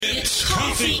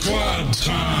Coffee Club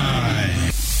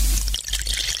time.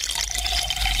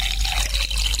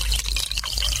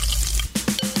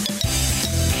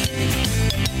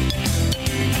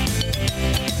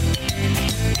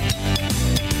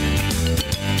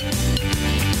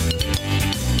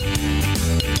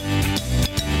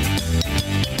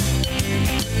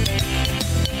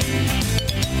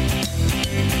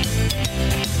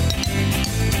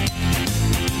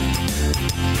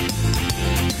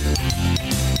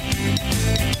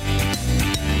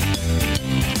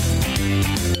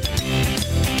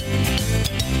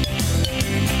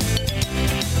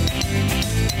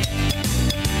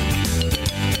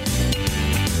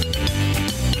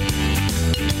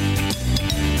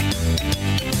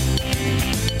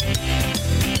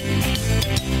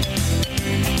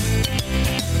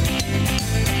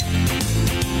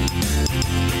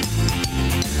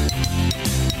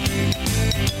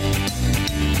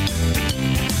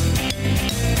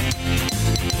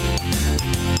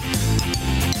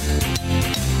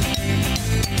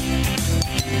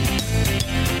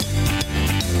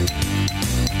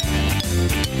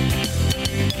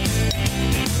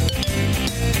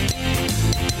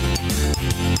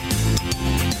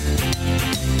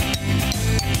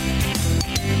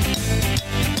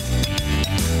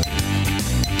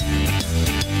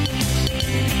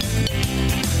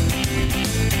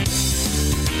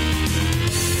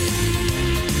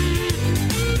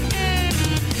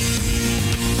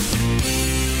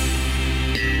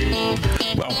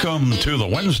 Welcome to the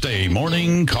Wednesday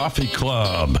Morning Coffee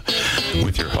Club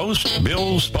with your host,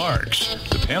 Bill Sparks.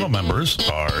 The panel members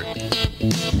are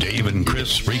Dave and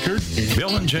Chris Riekert,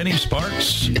 Bill and Jenny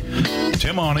Sparks,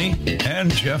 Tim Awney,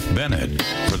 and Jeff Bennett.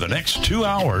 For the next 2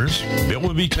 hours, Bill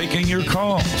will be taking your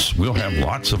calls. We'll have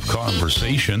lots of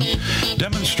conversation,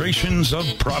 demonstrations of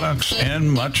products,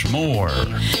 and much more.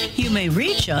 You may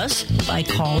reach us by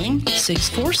calling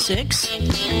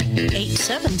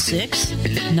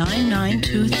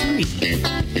 646-876-9923.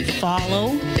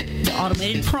 Follow the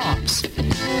automated prompts.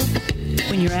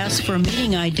 When you're asked for a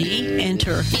meeting ID,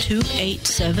 enter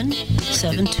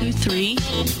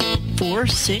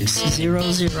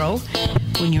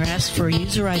 287-723-4600. When you're asked for a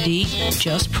user ID,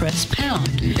 just press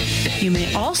pound. You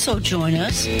may also join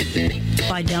us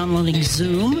by downloading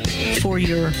Zoom for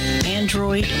your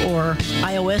Android or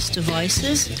iOS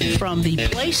devices from the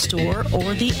Play Store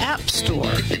or the App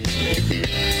Store.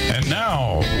 And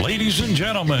now, ladies and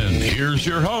gentlemen, here's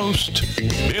your host,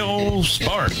 Bill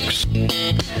Sparks.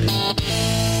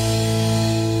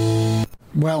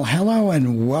 Well, hello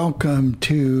and welcome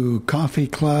to Coffee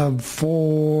Club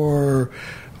for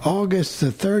August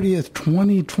the 30th,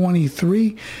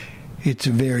 2023. It's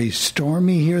very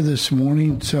stormy here this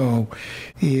morning, so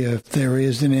if there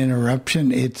is an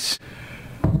interruption, it's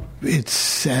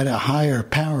at a higher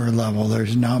power level.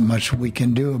 There's not much we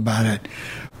can do about it.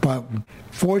 But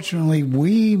fortunately,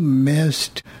 we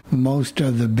missed most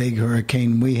of the big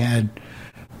hurricane. We had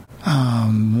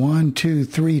 1, 2,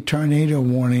 3 tornado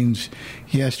warnings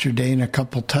yesterday and a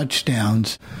couple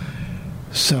touchdowns.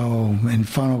 So, and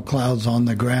funnel clouds on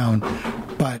the ground,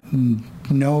 but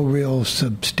no real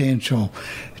substantial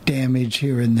damage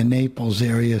here in the Naples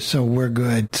area, so we're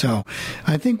good. So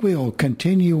I think we'll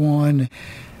continue on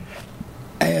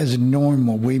as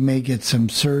normal. We may get some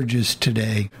surges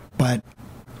today, but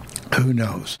who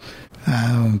knows?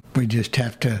 We just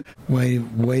have to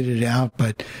wait it out.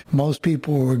 But most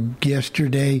people were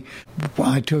yesterday.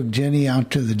 I took Jenny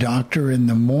out to the doctor in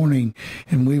the morning,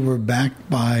 and we were back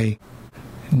by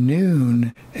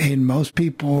noon, and most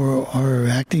people are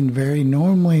acting very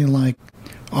normally, like,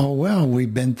 oh, well,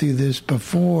 we've been through this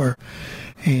before.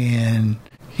 And,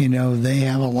 you know, they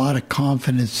have a lot of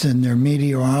confidence in their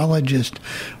meteorologist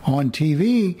on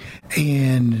TV,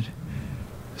 and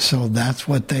so that's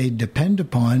what they depend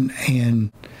upon.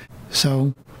 And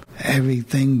so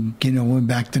everything, you know, went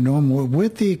back to normal,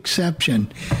 with the exception,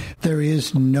 there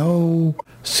is no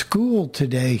school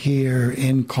today here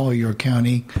in Collier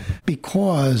County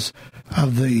because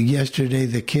of yesterday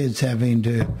the kids having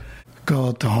to go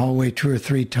out the hallway 2 or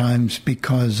 3 times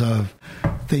because of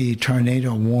the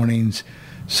tornado warnings.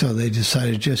 So they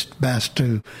decided just best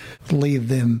to leave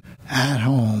them at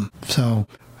home. So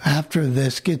after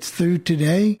this gets through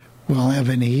today, we'll have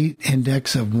an heat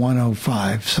index of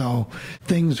 105. So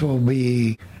things will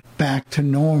be back to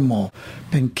normal.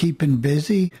 Been keeping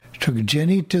busy. Took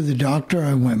Jenny to the doctor.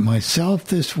 I went myself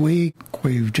this week.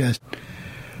 We've just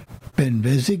been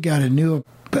busy. Got a new,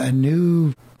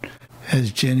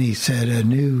 as Jenny said, a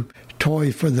new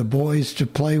toy for the boys to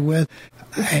play with.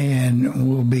 And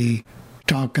we'll be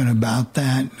talking about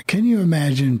that. Can you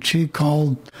imagine? She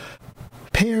called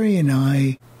Perry and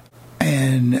I,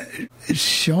 and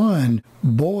Sean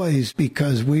Boys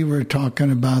because we were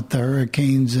talking about the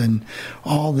hurricanes and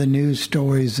all the news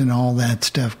stories and all that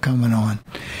stuff coming on.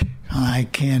 I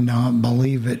cannot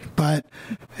believe it, but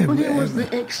it was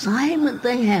the excitement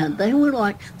they had. They're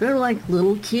like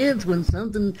little kids. When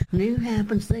something new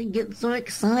happens, they get so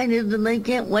excited and they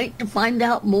can't wait to find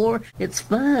out more. It's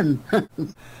fun.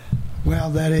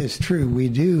 Well, that is true. We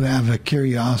do have a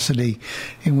curiosity,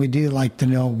 and we do like to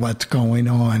know what's going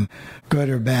on, good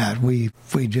or bad. We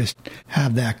just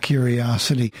have that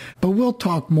curiosity. But we'll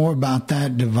talk more about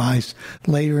that device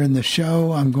later in the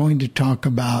show. I'm going to talk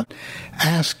about,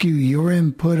 ask you your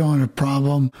input on a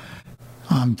problem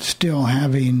I'm still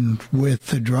having with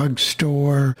the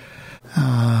drugstore.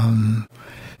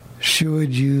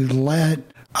 Should you let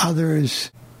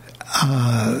others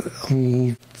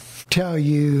tell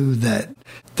you that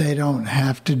they don't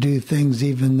have to do things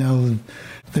even though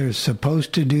they're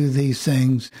supposed to do these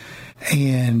things?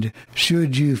 And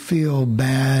should you feel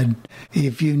bad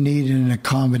if you need an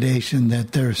accommodation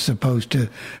that they're supposed to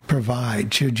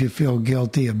provide? Should you feel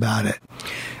guilty about it?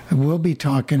 We'll be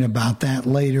talking about that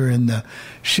later in the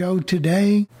show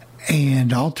today,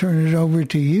 and I'll turn it over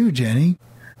to you, Jenny.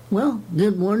 Well,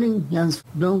 good morning. As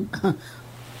Bill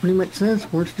pretty much says,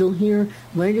 we're still here.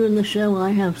 Later in the show,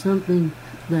 I have something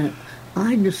that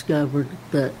I discovered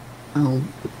that I'll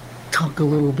talk a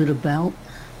little bit about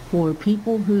for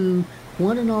people who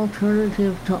want an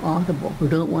alternative to Audible, who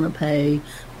don't want to pay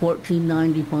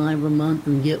 $14.95 a month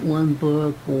and get one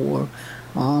book, or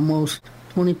almost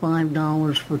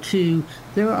 $25 for two.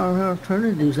 There are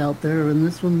alternatives out there, and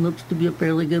this one looks to be a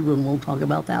fairly good one. We'll talk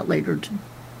about that later, too.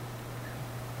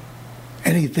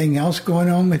 Anything else going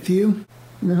on with you?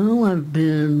 No, I've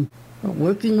been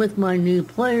working with my new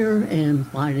player and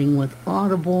fighting with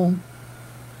Audible.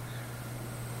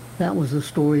 That was a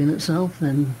story in itself,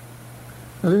 and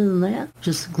other than that,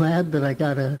 just glad that I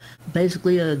got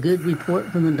basically a good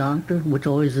report from the doctor, which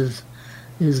always is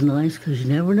nice, because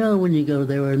you never know when you go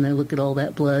there and they look at all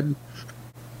that blood.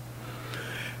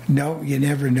 No, you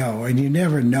never know, and you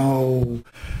never know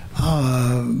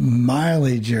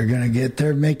mileage you're going to get.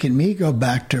 They're making me go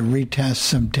back to retest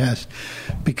some tests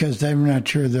because they're not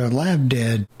sure their lab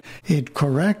did it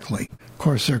correctly. Of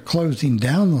course, they're closing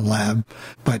down the lab,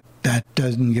 but that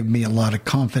doesn't give me a lot of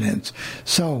confidence.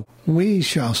 So we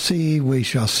shall see. We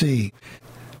shall see.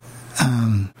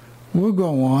 We'll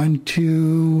go on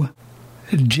to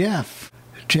Jeff.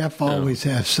 Jeff always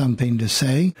has something to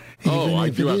say. I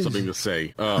do have something to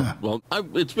say. Well,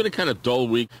 it's been a kind of dull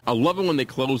week. I love it when they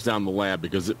close down the lab,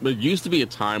 because it used to be a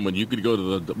time when you could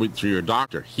go to your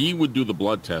doctor. He would do the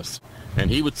blood tests,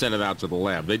 and he would send it out to the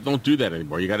lab. They don't do that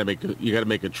anymore. You got to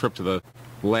make a trip to the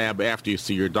lab after you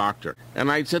see your doctor.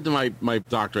 And I said to my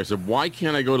doctor, I said, why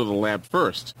can't I go to the lab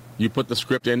first? You put the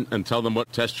script in and tell them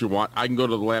what test you want. I can go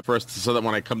to the lab first so that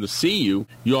when I come to see you,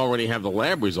 you already have the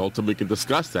lab results and we can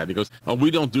discuss that. He goes, oh,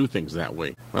 we don't do things that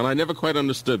way. Well, I never quite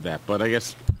understood that, but I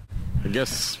guess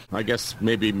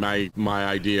maybe my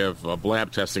idea of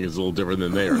lab testing is a little different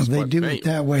than theirs. They do it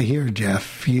that way here,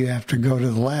 Jeff. You have to go to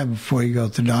the lab before you go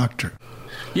to the doctor.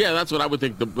 Yeah, that's what I would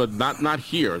think, but not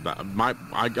here.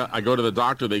 I go to the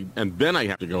doctor, and then I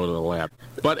have to go to the lab.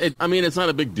 But it's not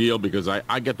a big deal because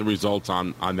I get the results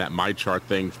on that MyChart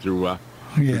thing through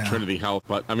Trinity Health.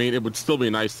 But it would still be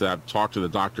nice to talk to the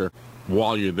doctor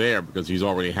while you're there, because he's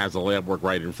already has the lab work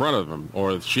right in front of him,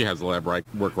 or she has the lab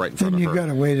work right in front of her. Then you got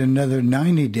to wait another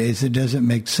 90 days. It doesn't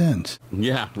make sense.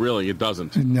 Yeah, really, it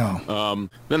doesn't. No.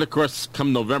 Then, of course,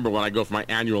 come November, when I go for my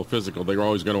annual physical, they're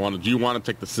always going to want to, do you want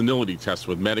to take the senility test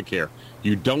with Medicare?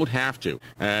 You don't have to.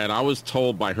 And I was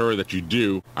told by her that you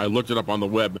do. I looked it up on the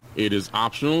web. It is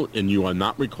optional, and you are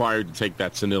not required to take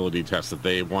that senility test that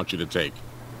they want you to take.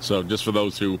 So just for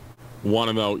those who want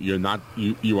to know,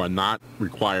 you are not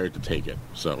required to take it.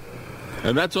 So,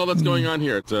 and that's all that's going on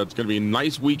here. It's going to be a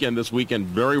nice weekend this weekend,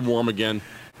 very warm again.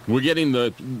 We're getting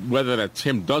the weather that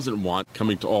Tim doesn't want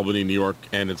coming to Albany, New York,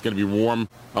 and it's going to be warm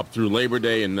up through Labor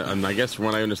Day, and I guess from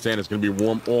what I understand, it's going to be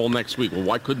warm all next week. Well,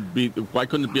 why couldn't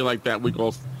it be like that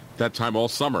that time all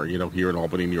summer, here in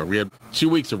Albany, New York? We had 2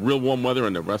 weeks of real warm weather,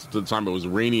 and the rest of the time it was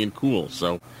rainy and cool.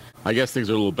 So I guess things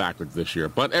are a little backwards this year,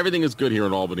 but everything is good here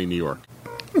in Albany, New York.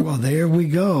 Well, there we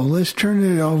go. Let's turn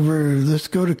it over. Let's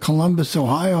go to Columbus,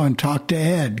 Ohio, and talk to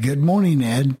Ed. Good morning,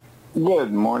 Ed.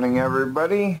 Good morning,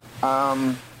 everybody.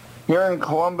 Here in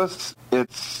Columbus,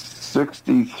 it's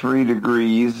 63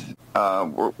 degrees.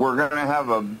 We're going to have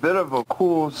a bit of a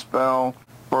cool spell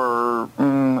for,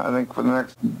 I think, for the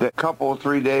next couple,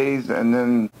 3 days, and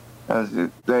then, as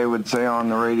they would say on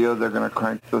the radio, they're going to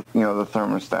crank the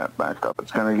thermostat back up.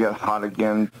 It's going to get hot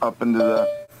again, up into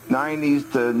the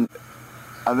 90s to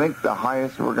I think the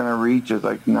highest we're going to reach is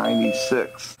like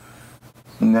 96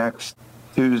 next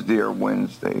Tuesday or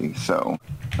Wednesday. So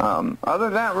other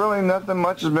than that, really nothing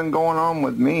much has been going on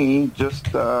with me. Just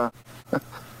still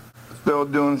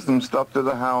doing some stuff to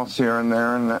the house here and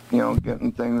there, and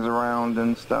getting things around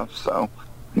and stuff. So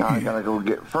now I got to go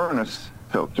get furnace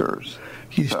filters.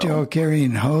 You still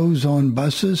carrying hose on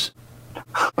buses?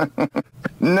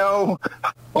 No,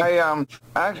 I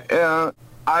kind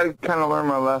of learned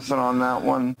my lesson on that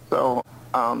one. So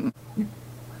I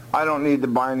don't need to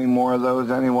buy any more of those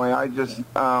anyway. I just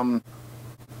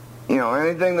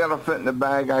anything that'll fit in the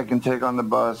bag I can take on the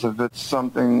bus. If it's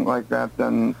something like that,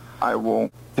 then I will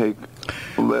take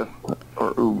Lyft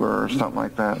or Uber or something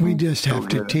like that. We just have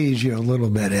to tease you a little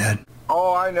bit, Ed.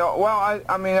 Oh, I know. Well,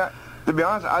 I mean, to be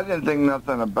honest, I didn't think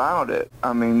nothing about it.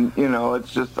 I mean,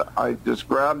 it's just, I just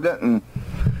grabbed it and,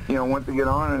 went to get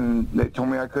on, and they told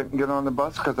me I couldn't get on the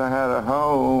bus because I had a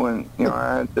hoe, and,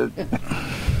 I had to...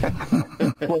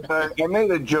 I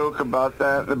made a joke about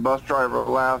that. The bus driver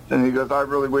laughed, and he goes, I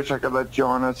really wish I could let you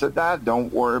on. I said, Dad,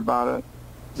 don't worry about it.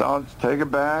 So I'll just take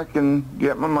it back and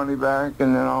get my money back,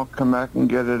 and then I'll come back and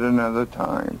get it another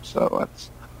time. So that's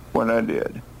what I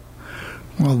did.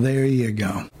 Well, there you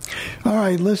go. All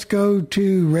right, let's go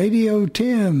to Radio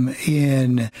Tim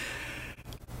in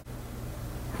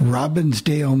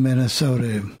Robbinsdale,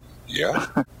 Minnesota. Yeah.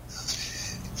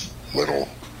 Little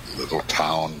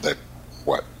town that,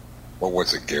 what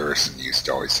was it Garrison used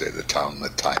to always say, the town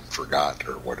that time forgot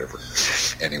or whatever.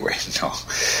 Anyway, no.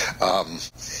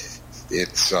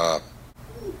 It's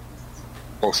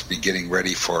supposed to be getting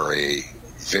ready for a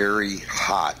very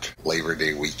hot Labor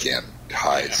Day weekend.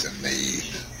 Highs in the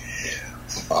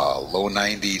low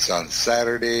 90s on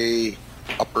Saturday,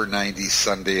 upper 90s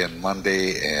Sunday and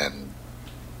Monday, and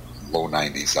low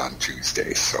 90s on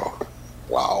Tuesday. So,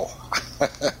 wow.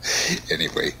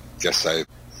 Anyway, guess I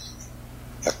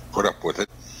have to put up with it.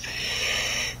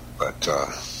 But,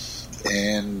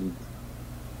 and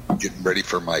getting ready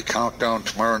for my countdown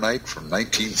tomorrow night from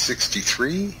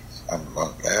 1963.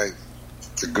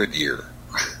 It's a good year,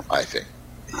 I think.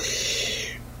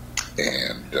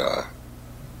 And a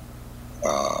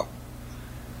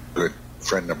good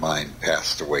friend of mine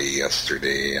passed away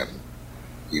yesterday, and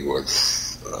he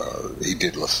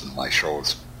did listen to my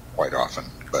shows quite often,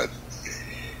 but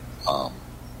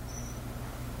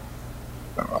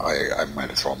I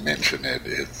might as well mention it.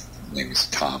 His name is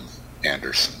Tom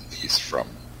Anderson. He's from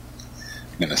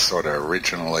Minnesota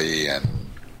originally and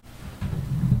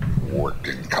worked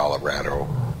in Colorado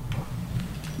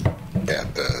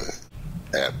at the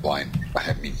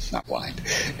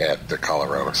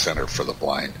Colorado Center for the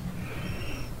Blind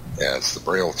as the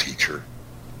Braille teacher,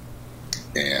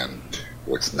 and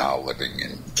was now living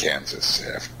in Kansas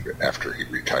after he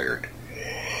retired.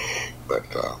 But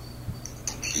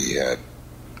he had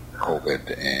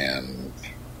COVID and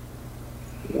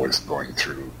was going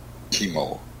through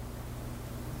chemotherapy,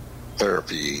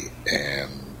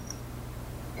 and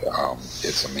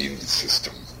his immune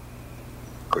system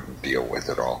couldn't deal with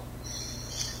it all.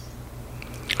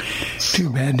 Too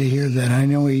bad to hear that. I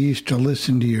know he used to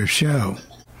listen to your show.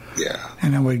 Yeah.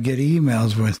 And I would get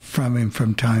emails from him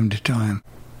from time to time.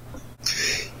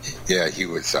 Yeah, he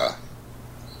was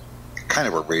kind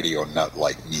of a radio nut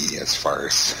like me as far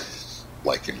as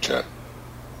liking to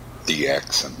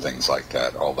DX and things like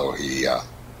that, although he's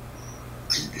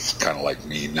kind of like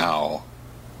me now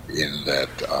in that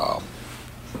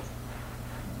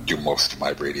do most of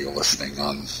my radio listening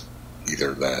on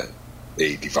either the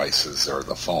A devices or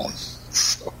the phone.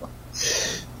 So,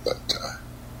 but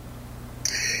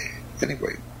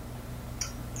anyway,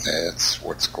 that's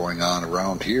what's going on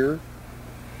around here.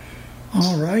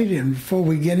 All right, and before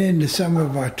we get into some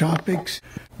of our topics,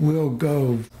 we'll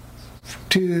go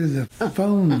to the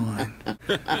phone line.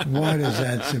 Why does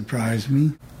that surprise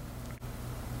me?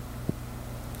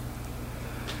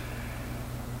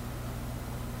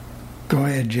 Go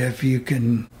ahead, Jeff. You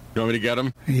can... You want me to get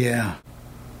him? Yeah.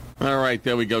 All right,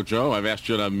 there we go, Joe. I've asked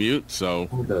you to unmute, so...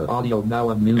 The audio now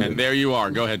unmuted. And there you are.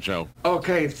 Go ahead, Joe.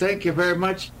 Okay, thank you very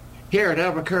much. Here at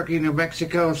Albuquerque, New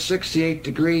Mexico, 68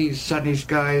 degrees, sunny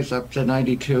skies, up to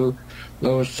 92,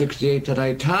 low 68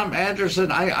 tonight. Tom Anderson,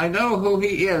 I know who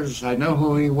he is. I know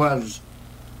who he was.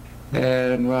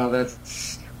 And, well,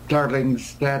 that's startling,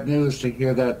 sad news to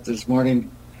hear that this morning.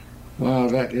 Well,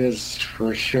 that is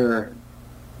for sure.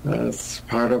 That's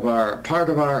part of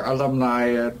our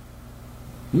alumni at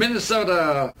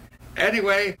Minnesota.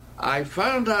 Anyway, I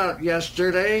found out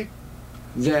yesterday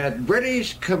that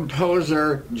British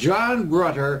composer John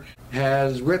Rutter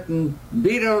has written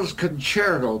Beatles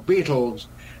Concerto,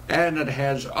 and it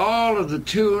has all of the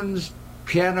tunes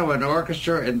piano and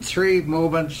orchestra in 3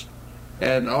 movements.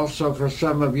 And also for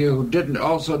some of you who didn't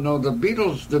also know, the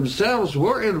Beatles themselves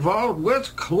were involved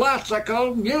with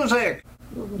classical music.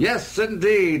 Yes,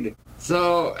 indeed.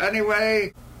 So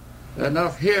anyway,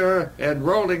 enough here, and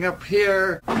rolling up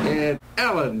here is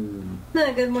Ellen.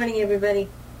 Good morning, everybody.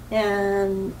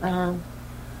 And I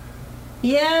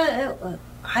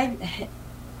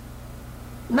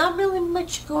not really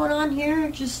much going on here.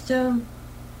 Just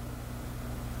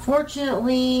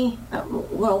fortunately,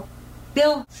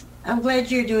 Bill, I'm glad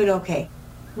you're doing okay.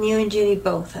 You and Jenny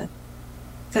both,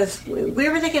 because we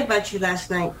were thinking about you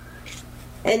last night.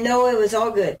 And no, it was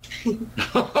all good.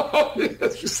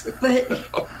 But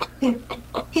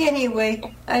anyway,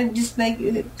 I'm just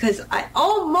making it because I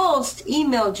almost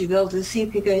emailed you, Bill, to see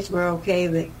if you guys were okay,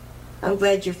 but I'm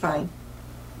glad you're fine.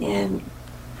 And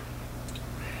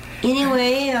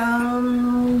anyway,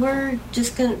 we're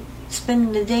just going to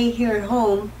spend the day here at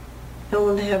home.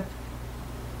 Don't have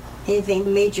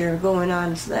anything major going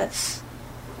on, so that's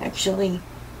actually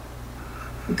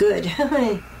good.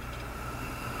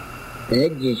 I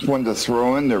just wanted to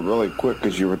throw in there really quick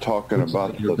because you were talking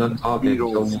about the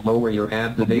Beatles, lower your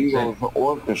hand the Beatles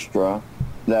orchestra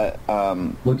that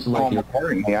Paul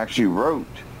McCartney actually wrote.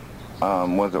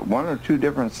 Was it 1 or 2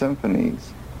 different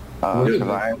symphonies? Because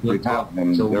I actually have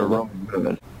them. They're really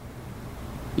good.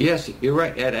 Yes, you're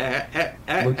right.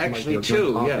 Actually, like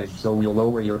 2, yes. So you'll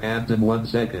lower your hand in 1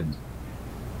 second.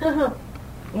 Yeah,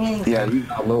 you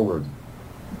lowered.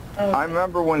 I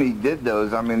remember when he did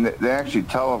those, I mean, they actually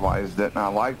televised it, and I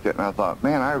liked it, and I thought,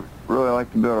 man, I really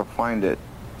like to be able to find it.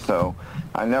 So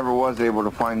I never was able to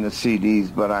find the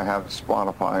CDs, but I have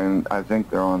Spotify, and I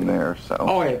think they're on there. So.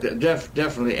 Oh, yeah,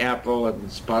 definitely Apple and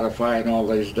Spotify and all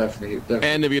these, definitely.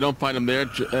 And if you don't find them there,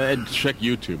 check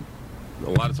YouTube. A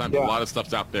lot of times, a lot of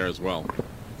stuff's out there as well.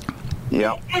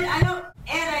 Yeah. And I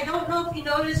don't know if you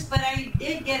noticed, but I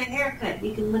did get a haircut.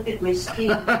 You can look at my skin.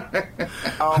 Well,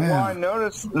 I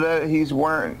noticed that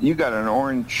you got an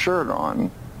orange shirt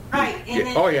on. Right. And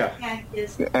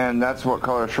then and that's what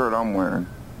color shirt I'm wearing.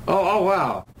 Oh,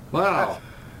 wow. Wow.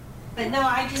 But no,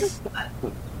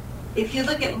 if you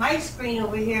look at my screen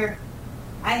over here,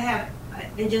 I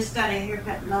just got a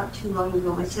haircut not too long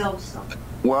ago myself, so.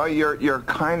 Well, you're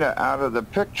kind of out of the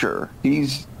picture.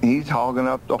 He's hogging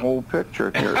up the whole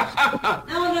picture here.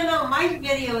 No. My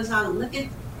video is on.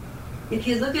 If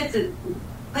you look at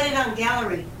put it on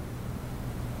gallery.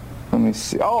 Let me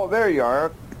see. Oh, there you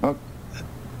are. Oh,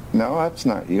 no, that's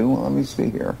not you. Let me see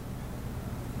here.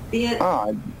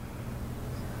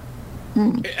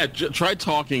 Try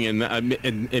talking, and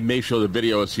it may show the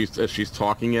video as she's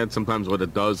talking. It sometimes what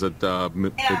it does,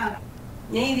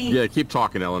 maybe. Yeah, keep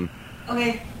talking, Ellen.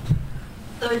 Okay.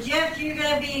 So, Jeff, you're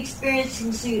going to be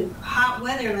experiencing some hot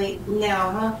weather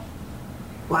now, huh?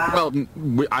 Wow.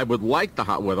 Well, I would like the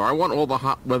hot weather. I want all the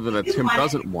hot weather that Tim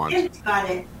doesn't want. Tim's got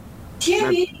it. Tim,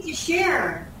 you need to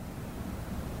share.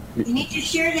 You need to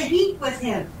share the heat with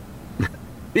him.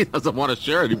 He doesn't want to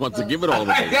share it. He wants to give it all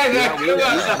to me.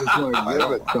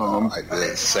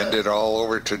 I send it all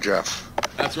over to Jeff.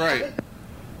 That's right.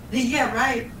 Yeah,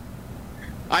 right.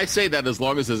 I say that as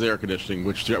long as there's air conditioning,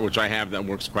 which I have, that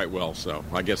works quite well. So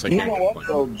I guess I can't. You know what,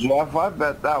 though, Jeff? I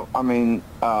bet that. I mean,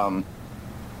 I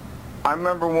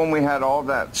remember when we had all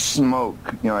that smoke,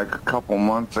 like a couple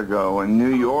months ago in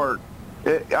New York.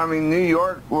 New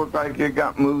York looked like it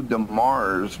got moved to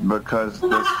Mars because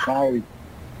the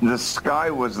sky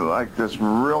was like this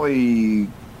really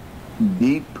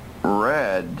deep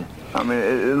red. I mean,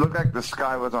 it looked like the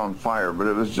sky was on fire, but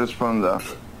it was just from the,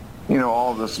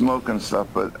 all the smoke and stuff.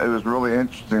 But it was really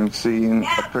interesting seeing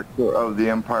a picture of the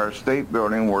Empire State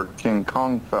Building where King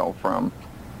Kong fell from.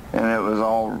 And it was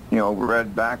all,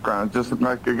 red background. It just looked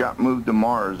like it got moved to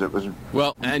Mars. It was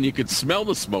and you could smell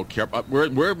the smoke here.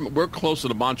 We're closer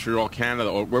to Montreal, Canada,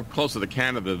 or we're closer to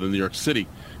Canada than New York City,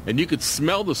 and you could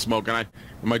smell the smoke. And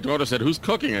my daughter said, "Who's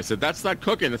cooking?" I said, "That's not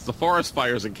cooking. It's the forest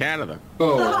fires in Canada."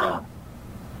 Oh.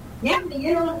 Yeah,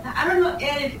 I don't know,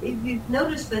 Ed, if you've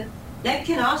noticed, but that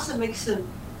can also make some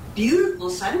beautiful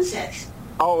sunsets.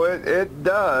 Oh, it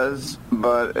does,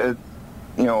 but it,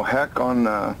 heck on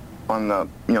the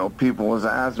people with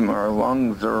asthma or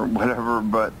lungs or whatever.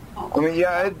 But I mean,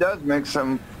 yeah, it does make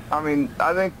some. I mean,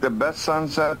 I think the best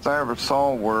sunsets I ever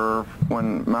saw were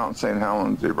when Mount St.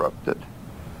 Helens erupted.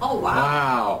 Oh wow!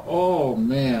 Wow! Oh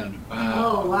man! Wow!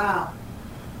 Oh wow!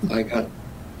 I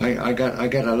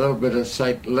got a little bit of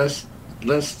sight, less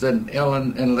than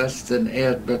Ellen and less than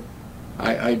Ed, but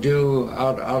I do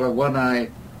out of one eye.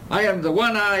 I am the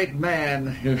one-eyed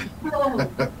man.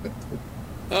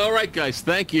 All right, guys.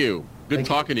 Thank you. Good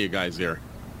talking to you guys here.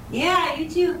 Yeah, you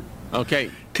too.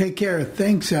 Okay. Take care.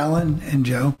 Thanks, Alan and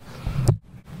Joe.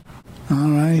 All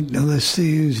right, let's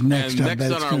see who's next. And I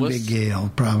bet it's on our going to be list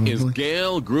Gail, probably. Is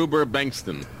Gail Gruber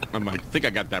Bankston. I think I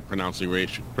got that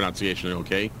pronunciation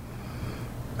okay.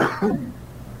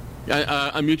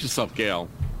 Unmute yourself, Gail.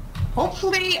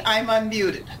 Hopefully I'm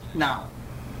unmuted now.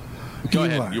 Go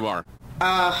ahead, you are.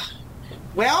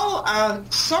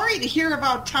 Sorry to hear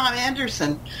about Tom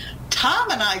Anderson.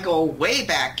 Tom and I go way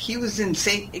back. He was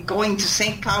going to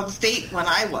St. Cloud State when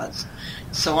I was.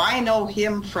 So I know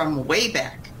him from way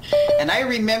back. And I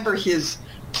remember his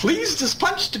pleased as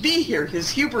punch to be here, his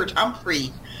Hubert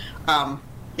Humphrey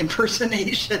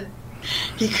impersonation.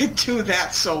 He could do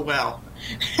that so well.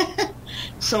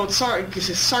 So sorry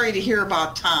to hear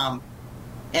about Tom.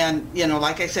 And,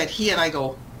 like I said, he and I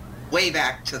go way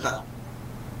back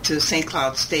to St.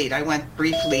 Cloud State. I went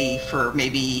briefly for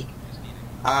maybe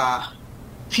a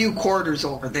few quarters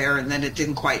over there, and then it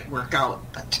didn't quite work out.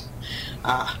 But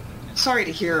sorry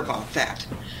to hear about that.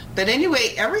 But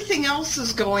anyway, everything else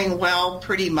is going well,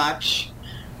 pretty much.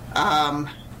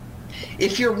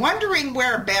 If you're wondering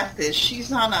where Beth is,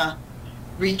 she's on a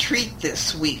retreat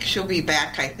this week. She'll be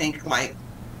back, I think, like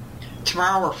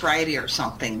tomorrow or Friday or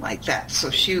something like that.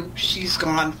 So she's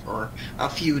gone for a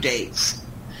few days.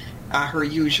 Her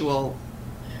usual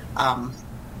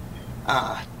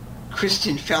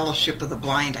Christian Fellowship of the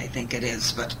Blind, I think it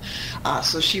is. But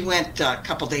so she went a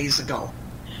couple days ago.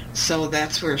 So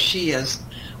that's where she is.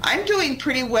 I'm doing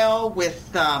pretty well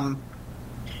with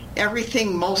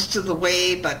everything most of the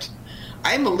way, but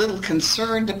I'm a little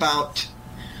concerned about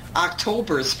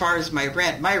October as far as my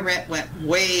rent. My rent went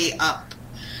way up,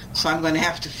 so I'm going to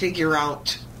have to figure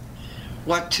out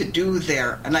what to do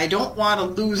there. And I don't want to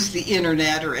lose the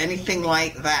internet or anything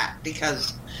like that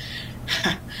because,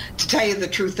 to tell you the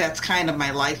truth, that's kind of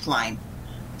my lifeline.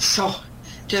 So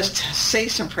just say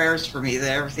some prayers for me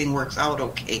that everything works out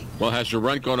okay. Well, has your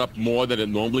rent gone up more than it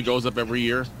normally goes up every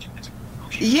year?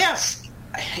 Yes,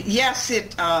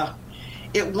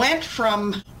 it went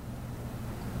from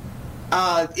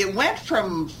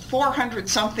 400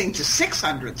 something to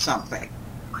 600 something.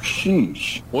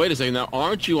 Sheesh. Wait a second. Now,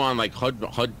 aren't you on like HUD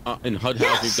in HUD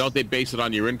Yes. housing? Don't they base it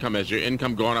on your income? Has your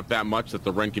income gone up that much that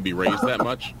the rent can be raised that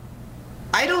much?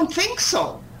 I don't think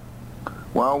so.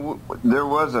 Well, there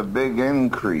was a big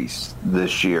increase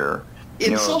this year.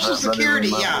 In Social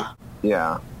Security, yeah.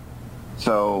 Yeah.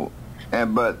 So,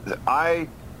 but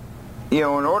in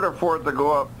order for it to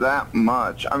go up that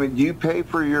much, I mean, do you pay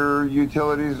for your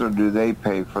utilities or do they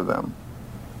pay for them?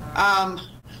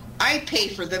 I pay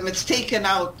for them. It's taken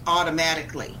out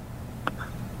automatically.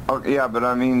 Oh, yeah, but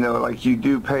I mean, though, like you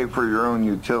do pay for your own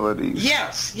utilities.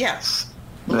 Yes.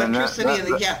 Then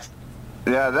Electricity, yes.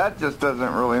 Yeah, that just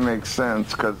doesn't really make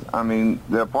sense because, I mean,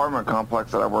 the apartment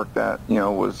complex that I worked at,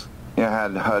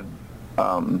 had HUD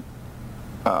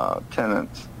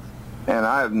tenants. And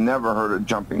I've never heard of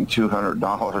jumping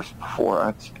 $200 before.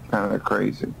 That's kind of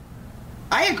crazy.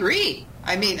 I agree.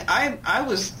 I mean, I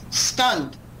was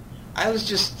stunned. I was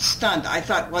just stunned. I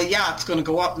thought, well, yeah, it's going to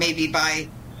go up maybe by,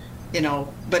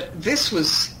 but this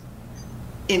was,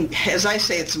 as I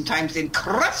say it sometimes,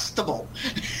 incrustable.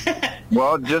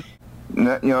 Well, just,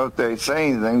 if they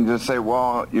say anything, just say,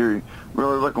 well, you're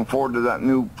really looking forward to that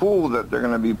new pool that they're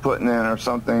going to be putting in or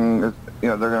something. They're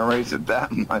going to raise it that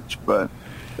much. But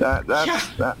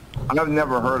that I've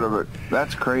never heard of it.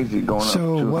 That's crazy going up.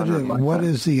 So what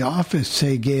does the office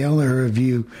say, Gail, or have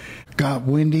you got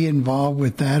Wendy involved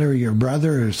with that, or your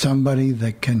brother, or somebody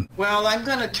that can? Well, I'm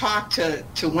going to talk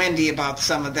to Wendy about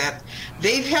some of that.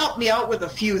 They've helped me out with a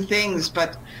few things,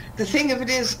 but the thing of it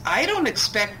is, I don't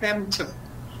expect them to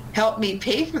help me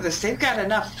pay for this. They've got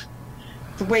enough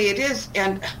the way it is,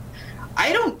 and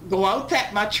I don't go out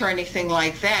that much or anything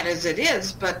like that as it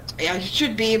is, but I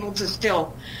should be able to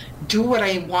still do what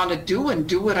I want to do and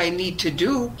do what I need to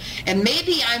do. And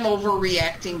maybe I'm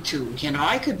overreacting too.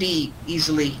 I could be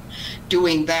easily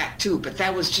doing that too, but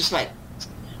that was just like,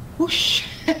 whoosh.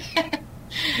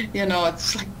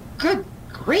 It's like, good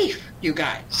grief, you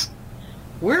guys.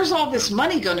 Where's all this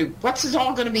money what's it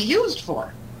all going to be used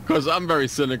for? Because I'm very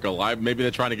cynical. Maybe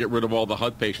they're trying to get rid of all the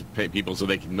HUD people so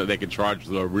they can charge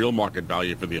the real market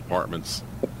value for the apartments.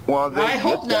 Well, I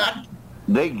hope not.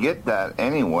 They get that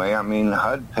anyway. I mean,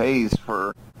 HUD pays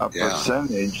for a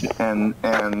percentage,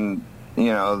 and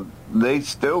they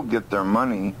still get their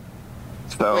money.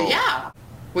 So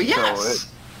well,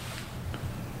 yes.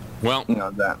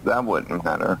 So that wouldn't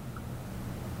matter.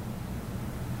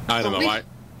 I don't know.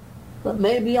 But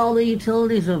maybe all the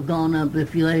utilities have gone up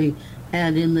if they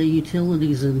add in the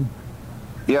utilities and.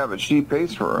 Yeah, but she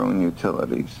pays for her own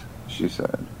utilities. She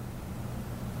said.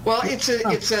 Well,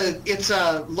 it's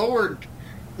a lowered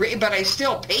but I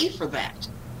still pay for that.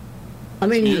 I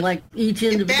mean, like each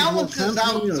It individual balances out,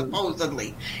 company, or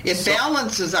supposedly. It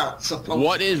balances out,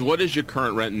 supposedly. What is your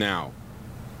current rent now?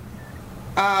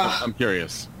 I'm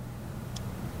curious.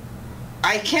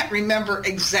 I can't remember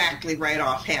exactly right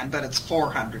offhand, but it's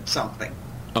 400 something.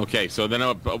 Okay, so then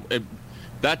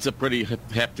that's a pretty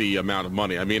hefty amount of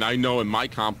money. I mean, I know in my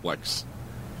complex,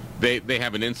 they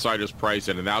have an insider's price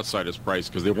and an outsider's price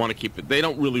because they want to keep it. They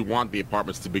don't really want the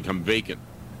apartments to become vacant.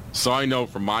 So I know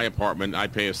for my apartment, I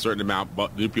pay a certain amount,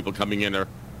 but new people coming in are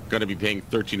going to be paying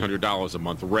 $1,300 a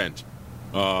month rent.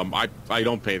 I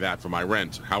don't pay that for my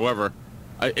rent. However,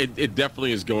 it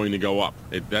definitely is going to go up.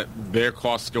 Their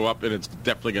costs go up, and it's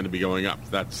definitely going to be going up.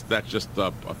 That's just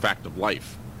a fact of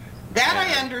life. That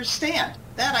I understand.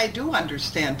 That I do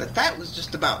understand, but that was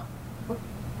just about...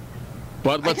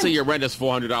 But let's say your rent is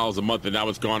 $400 a month, and now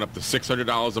it's gone up to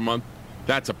 $600 a month.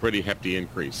 That's a pretty hefty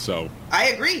increase. So I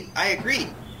agree.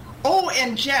 Oh,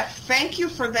 and Jeff, thank you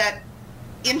for that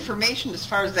information as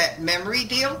far as that memory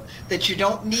deal, that you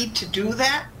don't need to do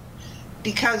that.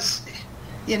 Because,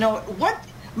 what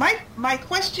my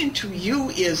question to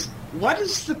you is, what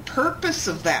is the purpose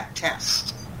of that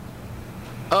test?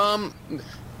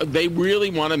 They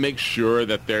really want to make sure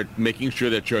that they're making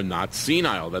sure that you're not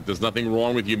senile, that there's nothing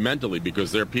wrong with you mentally,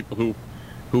 because there are people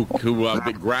who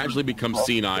gradually become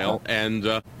senile, and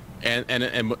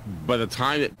by the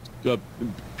time that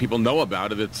people know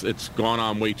about it, it's gone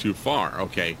on way too far.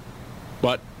 Okay,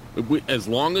 but as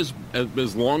long as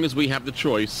we have the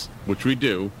choice, which we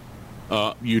do,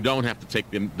 you don't have to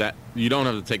take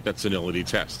that senility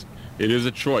test. It is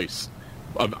a choice.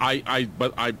 But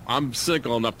I'm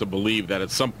cynical enough to believe that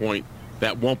at some point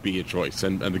that won't be a choice,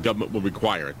 and the government will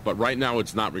require it. But right now,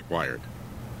 it's not required.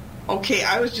 Okay,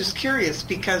 I was just curious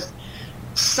because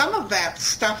some of that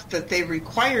stuff that they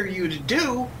require you to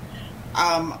do,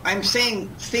 I'm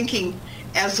thinking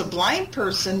as a blind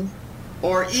person,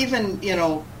 or even,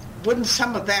 wouldn't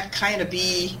some of that kind of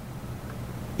be,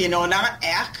 not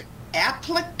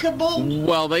applicable?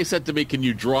 Well, they said to me, can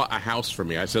you draw a house for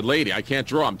me? I said, lady, I can't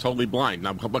draw. I'm totally blind.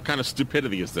 Now, what kind of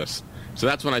stupidity is this? So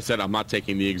that's when I said, I'm not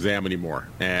taking the exam anymore.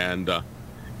 And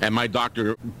my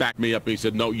doctor backed me up. He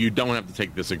said, no, you don't have to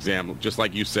take this exam, just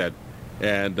like you said.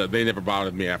 And they never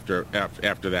bothered me after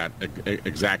that,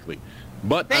 exactly.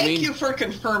 But Thank you for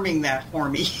confirming that for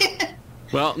me.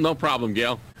 Well, no problem,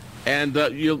 Gail. And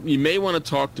you may want to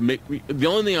talk to the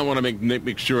only thing I want to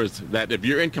make sure is that if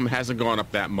your income hasn't gone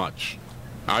up that much,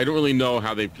 I don't really know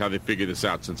how they figure this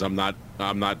out since I'm not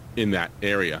in that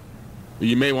area.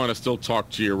 You may want to still talk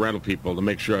to your rental people to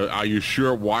make sure. Are you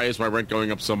sure? Why is my rent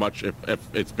going up so much if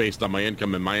it's based on my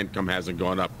income and my income hasn't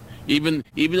gone up? Even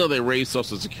though they raised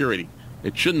Social Security,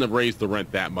 it shouldn't have raised the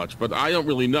rent that much. But I don't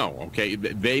really know. Okay,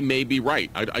 they may be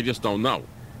right. I just don't know.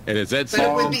 And as Ed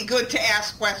said, but it would be good to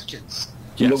ask questions.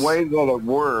 Yes. The way that it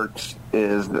works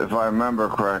is, if I remember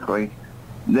correctly,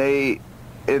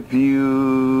 if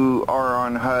you are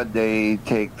on HUD, they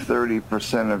take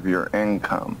 30% of your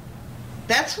income.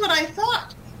 That's what I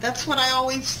thought. That's what I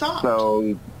always thought.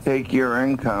 So take your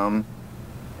income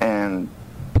and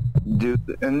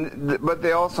but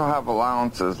they also have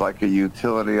allowances, like a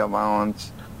utility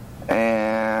allowance,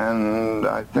 and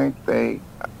I think I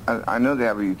know they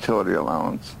have a utility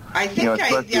allowance. I think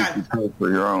especially if you pay for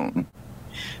your own.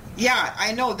 Yeah,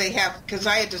 I know they have, because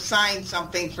I had to sign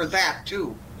something for that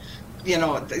too.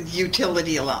 The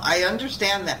utility allowance. I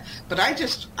understand that, but I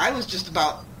was just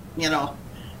about, it's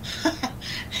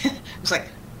like,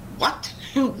 what?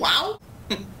 Wow.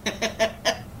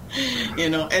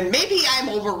 And maybe I'm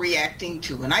overreacting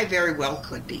too, and I very well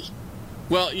could be.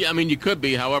 Well, yeah, I mean, you could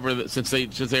be. However, since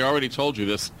they already told you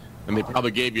this, and they probably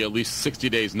gave you at least 60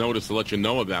 days notice to let you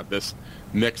know about this.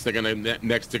 Next, they're going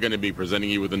to be presenting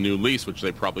you with a new lease, which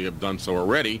they probably have done so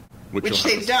already. Which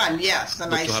they've done, yes,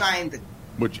 and I signed it.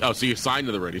 So you signed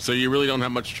it already. So you really don't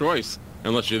have much choice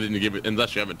unless you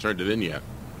haven't turned it in yet.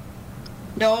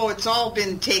 No, it's all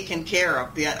been taken care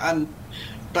of.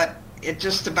 But it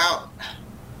just about,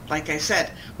 like I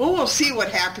said, we'll see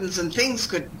what happens, and things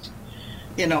could,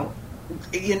 and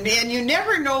you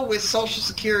never know with Social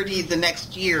Security the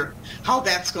next year how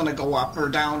that's going to go up or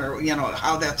down, or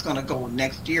how that's going to go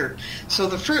next year. So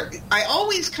I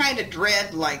always kind of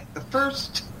dread like the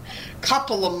first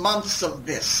couple of months of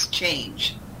this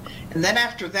change, and then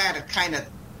after that it kind of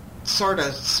sort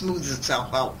of smooths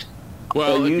itself out.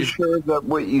 Well, are you sure that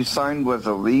what you signed was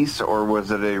a lease, or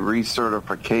was it a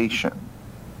recertification?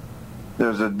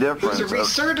 There's a difference. It was a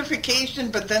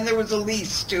recertification, but then there was a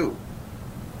lease too.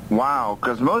 Wow,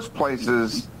 because most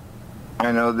places,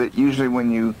 I know that usually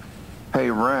when you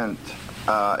pay rent,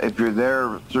 if you're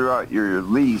there throughout your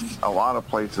lease, a lot of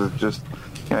places just,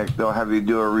 they'll have you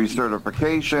do a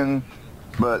recertification,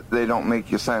 but they don't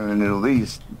make you sign a new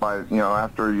lease by,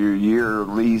 after your year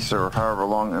lease or however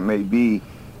long it may be.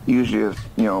 Usually it's,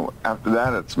 after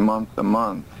that it's month to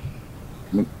month.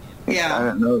 Yeah. I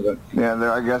didn't know that.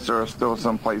 Yeah, I guess there are still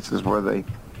some places where they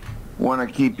want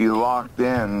to keep you locked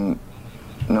in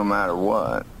no matter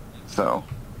what. So,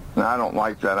 and I don't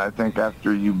like that. I think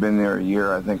after you've been there a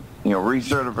year, I think,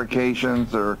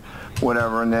 recertifications or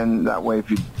whatever, and then that way if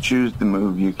you choose to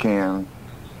move, you can.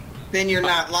 Then you're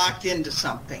not locked into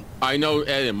something. I know,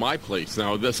 Ed, in my place,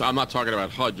 now I'm not talking about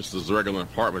HUD, just as a regular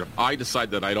apartment. If I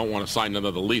decide that I don't want to sign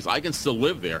another lease, I can still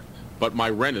live there, but my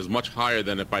rent is much higher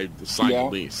than if I sign a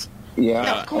lease.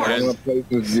 Yeah, of course. A lot of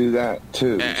places do that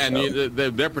too. And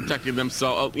they're protecting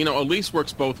themselves. A lease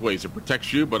works both ways. It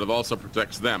protects you, but it also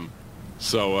protects them.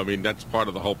 So, I mean, that's part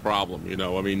of the whole problem.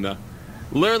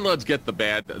 Landlords get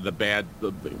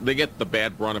they get the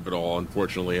bad brunt of it all,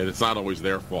 unfortunately, and it's not always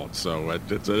their fault. So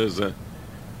it is a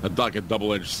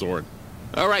double-edged sword.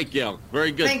 All right, Gail,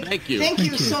 very good. Thank you. Thank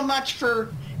you so much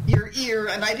for your ear,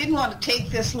 and I didn't want to take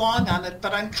this long on it,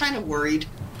 but I'm kind of worried,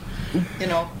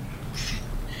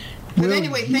 But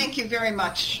anyway, thank you very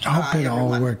much. I hope it everyone.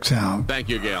 all works out. Thank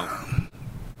you, Gail.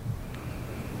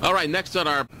 All right, next on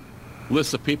our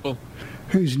list of people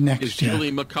Who's next, is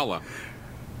Julie McCullough.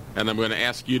 And I'm going to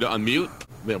ask you to unmute.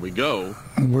 There we go.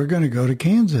 We're going to go to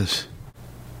Kansas.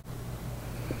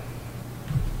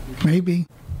 Maybe.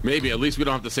 Maybe. At least we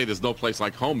don't have to say there's no place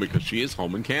like home because she is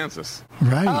home in Kansas.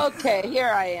 Right. Okay, here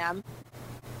I am.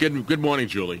 Good morning,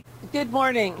 Julie. Good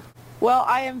morning. Well,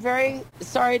 I am very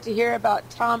sorry to hear about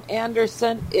Tom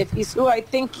Anderson. If he's who I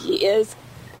think he is,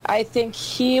 I think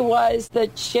he was the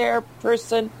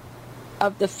chairperson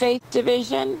of the Faith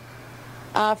Division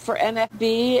for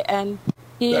NFB, and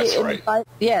he That's right.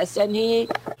 Yes, and he.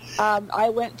 I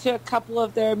went to a couple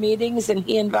of their meetings, and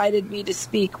he invited me to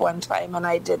speak one time, and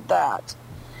I did that.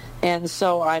 And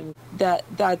so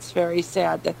that's very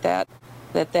sad that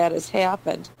has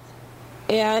happened.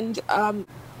 And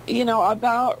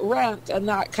about rent and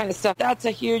that kind of stuff, that's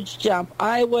a huge jump.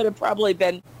 I would have probably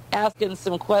been asking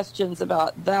some questions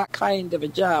about that kind of a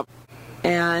jump,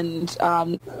 and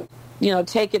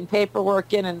taking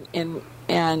paperwork in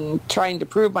and trying to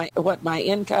prove what my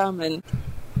income and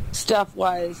stuff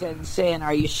was, and saying,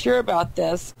 "Are you sure about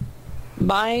this?"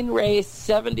 Mine raised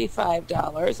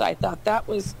 $75. I thought that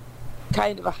was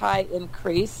kind of a high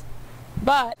increase,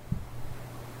 but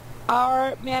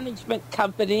our management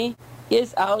company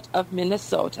is out of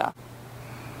Minnesota,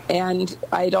 and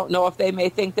I don't know if they may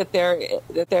think that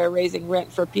they're raising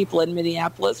rent for people in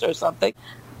Minneapolis or something.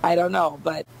 I don't know,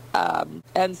 but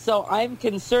and so I'm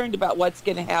concerned about what's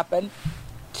going to happen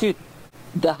to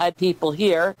the HUD people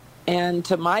here and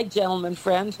to my gentleman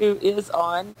friend who is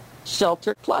on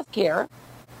Shelter Plus Care,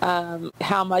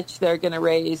 how much they're going to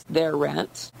raise their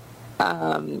rent.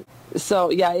 So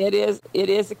yeah, it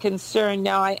is a concern.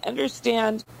 Now I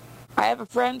understand. I have a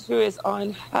friend who is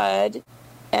on HUD,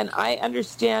 and I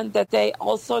understand that they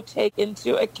also take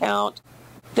into account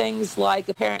things like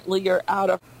apparently your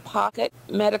out-of-pocket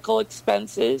medical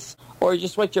expenses or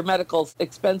just what your medical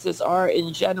expenses are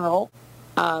in general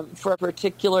for a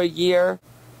particular year.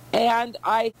 And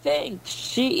I think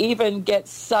she even gets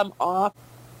some off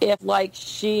if, like,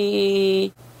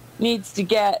 she needs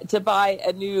to buy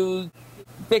a new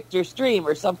Victor Stream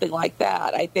or something like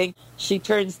that. I think she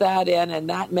turns that in, and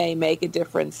that may make a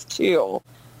difference too.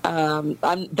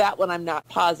 That one I'm not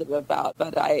positive about,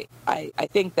 but I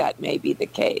think that may be the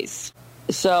case.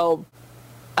 So,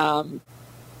 I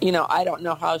don't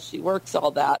know how she works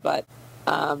all that, but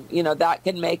that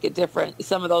can make a difference.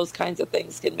 Some of those kinds of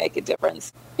things can make a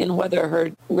difference in whether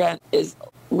her rent is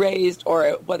raised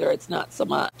or whether it's not so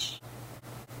much.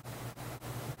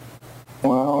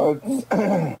 Well,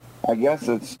 I guess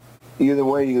it's either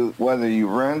way. Whether you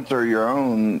rent or you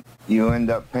own, you end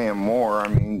up paying more. I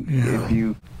mean, if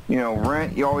you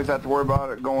rent, you always have to worry about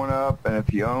it going up, and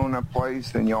if you own a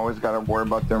place, then you always got to worry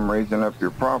about them raising up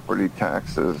your property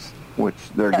taxes, which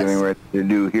they're getting ready to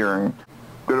do here in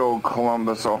good old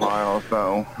Columbus, Ohio.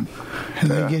 So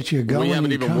they get you going. We have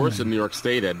it even worse in New York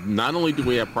State, Ed. Not only do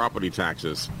we have property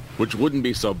taxes, which wouldn't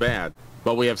be so bad,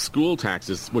 but we have school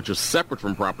taxes, which are separate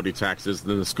from property taxes.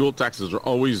 Then the school taxes are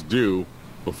always due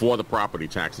before the property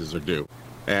taxes are due.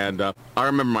 And I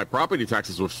remember my property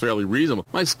taxes were fairly reasonable.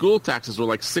 My school taxes were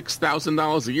like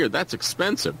 $6,000 a year. That's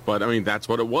expensive, but I mean that's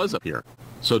what it was up here.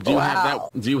 So do you have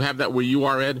that? Do you have that where you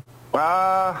are, Ed?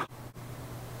 I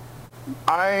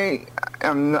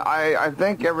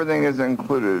think everything is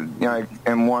included,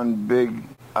 in one big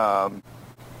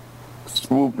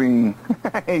swooping,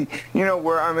 you know,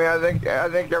 where, I mean, I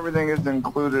think everything is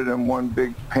included in one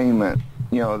big payment,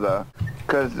 you know,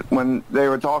 because when they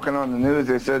were talking on the news,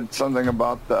 they said something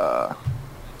about the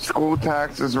school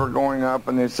taxes were going up,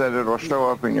 and they said it'll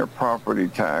show up in your property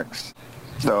tax.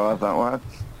 So I thought, well,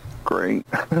 that's great.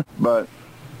 But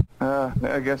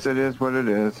I guess it is what it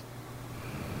is.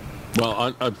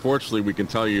 Well, unfortunately, we can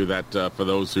tell you that for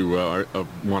those who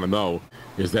want to know,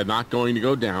 is they're not going to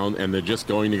go down, and they're just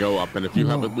going to go up. And if you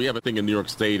we have a thing in New York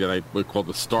State that we call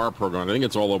the STAR program. I think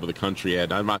it's all over the country,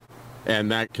 Ed.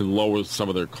 And that can lower some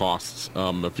of their costs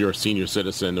if you're a senior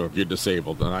citizen or if you're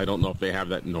disabled. And I don't know if they have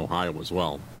that in Ohio as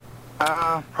well.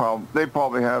 They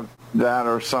probably have that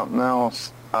or something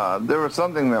else. There was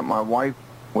something that my wife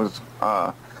was,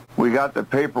 we got the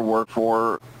paperwork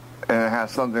for, and it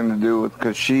has something to do with,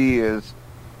 because she is,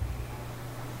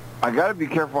 I got to be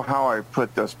careful how I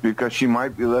put this, because she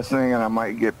might be listening and I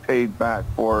might get paid back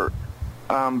for it.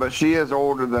 But she is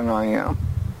older than I am.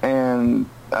 And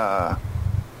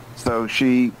so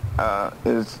she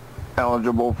is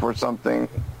eligible for something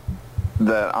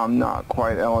that I'm not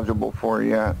quite eligible for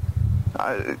yet.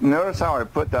 Notice how I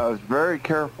put that. I was very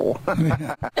careful.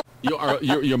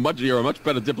 You're a much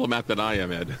better diplomat than I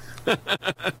am, Ed.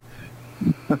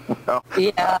 Well,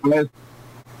 yeah.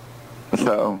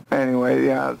 So anyway,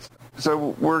 yeah.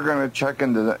 So we're going to check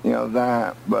into that,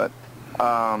 that, but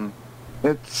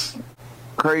it's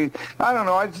crazy. I don't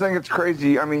know. I just think it's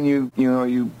crazy. I mean,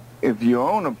 if you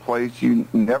own a place, you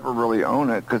never really own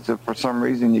it, because if for some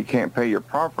reason you can't pay your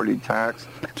property tax,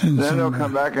 then they'll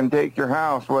come back and take your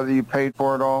house, whether you paid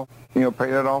for it all,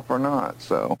 paid it off or not.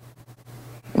 So,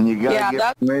 and you got to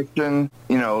get permission,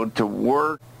 to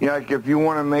work. Like if you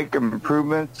want to make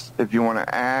improvements, if you want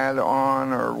to add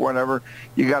on or whatever,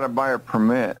 you got to buy a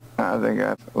permit. I think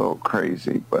that's a little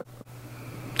crazy, but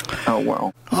oh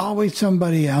well. Always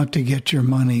somebody out to get your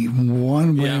money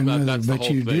one way or another, but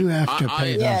you do have to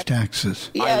pay those taxes.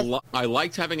 Yes. I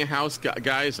liked having a house,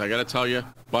 guys, I got to tell you,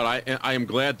 but I am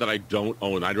glad that I don't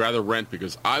own. I'd rather rent,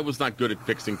 because I was not good at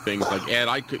fixing things. Like Ed,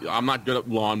 I'm not good at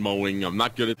lawn mowing. I'm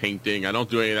not good at painting. I don't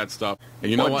do any of that stuff. And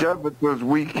you know what? Jeff, it's those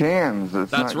weekends.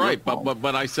 That's right.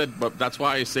 But I said, but that's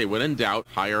why I say, when in doubt,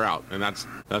 hire out, and that's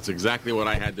exactly what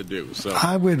I had to do. So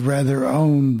I would rather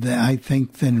own, I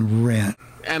think, than rent.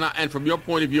 And from your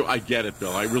point of view, I get it,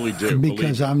 Bill. I really do.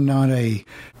 Because don't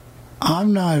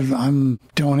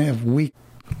have weak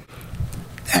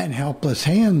and helpless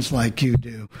hands like you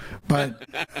do. But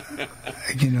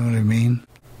you know what I mean.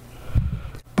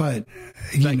 But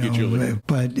Thank you, Julie.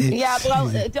 But it's,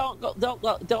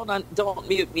 don't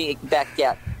mute me back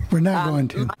yet. We're not going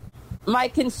to. My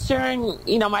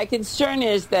concern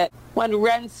is that when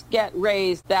rents get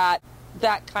raised that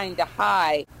kind of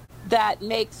high, that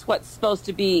makes what's supposed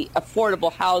to be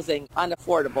affordable housing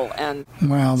unaffordable. And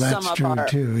that's true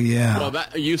too. Yeah. Well,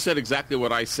 you said exactly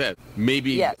what I said.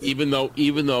 Maybe even though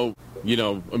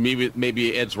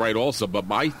maybe Ed's right also. But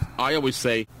I always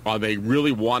say, are they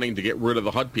really wanting to get rid of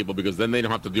the HUD people, because then they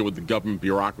don't have to deal with the government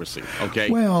bureaucracy? Okay.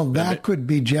 Well, that could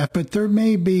be, Jeff, but there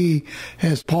may be,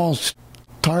 as Paul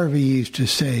Tarvey used to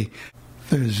say,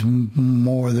 there's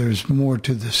more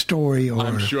to the story. Or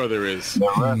I'm sure there is. The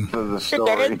rest of the story.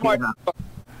 There is more,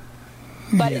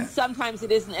 but sometimes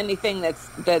it isn't anything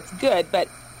that's good. But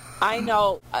I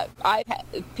know I've had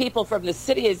people from the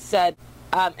city has said,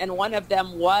 and one of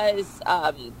them was,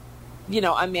 a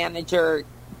manager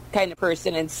kind of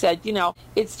person, and said,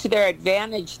 it's to their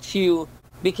advantage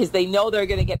because they know they're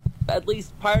going to get at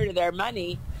least part of their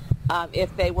money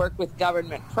if they work with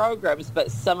government programs.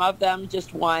 But some of them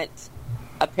just want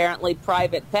apparently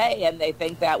private pay, and they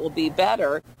think that will be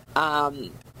better,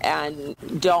 and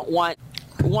don't want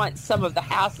some of the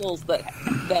hassles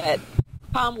that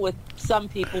come with some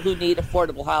people who need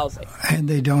affordable housing. And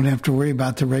they don't have to worry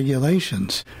about the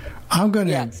regulations. I'm going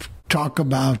to talk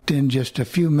about in just a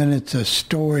few minutes a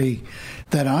story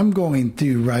that I'm going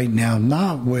through right now,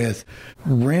 not with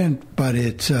rent, but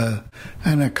it's an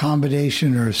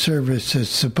accommodation or a service that's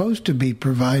supposed to be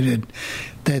provided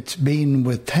that's being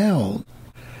withheld.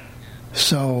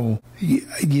 So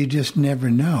you just never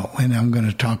know, and I'm going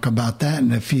to talk about that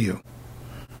in a few.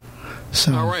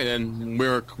 So, all right, and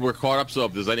we're caught up. So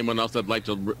if there's anyone else that'd like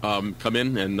to come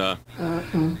in and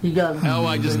you got it.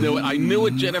 I just knew it. I knew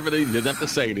it, Jennifer. They didn't have to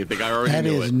say anything. I already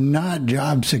knew it. That is not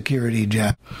job security,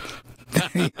 Jeff.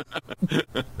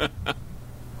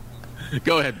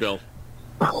 Go ahead, Bill.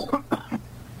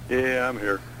 Yeah, I'm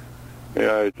here.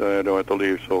 Yeah, I don't have to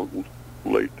leave so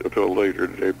late until later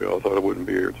today, Bill. I thought I wouldn't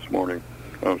be here this morning.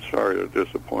 I'm sorry to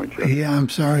disappoint you. Yeah, I'm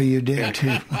sorry you did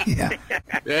too. Yeah.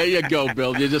 There you go,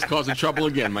 Bill. You're just causing trouble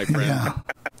again, my friend.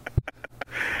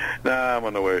 Nah, I'm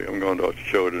on the way. I'm going to a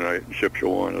show tonight in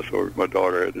Shipshewana, so my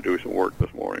daughter had to do some work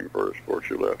this morning first before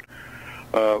she left.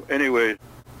 Anyway,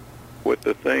 with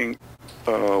the thing,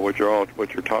 what you're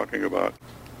talking about,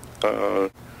 I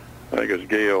think it's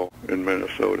Gail in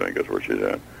Minnesota. I guess where she's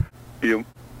at. You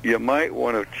might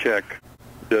want to check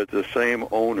that the same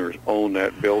owners own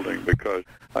that building, because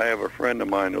I have a friend of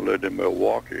mine that lived in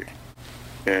Milwaukee,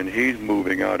 and he's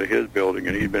moving out of his building,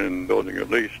 and he's been in the building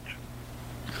at least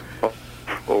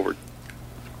over,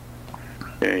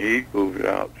 and he moved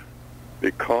out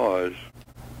because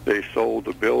they sold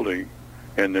the building,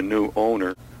 and the new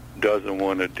owner doesn't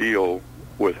want to deal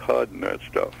with HUD and that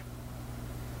stuff.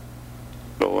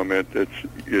 So I mean,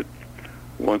 it's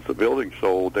once the building's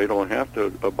sold, they don't have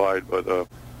to abide by the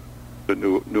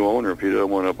new owner. If he doesn't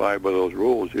want to abide by those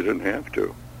rules, he didn't have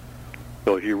to.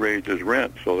 So he raised his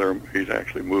rent. So he's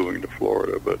actually moving to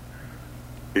Florida, but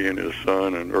he and his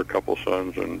son or a couple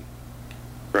sons and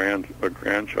a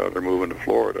grandchild are moving to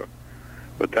Florida.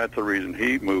 But that's the reason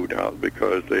he moved out,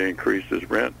 because they increased his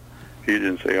rent. He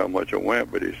didn't say how much it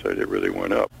went, but he said it really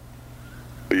went up.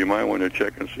 So you might want to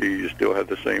check and see you still have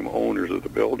the same owners of the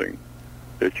building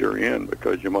that you're in,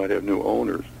 because you might have new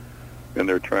owners, and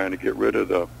they're trying to get rid of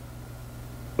the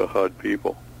HUD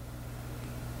people.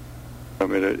 I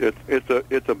mean,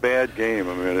 it's a bad game.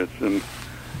 I mean,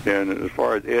 and as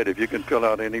far as Ed, if you can fill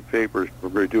out any papers to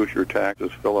reduce your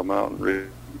taxes, fill them out and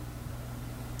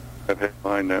I've had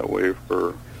mine that way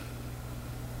for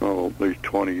at least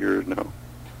 20 years now.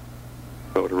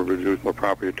 So to reduce my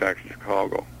property tax in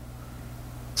Chicago.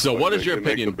 So what is your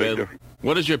opinion, Ben?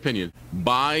 What is your opinion?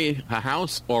 Buy a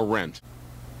house or rent?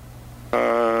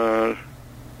 To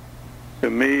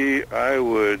me, I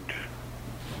would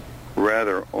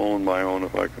rather own my own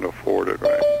if I can afford it,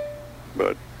 right?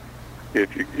 But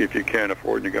if you can't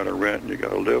afford it, and you got to rent and you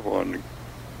got to live on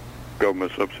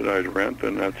government subsidized rent,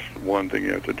 then that's one thing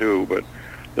you have to do. But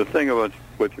the thing about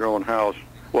with your own house,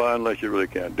 well, unless you really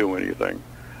can't do anything,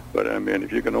 but I mean,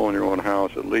 if you can own your own house,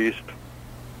 at least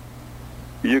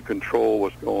you control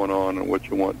what's going on and what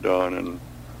you want done and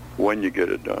when you get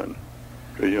it done.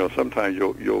 Because, sometimes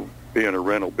you'll be in a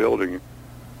rental building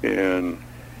and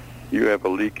you have a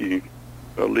leak in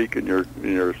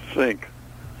your sink.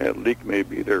 That leak may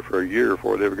be there for a year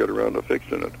before they ever get around to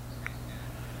fixing it.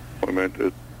 I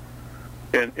mean,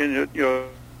 and you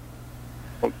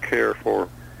don't care for.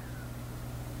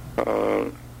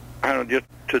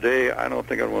 Today, I don't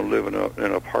think I want to live in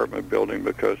an apartment building,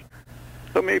 because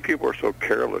so many people are so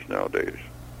careless nowadays.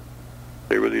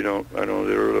 They really don't. I don't.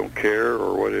 They really don't care,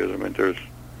 or what it is. I mean,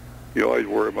 you always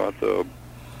worry about the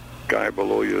guy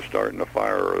below you starting a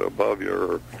fire, or above you,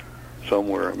 or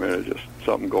somewhere. I mean, it's just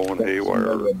something going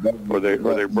haywire, or they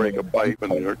break a pipe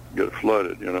and they get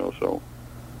flooded. So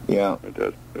yeah,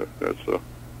 that's the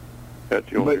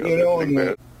only thing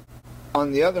bad.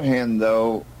 On the other hand,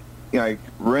 though, like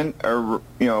rent or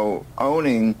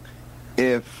owning,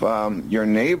 if your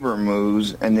neighbor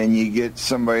moves and then you get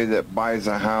somebody that buys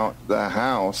the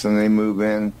house and they move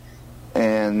in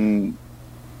and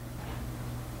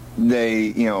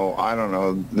they, I don't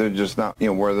know, they're just not,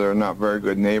 where they're not very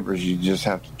good neighbors, you just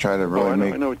have to try to really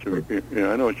make. I know what you mean.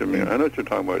 I know what you mean. I know what you're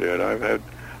talking about, Ed.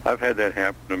 I've had that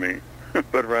happen to me,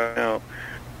 but right now,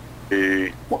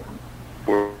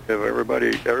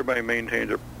 everybody maintains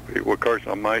their. Of course,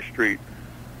 on my street,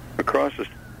 across the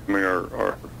street from me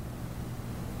are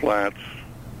flats,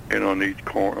 and on the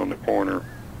corner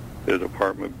is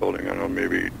apartment building. I don't know,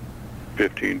 maybe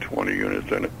 15, 20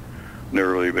 units in it.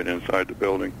 Never really been inside the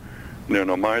building. And then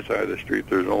on my side of the street,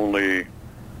 there's only,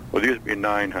 there used to be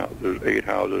 9 houses. There's 8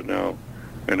 houses now,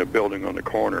 and a building on the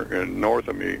corner. And north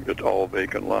of me, it's all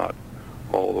vacant lot,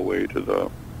 all the way to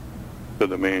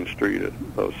the main street at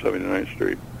 79th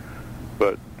Street.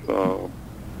 But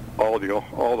all the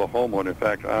homeowners. In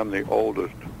fact, I'm the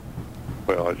oldest.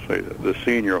 Well, I'd say the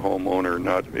senior homeowner,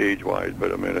 not age-wise,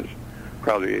 but I mean it's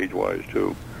probably age-wise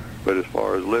too. But as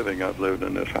far as living, I've lived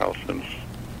in this house since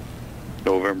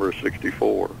November of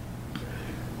 '64,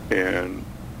 and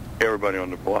everybody on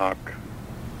the block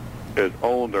has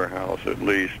owned their house at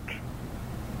least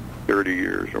 30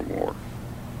 years or more.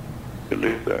 At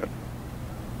least that,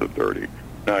 the 30.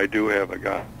 Now I do have a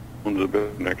guy who owns the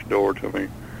building next door to me.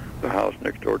 The house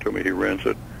next door to me, he rents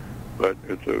it, but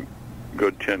it's a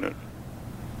good tenant.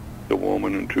 The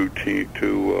woman and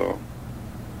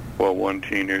one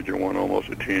teenager, one almost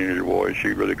a teenager boy.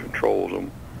 She really controls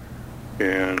them,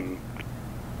 and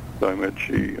I met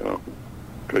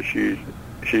because she's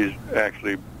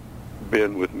actually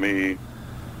been with me,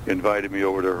 invited me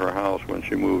over to her house when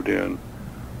she moved in,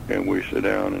 and we sit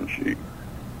down and she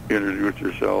introduced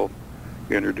herself,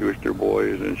 introduced her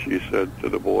boys, and she said to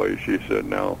the boys, she said,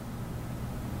 now,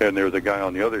 and there's a guy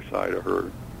on the other side of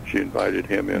her. She invited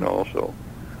him in also.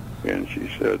 And she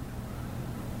said,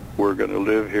 we're going to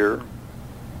live here,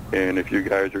 and if you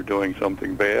guys are doing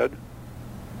something bad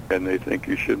and they think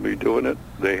you shouldn't be doing it,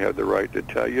 they have the right to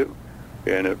tell you.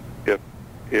 And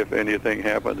if anything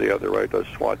happens, they have the right to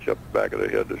swat you up the back of the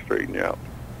head to straighten you out.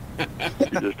 She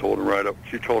just told him right up.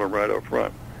 She told him right up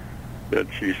front that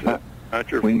she said,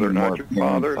 they're not your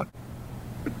father.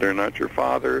 They're not your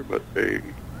father, but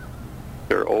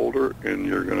they're older, and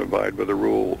you're going to abide by the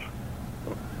rules.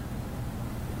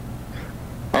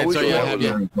 And so,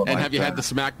 have you had to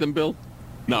smack them, Bill?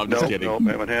 No, I'm just kidding. No,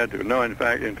 I haven't had to. No, in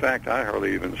fact, I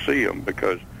hardly even see them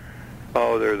because,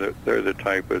 they're the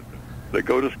type that they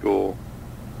go to school,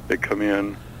 they come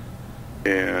in,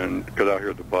 and because I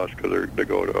hear the bus because they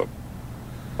go to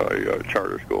a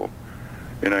charter school,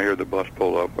 and I hear the bus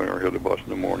pull up, and I hear the bus in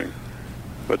the morning,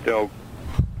 but they'll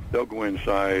go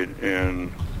inside,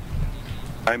 and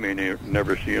I may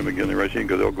never see them again the rest of them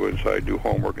because they'll go inside, do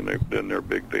homework, and then they're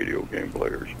big video game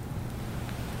players.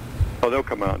 Oh, they'll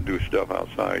come out and do stuff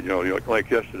outside. Like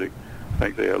yesterday, I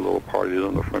think they had little parties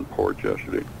on the front porch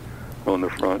yesterday, on the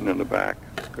front and in the back.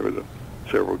 There were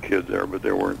several kids there, but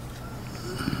they weren't.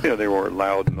 They weren't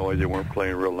loud and noisy. They weren't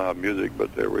playing real loud music,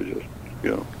 but they were just,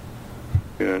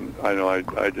 And I know I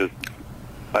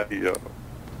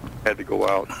had to go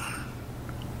out,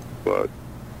 but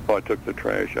I took the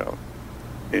trash out,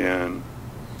 and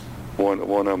one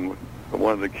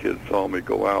of the kids saw me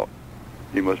go out.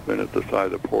 He must have been at the side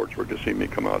of the porch where he could see me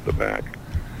come out the back,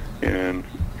 and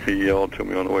he yelled to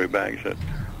me on the way back. He said,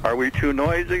 "Are we too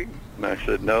noisy?" And I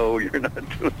said, "No, you're not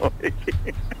too noisy."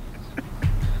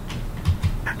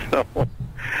 So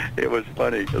it was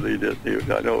funny because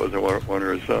I know it was one of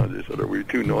his sons. He said, "Are we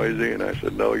too noisy?" And I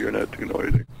said, "No, you're not too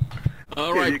noisy."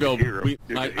 All right, Bill.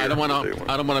 I don't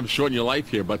want to shorten your life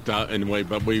here, but anyway,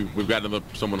 but we've got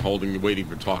someone waiting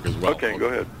for talk as well. Okay, go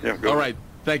ahead. Yeah, go. All right,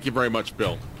 thank you very much,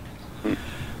 Bill.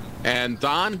 And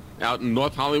Don, out in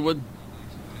North Hollywood,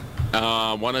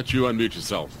 why don't you unmute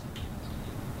yourself?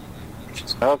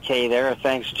 Okay, there.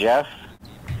 Thanks, Jeff.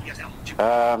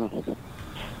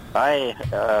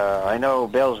 I know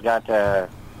Bill's got a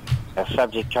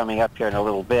subject coming up here in a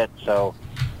little bit, so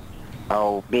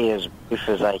I'll be as brief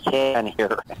as I can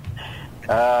here.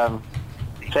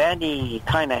 Sandy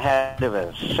kind of had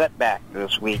a setback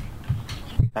this week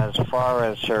as far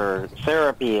as her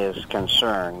therapy is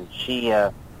concerned. She,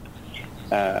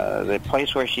 the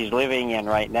place where she's living in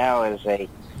right now is a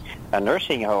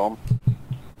nursing home,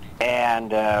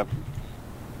 and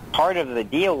part of the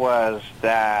deal was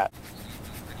that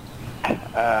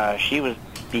she was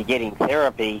be getting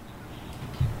therapy.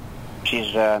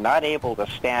 She's not able to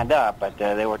stand up, but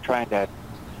they were trying to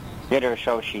get her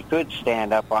so she could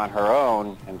stand up on her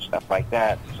own and stuff like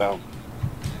that. So,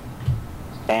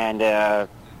 and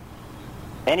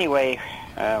anyway,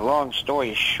 long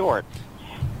story short,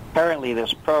 apparently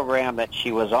this program that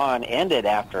she was on ended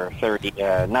after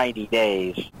 90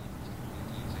 days.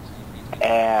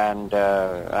 And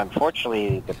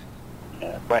unfortunately,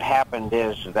 what happened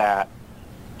is that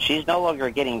she's no longer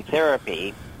getting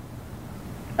therapy,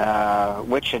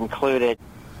 which included,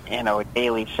 a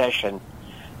daily session,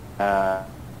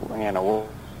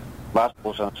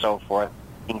 muscles and so forth,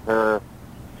 her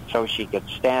so she could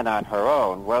stand on her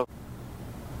own. Well,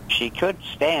 she could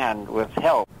stand with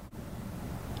help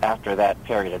after that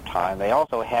period of time. They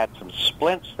also had some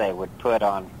splints they would put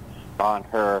on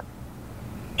her.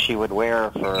 She would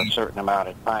wear for a certain amount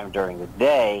of time during the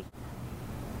day,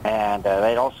 and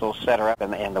they'd also set her up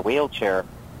in the wheelchair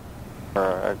for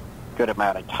a good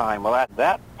amount of time. Well,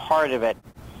 that part of it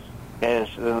is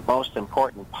the most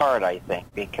important part, I think,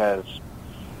 because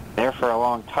there for a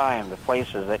long time, the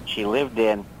places that she lived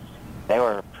in, they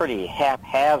were pretty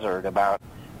haphazard about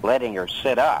letting her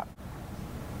sit up.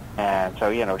 And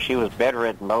so, she was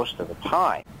bedridden most of the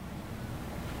time.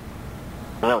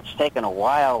 So it's taken a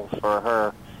while for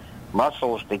her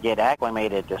muscles to get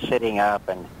acclimated to sitting up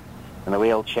and in the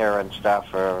wheelchair and stuff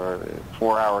for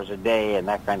 4 hours a day and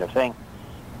that kind of thing.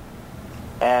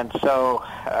 And so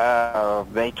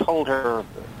they told her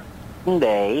one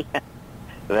day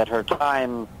that her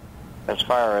time as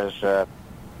far as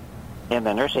in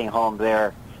the nursing home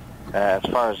there, as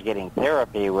far as getting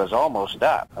therapy, was almost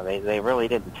up. They really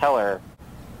didn't tell her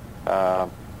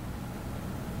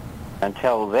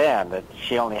until then that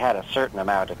she only had a certain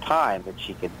amount of time that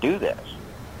she could do this.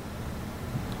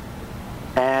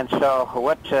 And so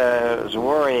what was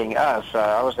worrying us,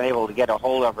 I wasn't able to get a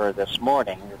hold of her this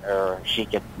morning, or she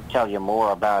could tell you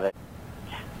more about it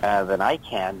than I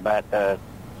can, but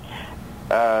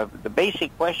The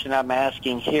basic question I'm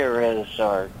asking here is,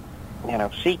 or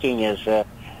seeking is there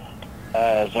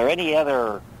any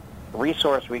other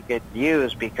resource we could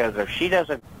use? Because if she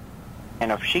doesn't,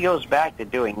 and if she goes back to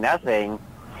doing nothing,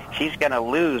 she's going to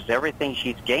lose everything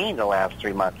she's gained the last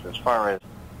 3 months as far as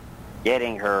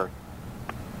getting her,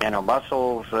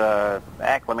 muscles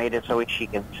acclimated so she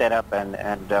can sit up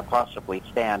and possibly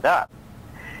stand up.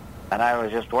 And I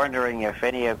was just wondering if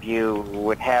any of you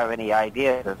would have any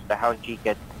ideas as to how she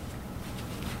could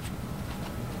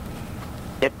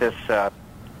get this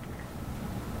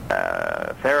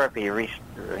therapy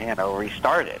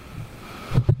restarted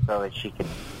so that she can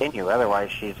continue. Otherwise,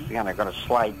 she's going to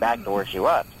slide back to where she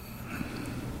was.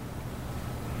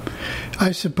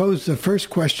 I suppose the first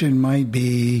question might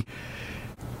be,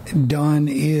 Dawn,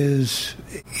 is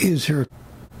her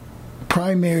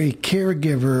primary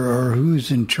caregiver or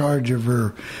who's in charge of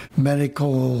her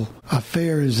medical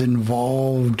affairs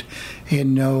involved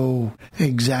and know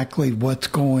exactly what's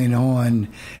going on?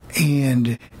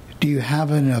 And do you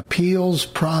have an appeals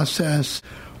process,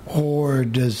 or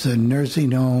does the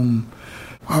nursing home,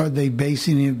 are they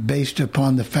basing it based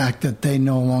upon the fact that they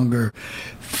no longer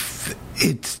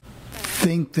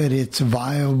think that it's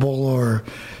viable or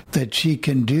that she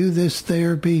can do this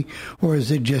therapy, or is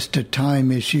it just a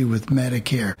time issue with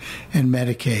Medicare and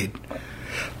Medicaid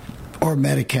or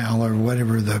Medi-Cal or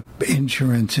whatever the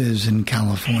insurance is in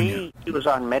California? She was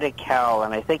on Medi-Cal,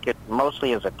 and I think it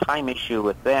mostly is a time issue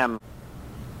with them.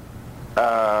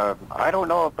 I don't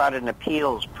know about an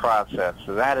appeals process,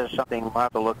 so that is something we'll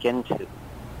have to look into.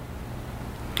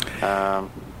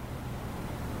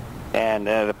 And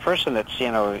the person that's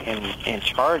in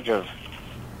charge of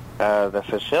the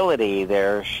facility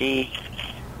there,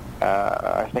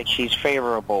 I think she's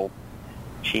favorable.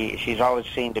 She's always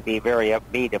seemed to be very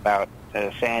upbeat about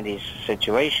Sandy's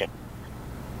situation.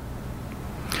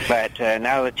 But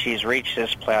now that she's reached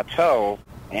this plateau,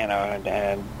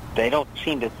 and they don't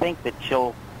seem to think that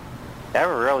she'll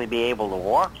ever really be able to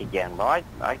walk again. Well,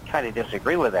 I kind of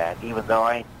disagree with that, even though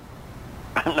I'm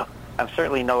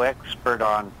certainly no expert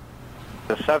on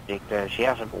the subject. She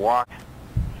hasn't walked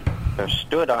or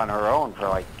stood on her own for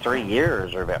like 3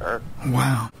 years or better.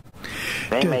 Wow.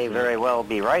 They may very well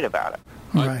be right about it.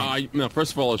 Right.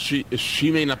 First of all,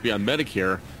 she may not be on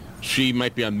Medicare. She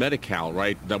might be on Medi-Cal,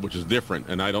 right? That which is different,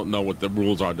 and I don't know what the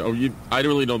rules are. I don't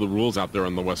really know the rules out there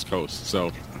on the West Coast.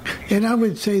 So, and I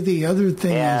would say the other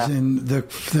thing is, and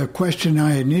the question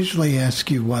I initially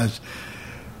asked you was,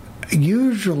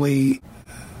 usually,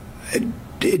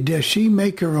 does she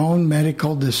make her own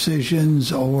medical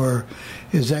decisions, or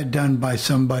is that done by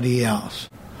somebody else?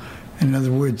 In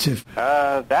other words, if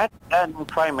that's done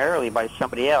primarily by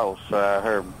somebody else.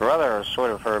 Her brother is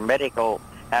sort of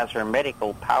has her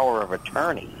medical power of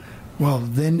attorney. Well,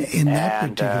 then in that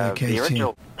particular case, the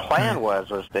original plan was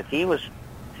that he lives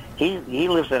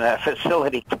in a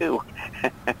facility too.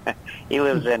 He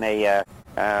lives in a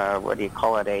what do you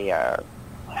call it? The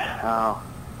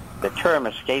term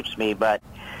escapes me, but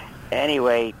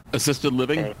anyway, assisted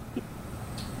living.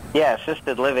 Yeah,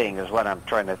 assisted living is what I'm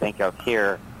trying to think of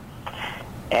here.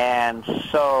 And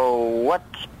so what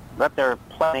they're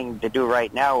planning to do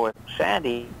right now with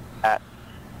Sandy,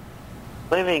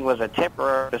 living was a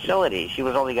temporary facility. She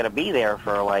was only going to be there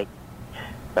for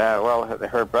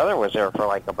her brother was there for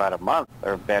like about a month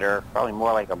or better, probably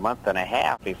more like a month and a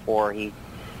half before he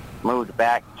moved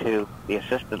back to the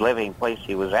assisted living place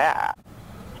he was at.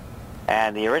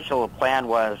 And the original plan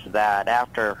was that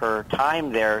after her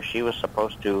time there, she was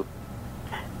supposed to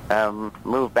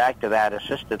move back to that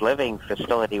assisted living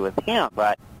facility with him.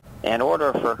 But in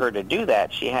order for her to do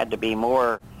that, she had to be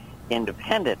more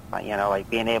independent, like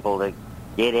being able to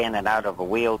get in and out of a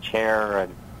wheelchair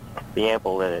and be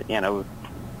able to,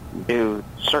 do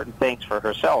certain things for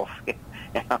herself,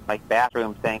 like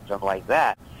bathroom things and like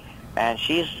that. And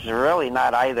she's really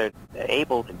not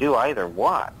able to do either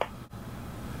one.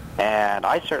 And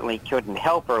I certainly couldn't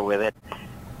help her with it.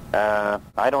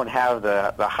 I don't have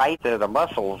the height or the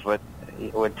muscles that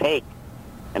it would take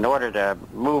in order to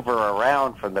move her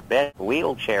around from the bed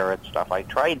wheelchair and stuff. I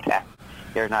tried that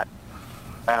here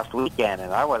last weekend,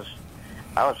 and I was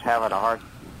having a hard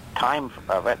time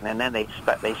of it. And then they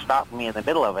stopped me in the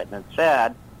middle of it and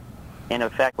said, in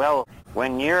effect, well,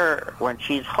 when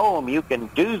she's home, you can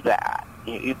do that.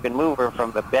 You can move her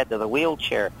from the bed to the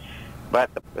wheelchair. But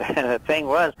the thing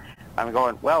was, I'm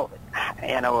going, well,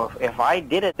 if I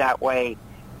did it that way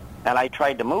and I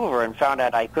tried to move her and found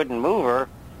out I couldn't move her,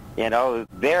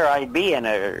 there I'd be in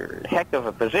a heck of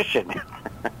a position.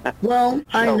 Well,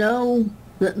 I know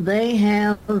that they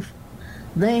have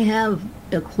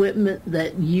equipment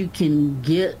that you can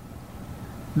get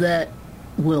that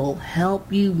will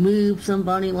help you move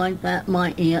somebody like that.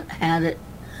 My aunt had it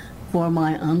for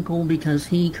my uncle because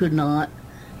he could not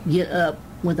get up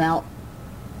without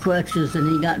crutches, and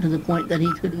he got to the point that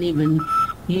he couldn't even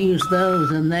use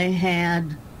those, and they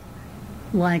had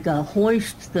like a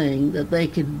hoist thing that they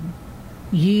could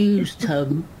use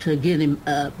to get him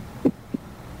up.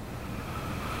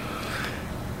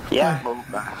 Yeah,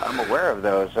 I'm aware of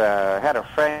those. I had a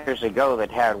friend years ago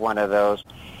that had one of those.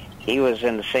 He was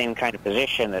in the same kind of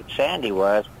position that Sandy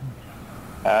was,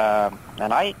 and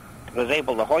I was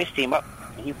able to hoist him up.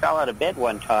 He fell out of bed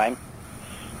one time,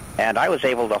 and I was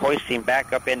able to hoist him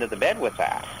back up into the bed with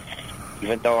that,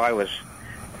 even though I was,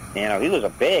 he was a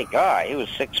big guy. He was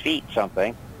 6 feet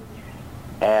something,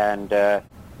 and I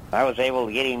was able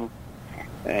to get him,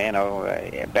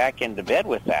 back into bed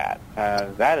with that.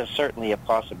 That is certainly a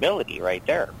possibility right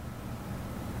there.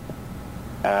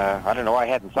 I don't know why I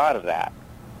hadn't thought of that.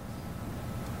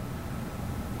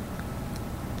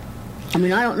 I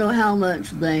mean, I don't know how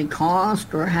much they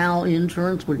cost or how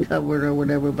insurance would cover it or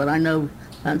whatever, but I know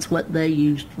that's what they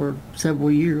used for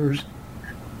several years.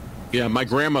 Yeah, my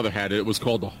grandmother had it. It was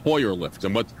called the Hoyer lift,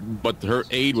 and what her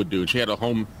aide would do, she had a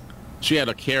home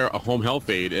health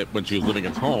aide when she was living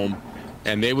at home,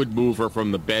 and they would move her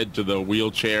from the bed to the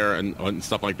wheelchair and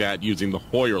stuff like that using the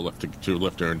Hoyer lift to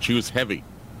lift her, and she was heavy.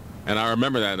 And I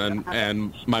remember that,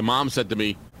 and my mom said to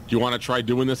me, "Do you want to try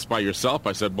doing this by yourself?"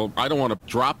 I said, "Well, I don't want to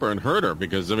drop her and hurt her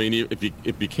because, I mean,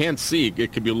 if you can't see,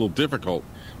 it could be a little difficult."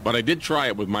 But I did try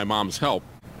it with my mom's help,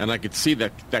 and I could see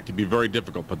that could be very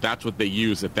difficult. But that's what they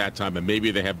used at that time, and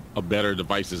maybe they have better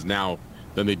devices now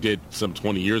than they did some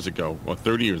 20 years ago or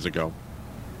 30 years ago.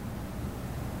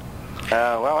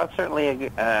 Well, that's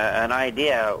certainly an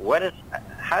idea.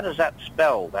 How does that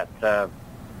spell? That.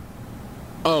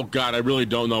 Oh God, I really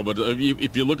don't know. But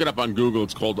if you look it up on Google,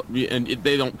 it's called, and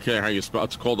they don't care how you spell.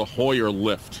 It's called a Hoyer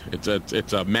lift.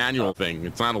 It's a manual thing.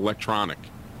 It's not electronic.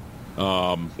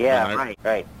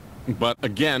 Right. But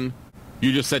again,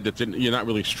 you just said that you're not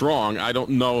really strong. I don't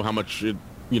know how much.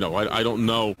 I don't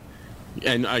know.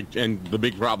 And the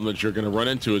big problem that you're going to run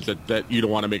into is that you don't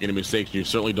want to make any mistakes. And you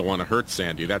certainly don't want to hurt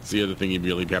Sandy. That's the other thing you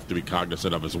really have to be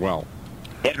cognizant of as well.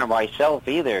 Yeah, myself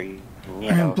either.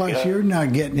 And plus, you're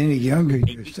not getting any younger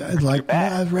yourself, like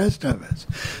the rest of us.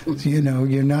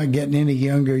 You're not getting any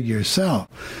younger yourself.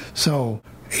 So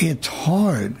it's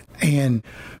hard. And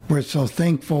we're so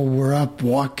thankful we're up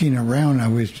walking around. I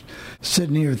was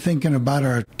sitting here thinking about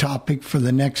our topic for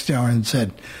the next hour and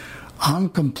said, I'm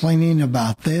complaining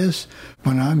about this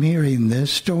when I'm hearing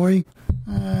this story.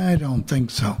 I don't think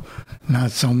so.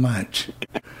 Not so much.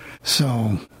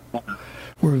 So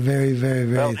we're very, very,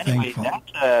 very thankful.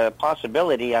 That's a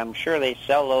possibility. I'm sure they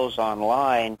sell those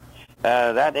online.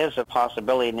 That is a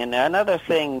possibility. And another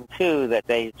thing, too, that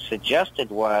they suggested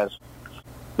was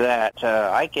that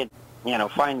I could,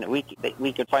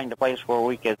 we could find a place where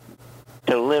we could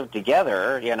to live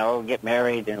together, get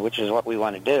married, and which is what we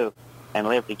want to do, and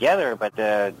live together. But,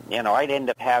 I'd end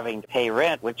up having to pay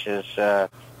rent, which is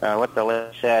what the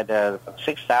list said,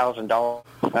 $6,000.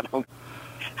 I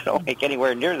don't make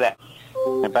anywhere near that.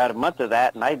 About a month of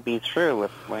that, and I'd be through with,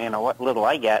 what little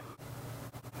I get.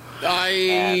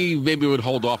 I maybe would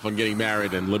hold off on getting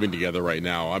married and living together right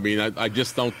now. I mean, I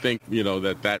just don't think,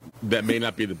 that may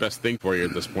not be the best thing for you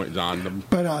at this point, Don.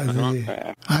 But I don't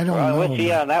know. I'm with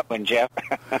you on that one, Jeff.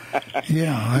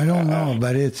 Yeah, I don't know,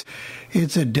 but it's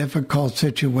a difficult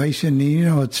situation.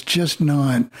 It's just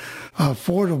not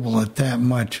affordable at that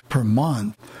much per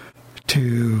month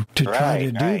to try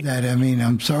to do that. I mean,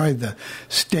 I'm sorry the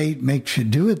state makes you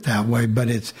do it that way, but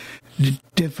it's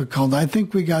difficult. I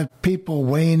think we got people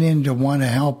weighing in to want to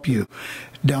help you,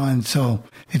 Don. So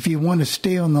if you want to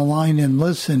stay on the line and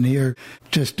listen here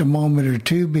just a moment or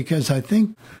two, because I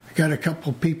think we got a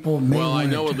couple people. Well, I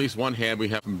know at least one hand we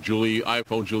have from Julie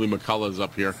McCullough's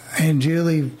up here. And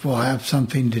Julie will have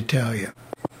something to tell you.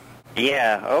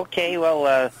 Yeah, okay,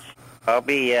 well, I'll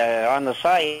be on the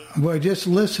site. Well, just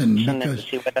listen,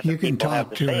 because you can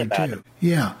talk to her, too.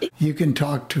 Yeah, you can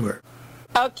talk to her.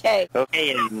 Okay.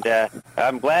 Okay, and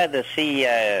I'm glad to see,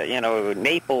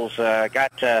 Naples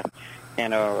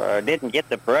didn't get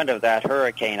the brunt of that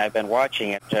hurricane. I've been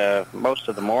watching it most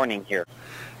of the morning here.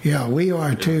 Yeah, we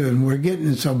are, too, and we're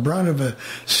getting so brunt of a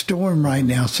storm right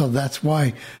now, so that's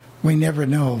why we never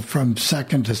know from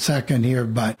second to second here.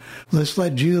 But let's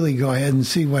let Julie go ahead and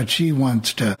see what she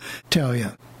wants to tell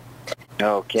you.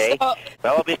 Okay. Well,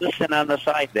 I'll be listening on the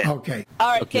side then. Okay. All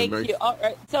right, thank you. All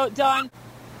right. So, Don,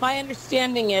 my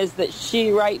understanding is that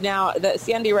Sandy right now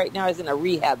is in a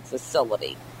rehab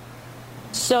facility.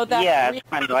 So that it's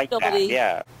kind of like that,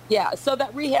 yeah. Yeah, so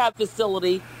that rehab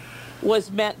facility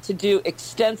was meant to do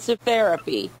extensive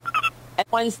therapy.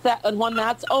 And when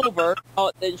that's over,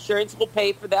 the insurance will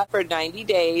pay for that for 90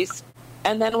 days.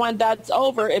 And then when that's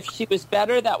over, if she was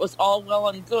better, that was all well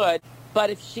and good. But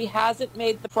if she hasn't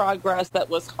made the progress that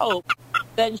was hoped,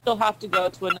 then she'll have to go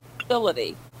to a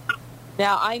facility.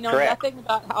 Now, I know nothing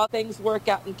about how things work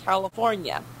out in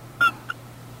California.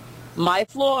 My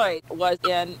Floyd was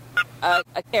in a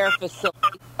care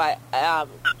facility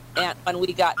when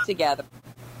we got together.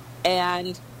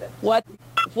 And what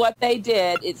they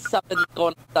did is something that's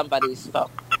going on somebody's phone.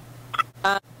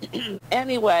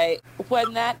 Anyway,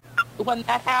 when that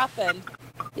happened,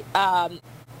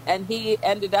 and he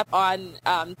ended up on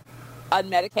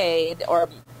Medicaid, or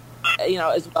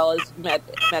as well as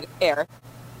Medicare.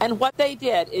 And what they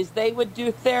did is they would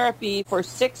do therapy for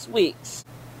 6 weeks.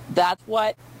 That's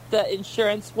what the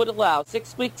insurance would allow,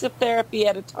 6 weeks of therapy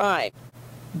at a time.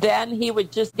 Then he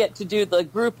would just get to do the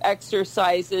group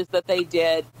exercises that they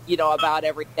did, about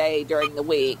every day during the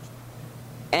week.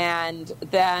 And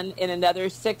then in another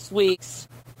 6 weeks,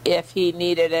 if he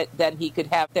needed it, then he could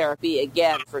have therapy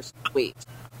again for 6 weeks.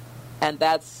 And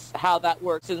that's how that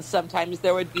works. And sometimes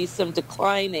there would be some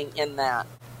declining in that.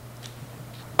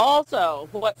 Also,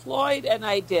 what Floyd and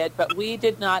I did, but we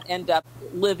did not end up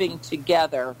living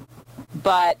together,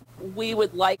 but we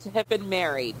would like to have been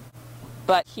married.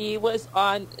 But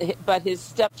his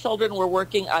stepchildren were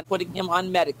working on putting him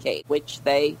on Medicaid, which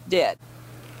they did.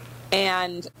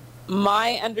 And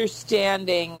my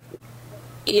understanding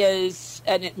is,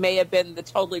 and it may have been the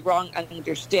totally wrong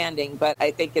understanding, but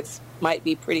I think it might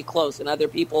be pretty close and other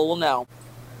people will know.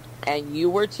 And you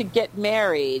were to get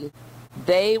married,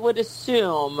 they would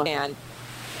assume and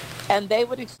they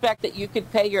would expect that you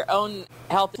could pay your own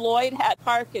health. Floyd had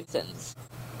Parkinson's,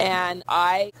 and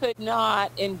I could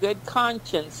not, in good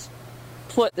conscience,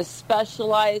 put the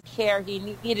specialized care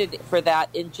he needed for that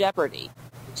in jeopardy.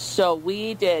 So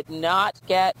we did not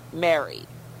get married.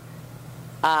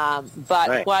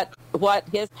 But what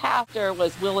his pastor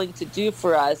was willing to do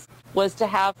for us was to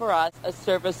have for us a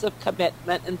service of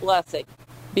commitment and blessing,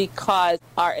 because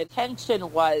our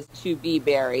intention was to be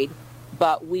married,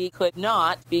 but we could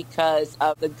not because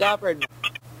of the government.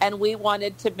 And we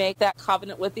wanted to make that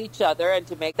covenant with each other and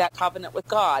to make that covenant with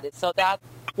God. And so that's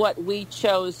what we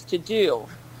chose to do.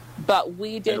 But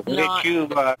we did not... Did you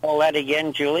call that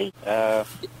again, Julie?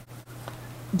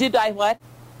 Did I what?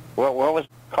 What was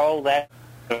called that?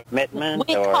 Commitment?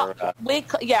 We called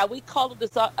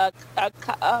it a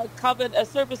covenant, a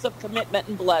service of commitment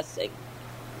and blessing.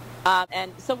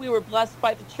 And so we were blessed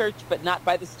by the church, but not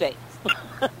by the state.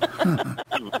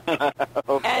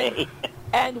 Okay.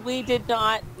 And we did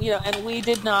not,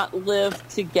 live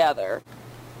together.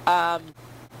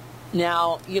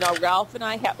 Now, Ralph and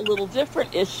I have a little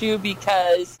different issue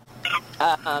because,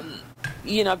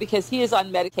 because he is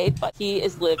on Medicaid, but he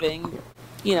is living,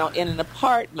 in an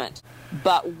apartment.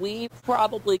 But we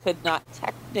probably could not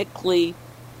technically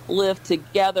live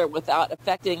together without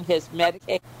affecting his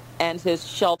Medicaid and his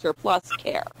Shelter Plus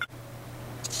care.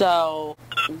 So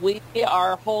we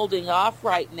are holding off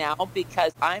right now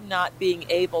because I'm not being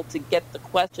able to get the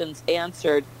questions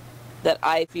answered that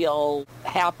I feel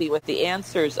happy with the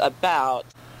answers about.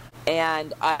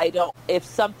 And if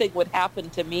something would happen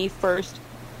to me first,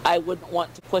 I wouldn't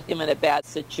want to put him in a bad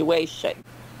situation.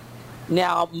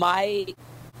 Now, my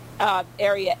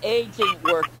area aging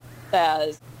work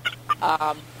says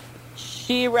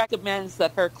she recommends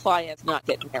that her clients not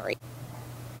get married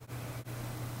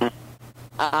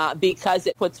because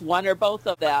it puts one or both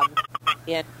of them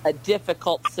in a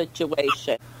difficult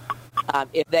situation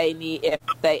if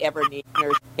they ever need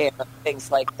nurse care, things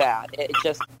like that.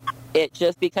 It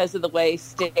just because of the way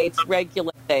states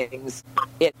regulate things.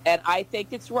 And I think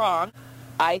it's wrong.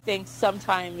 I think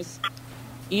sometimes,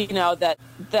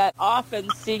 that often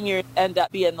seniors end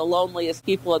up being the loneliest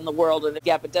people in the world. And if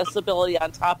you have a disability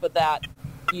on top of that,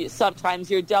 sometimes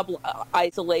you're double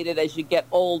isolated as you get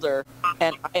older.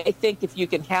 And I think if you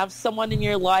can have someone in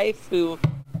your life who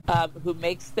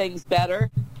makes things better,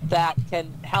 that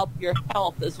can help your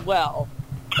health as well.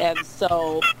 And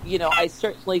so, I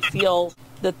certainly feel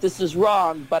that this is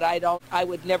wrong, but I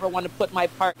would never want to put my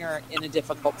partner in a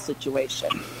difficult situation.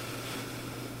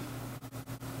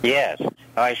 Yes,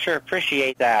 I sure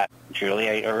appreciate that, Julie.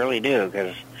 I really do,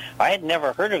 because I had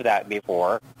never heard of that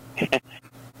before.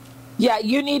 Yeah,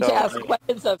 you need to ask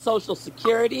questions of Social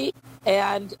Security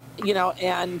and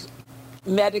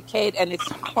Medicaid, and it's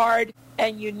hard,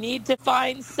 and you need to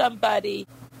find somebody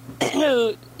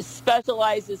who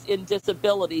specializes in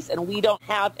disabilities, and we don't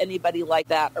have anybody like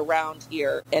that around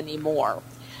here anymore,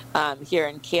 here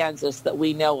in Kansas that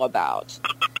we know about.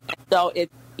 So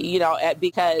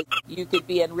because you could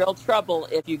be in real trouble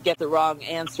if you get the wrong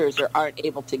answers or aren't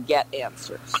able to get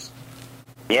answers.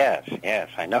 Yes,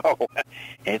 I know.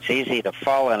 It's easy to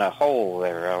fall in a hole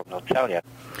there, I'll tell you.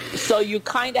 So you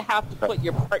kind of have to put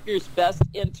your partner's best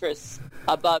interests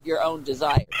above your own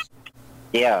desires.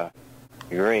 Yeah,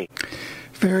 agree.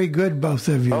 Very good, both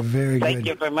of you. Very good. Thank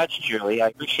you very much, Julie. I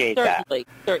appreciate that.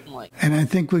 Certainly. And I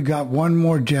think we got one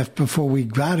more, Jeff, before we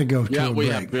got to go to a break. Yeah, we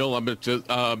have Bill. I'm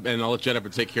gonna and I'll let Jennifer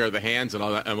take care of the hands, and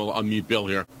we'll unmute Bill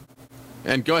here.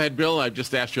 And go ahead, Bill. I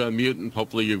just asked you to unmute, and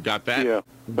hopefully you've got that. Yeah.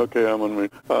 Okay, I'm on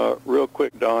mute. Real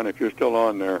quick, Don, if you're still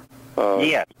on there.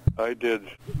 Yes. I did,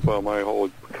 my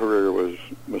whole career was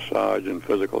massage and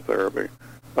physical therapy.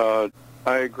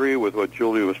 I agree with what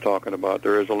Julie was talking about.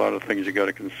 There is a lot of things you got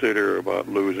to consider about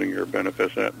losing your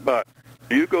benefits. But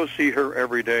do you go see her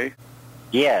every day?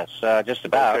 Yes, just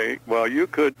about. Okay, well, you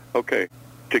could,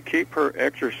 to keep her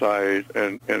exercise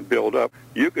and build up,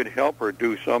 you could help her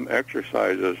do some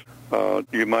exercises.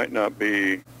 You might not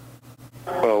be,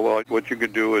 well, what you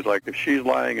could do is, like, if she's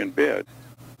lying in bed,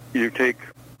 you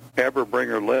have her bring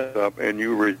her leg up and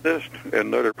you resist and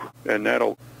let her, and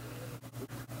that'll,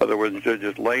 in other words, instead of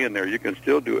just laying there, you can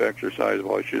still do exercise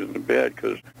while she's in bed,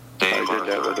 because I did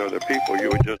that with other people. You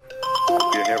would you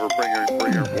have her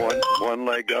bring her one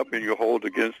leg up and you hold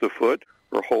against the foot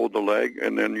or hold the leg,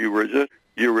 and then you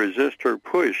resist her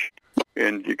push,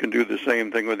 and you can do the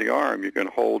same thing with the arm. You can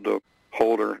hold her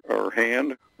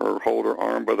hand or hold her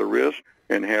arm by the wrist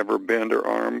and have her bend her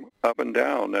arm up and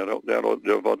down. That'll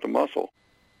develop the muscle.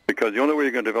 Because the only way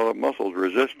you're going to develop muscle is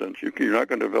resistance. You're not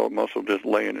going to develop muscle just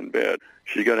laying in bed.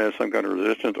 She's got to have some kind of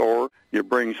resistance, or you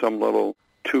bring some little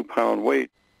 2-pound weight,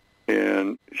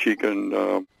 and she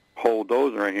can hold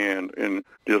those in her hand and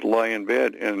just lie in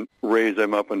bed and raise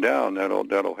them up and down.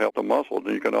 That'll help the muscles.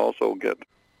 And you can also get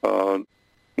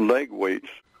leg weights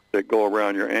that go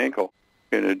around your ankle,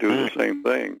 and they do the same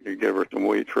thing. You give her some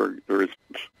weights for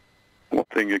resistance. One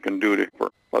thing you can do in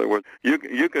other words,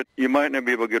 you might not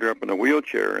be able to get her up in a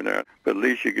wheelchair and that, but at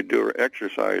least you could do her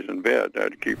exercise in bed.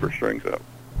 That'd keep her strength up.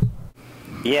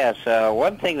 Yes,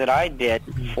 one thing that I did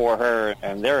for her,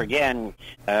 and there again,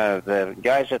 the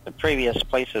guys at the previous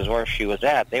places where she was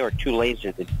at, they were too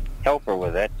lazy to help her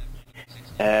with it.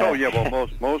 Well,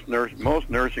 most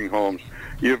nursing homes,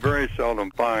 you very seldom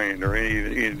find, or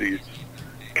any of these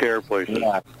care places,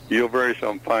 you'll very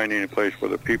seldom find any place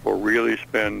where the people really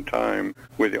spend time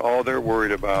with you. All they're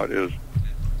worried about is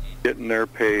getting their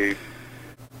pay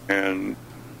and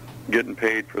getting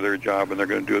paid for their job, and they're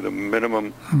going to do the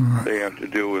minimum they have to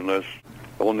do, unless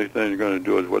the only thing they're going to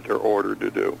do is what they're ordered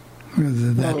to do.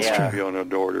 That's true. On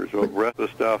the order. So the rest of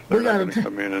the stuff, they're not going to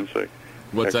come in and say,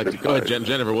 what's that? Go ahead,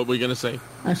 Jennifer. What were you going to say?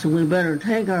 I said we better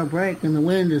take our break, and the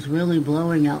wind is really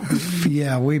blowing out.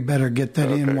 Yeah, we better get that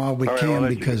in while we can,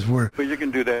 because But you can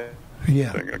do that.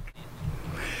 Yeah.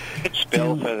 Thanks,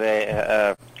 Bill, for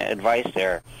the advice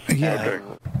there. Yeah.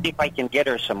 See if I can get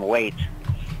her some weight,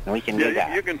 and we can do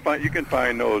that. You can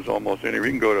find those almost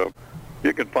anywhere.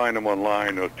 You can find them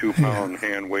online. Those 2-pound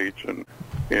hand weights, and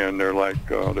they're like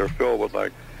they're filled with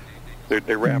like.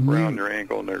 They wrap around their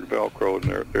ankle and they're Velcro, and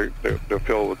they're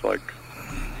filled with like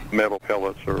metal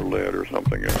pellets or lead or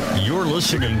something. You're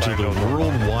listening to the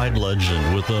worldwide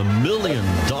legend with $1 million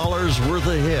worth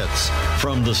of hits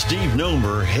from the Steve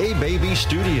Nomer Hey Baby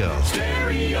Studio.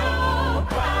 Stereo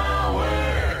Power.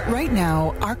 Right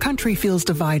now, our country feels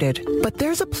divided, but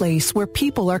there's a place where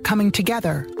people are coming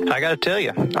together. I gotta tell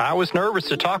you, I was nervous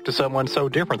to talk to someone so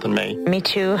different than me. Me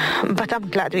too, but I'm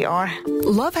glad we are.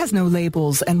 Love Has No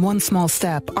Labels and One Small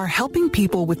Step are helping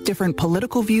people with different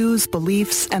political views,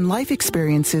 beliefs, and life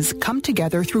experiences come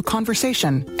together through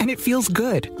conversation, and it feels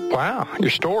good. Wow,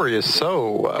 your story is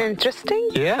so... interesting?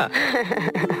 Yeah.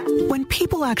 When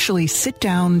people actually sit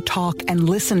down, talk, and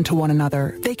listen to one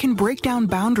another, they can break down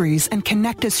boundaries and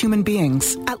connect as human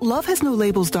beings. At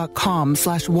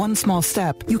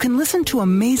lovehasnolabels.com/onesmallstep, you can listen to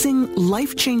amazing,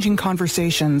 life-changing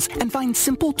conversations and find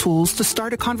simple tools to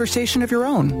start a conversation of your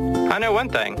own. I know one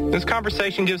thing. This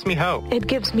conversation gives me hope. It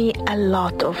gives me a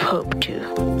lot of hope,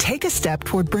 too. Take a step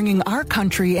toward bringing our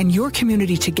country and your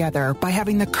community together by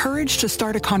having the courage to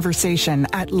start a conversation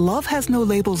at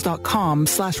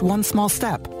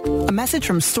lovehasnolabels.com/onesmallstep. A message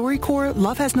from StoryCorps,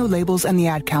 Love Has No Labels, and the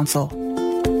Ad Council.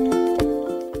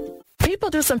 People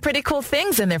do some pretty cool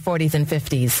things in their 40s and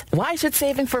 50s. Why should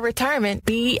saving for retirement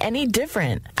be any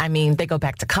different? I mean, they go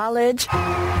back to college,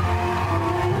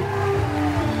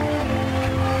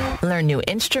 learn new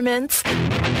instruments,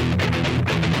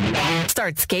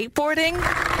 start skateboarding.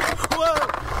 Whoa!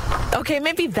 Okay,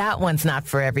 maybe that one's not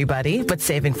for everybody, but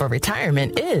saving for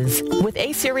retirement is. With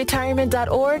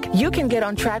aceyourretirement.org, you can get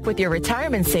on track with your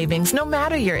retirement savings no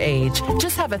matter your age.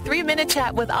 Just have a 3-minute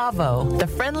chat with Avo, the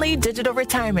friendly digital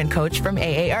retirement coach from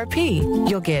AARP.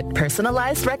 You'll get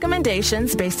personalized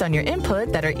recommendations based on your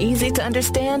input that are easy to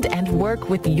understand and work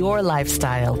with your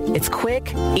lifestyle. It's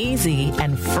quick, easy,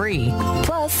 and free.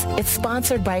 Plus, it's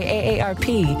sponsored by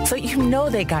AARP, so you know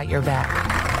they got your back.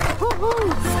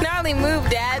 Gnarly move,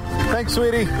 Dad. Thanks,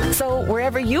 sweetie. So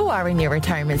wherever you are in your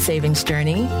retirement savings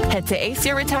journey, head to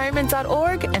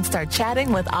aceyourretirement.org and start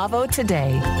chatting with Avo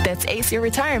today. That's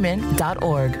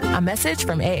aceyourretirement.org. A message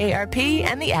from AARP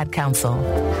and the Ad Council.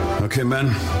 Okay,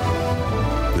 men.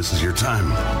 This is your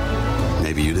time.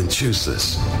 Maybe you didn't choose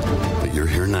this, but you're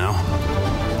here now.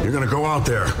 You're going to go out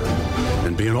there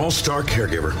and be an all-star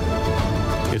caregiver.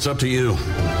 It's up to you.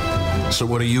 So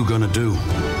what are you going to do?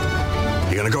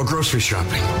 You gotta go grocery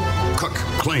shopping, cook,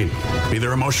 clean, be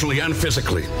there emotionally and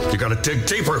physically. You gotta dig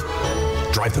deeper.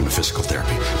 Drive them to physical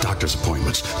therapy, doctor's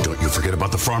appointments. Don't you forget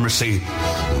about the pharmacy.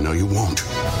 I know you won't,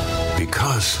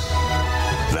 because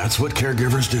that's what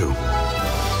caregivers do.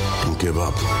 Don't give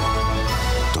up.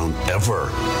 Don't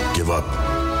ever give up.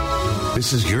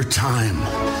 This is your time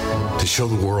to show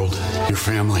the world, your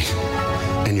family,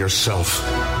 and yourself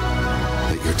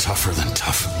that you're tougher than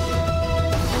tough.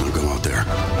 Now go out there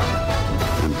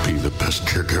and be the best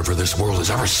caregiver this world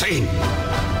has ever seen.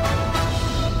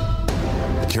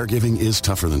 Caregiving is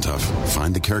tougher than tough.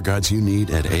 Find the care guides you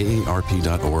need at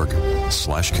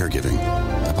aarp.org/caregiving.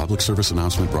 A public service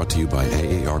announcement brought to you by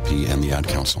AARP and the Ad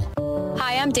Council.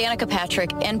 Hi, I'm Danica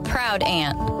Patrick and proud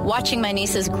aunt. Watching my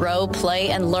nieces grow, play,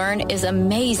 and learn is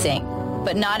amazing.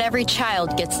 But not every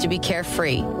child gets to be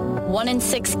carefree. 1 in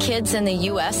 6 kids in the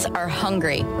U.S. are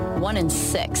hungry. 1 in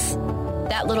 6.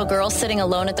 That little girl sitting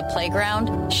alone at the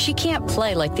playground, she can't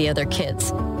play like the other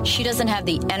kids. She doesn't have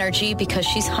the energy because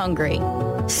she's hungry.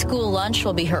 School lunch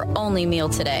will be her only meal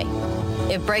today.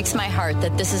 It breaks my heart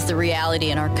that this is the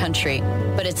reality in our country,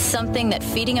 but it's something that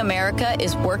Feeding America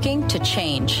is working to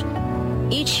change.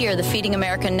 Each year, the Feeding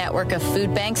America network of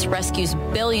food banks rescues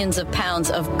billions of pounds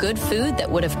of good food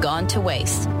that would have gone to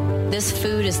waste. This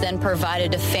food is then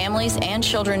provided to families and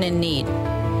children in need.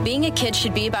 Being a kid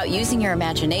should be about using your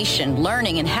imagination,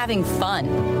 learning, and having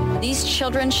fun. These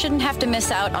children shouldn't have to miss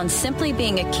out on simply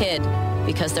being a kid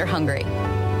because they're hungry.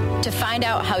 To find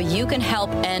out how you can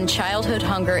help end childhood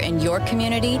hunger in your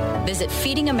community, visit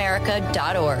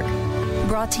feedingamerica.org.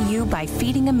 Brought to you by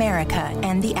Feeding America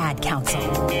and the Ad Council.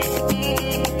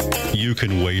 You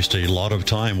can waste a lot of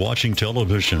time watching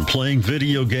television, playing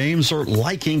video games, or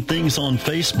liking things on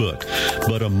Facebook.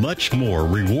 But a much more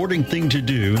rewarding thing to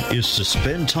do is to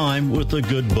spend time with a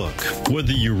good book.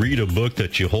 Whether you read a book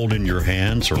that you hold in your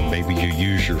hands, or maybe you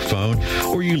use your phone,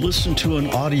 or you listen to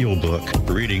an audiobook,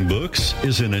 reading books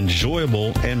is an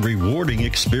enjoyable and rewarding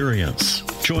experience.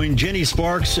 Join Jenny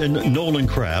Sparks and Nolan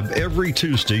Crabb every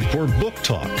Tuesday for Book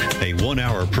Talk, a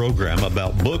 1-hour program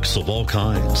about books of all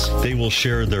kinds. They will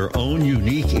share their own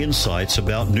unique insights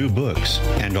about new books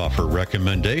and offer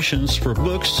recommendations for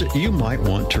books that you might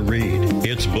want to read.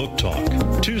 It's Book Talk,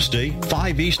 Tuesday,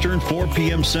 5 Eastern, 4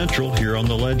 p.m. Central, here on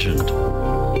The Legend.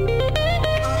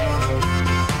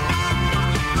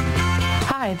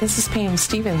 Hi, this is Pam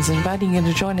Stevens, inviting you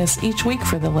to join us each week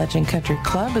for the Legend Country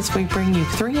Club as we bring you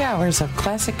 3 hours of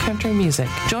classic country music.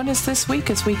 Join us this week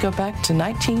as we go back to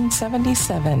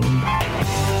 1977.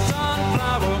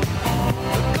 Sunflower,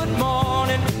 good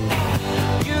morning.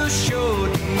 You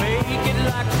should make it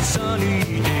like a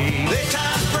sunny day.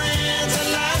 Daytime friends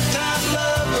and nighttime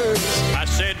lovers. I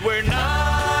said we're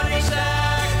not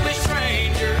exactly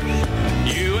strangers,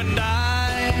 you and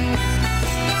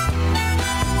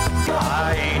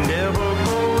I ain't never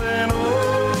growing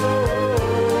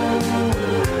old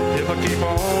if I keep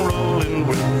on rolling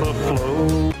with the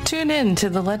flow. Tune in to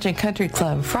the Legend Country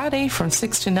Club Friday from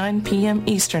 6 to 9 p.m.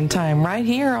 Eastern Time right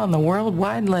here on the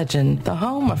Worldwide Legend, the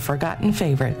home of forgotten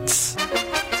favorites.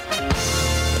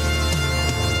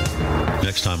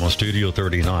 Next time on Studio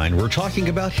 39, we're talking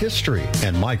about history,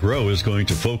 and Mike Rowe is going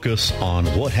to focus on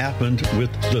what happened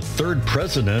with the third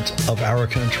president of our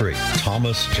country,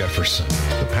 Thomas Jefferson.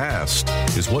 The past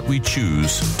is what we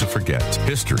choose to forget.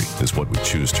 History is what we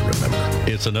choose to remember.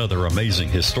 It's another amazing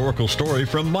historical story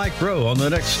from Mike Rowe on the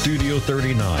next Studio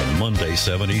 39, Monday,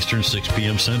 7 Eastern, 6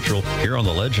 p.m. Central, here on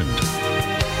The Legend.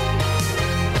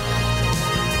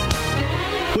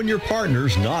 When your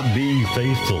partner's not being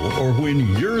faithful, or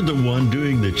when you're the one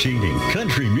doing the cheating,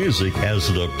 country music has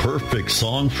the perfect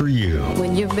song for you.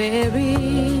 When you're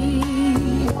married,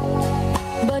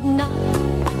 but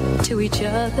not to each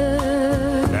other.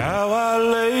 Now I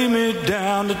lay me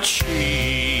down to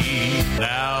cheat.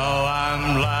 Now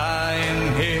I'm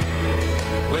lying here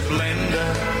with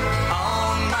Linda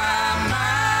on my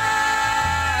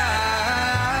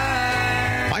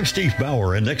mind. I'm Steve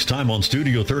Bauer, and next time on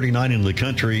Studio 39 in the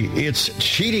Country, it's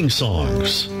Cheating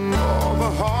Songs. Oh,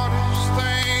 the hardest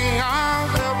thing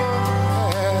I've ever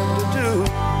had to do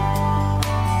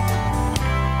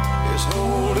is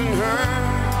holding her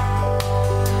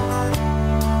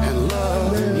and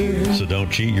loving you. So don't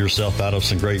cheat yourself out of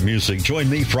some great music. Join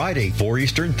me Friday, 4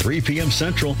 Eastern, 3 p.m.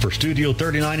 Central for Studio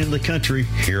 39 in the Country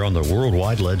here on the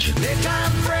Worldwide Legend.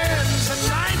 Daytime friends and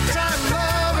nighttime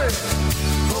lovers,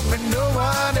 hoping no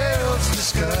one else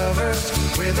discovers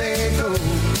where they go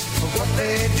or what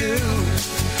they do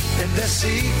in their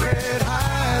secret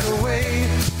hideaway.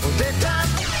 Well, daytime.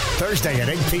 Thursday at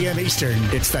 8 p.m. Eastern,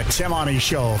 it's the Tim Money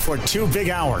Show for 2 big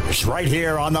hours right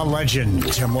here on The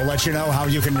Legend. Tim will let you know how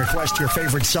you can request your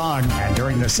favorite song. And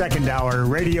during the second hour,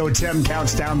 Radio Tim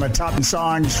counts down the top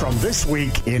songs from this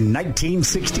week in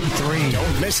 1963.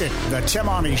 Don't miss it. The Tim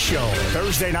Money Show,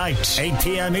 Thursday nights, 8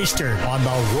 p.m. Eastern on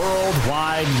the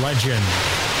Worldwide Legend.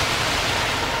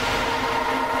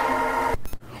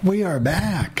 We are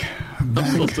back. I'm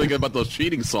still thinking about those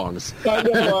cheating songs. I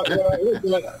know,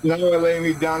 now I lay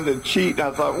me down to cheat.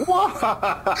 I thought, what?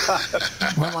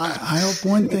 Well, I hope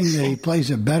one thing that he plays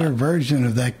a better version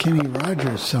of that Kenny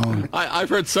Rogers song. I've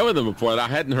heard some of them before, and I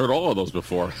hadn't heard all of those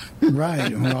before.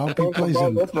 Right. Well, I hope he plays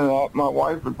them. Listen to that, my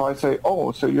wife would probably say,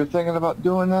 "Oh, so you're thinking about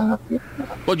doing that?"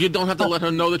 Well, you don't have to let her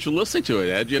know that you're listening to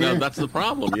it, Ed. You know, that's the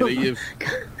problem. You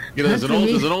know, there's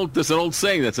an old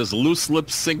saying that says, "Loose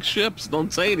lips sink ships."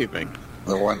 Don't say anything.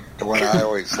 The one I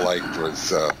always liked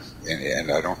was,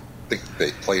 and I don't think they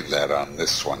played that on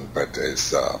this one, but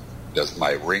is "Does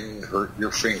My Ring Hurt Your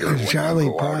Finger?" When Charlie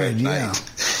you go out Pride, at yeah.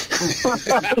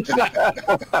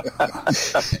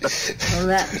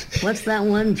 Well, what's that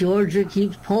one? Georgia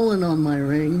keeps pulling on my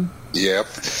ring. Yep.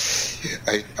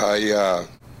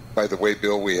 By the way,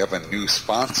 Bill, we have a new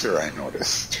sponsor, I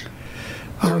noticed.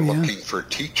 They're looking for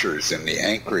teachers in the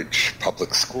Anchorage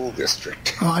Public School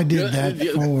District. Oh, I did that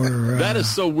for... that is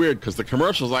so weird, because the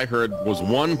commercials I heard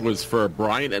was for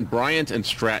Bryant and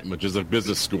Stratton, which is a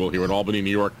business school here in Albany,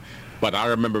 New York. But I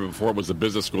remember before it was a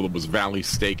business school, it was Valley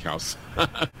Steakhouse.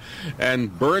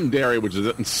 And Burn Dairy, which is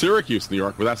in Syracuse, New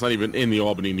York, but that's not even in the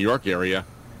Albany, New York area.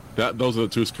 Those are the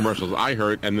two commercials I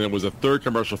heard. And there was a third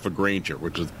commercial for Granger,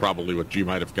 which is probably what you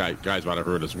guys might have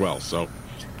heard as well. So...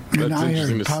 And I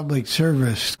heard public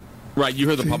service. Right, you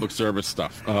heard the public service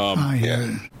stuff. I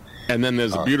heard. And then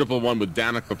there's a beautiful one with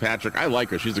Danica Patrick. I like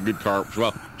her. She's a good car.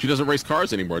 Well, she doesn't race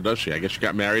cars anymore, does she? I guess she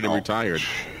got married and retired.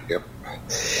 Yep.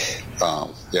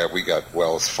 Yeah, we got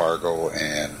Wells Fargo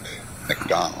and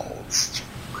McDonald's.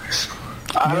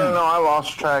 I don't know. I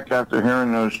lost track after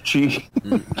hearing those cheats.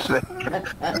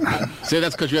 See,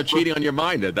 that's because you have cheating on your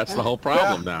mind, Ed. That's the whole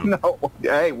problem now. No.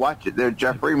 Hey, watch it there,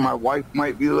 Jeffrey. My wife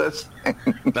might be listening.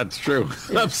 That's true.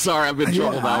 I'm sorry. I've been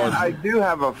troubled now. I do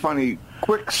have a funny,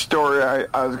 quick story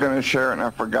I was going to share, and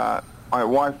I forgot. My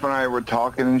wife and I were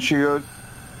talking, and she goes,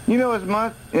 you know,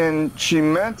 and she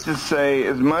meant to say,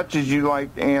 as much as you like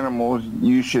animals,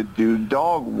 you should do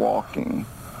dog walking,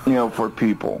 for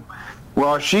people.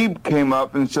 Well, she came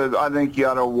up and said, I think you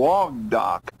ought to walk,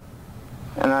 Doc.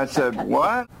 And I said,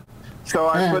 what? So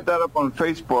I put that up on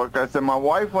Facebook. I said, my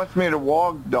wife wants me to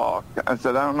walk, Doc. I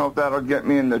said, I don't know if that'll get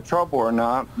me into trouble or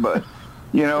not, but,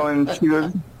 and she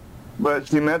goes, but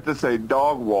she meant to say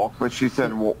dog walk, but she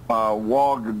said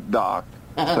walk, Doc.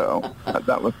 So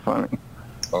that was funny.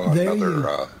 Oh,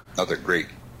 another great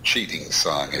cheating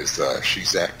song is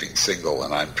She's Acting Single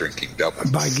and I'm Drinking Double.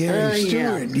 By Gary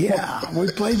Stewart, yeah. We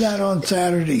played that on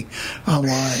Saturday a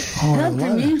lot.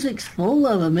 Country music's full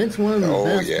of them. It's one of the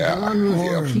best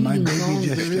genres of cheating songs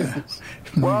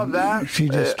there is. She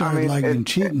just started liking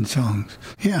cheating songs.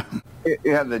 Yeah.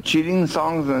 Yeah, the cheating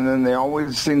songs, and then they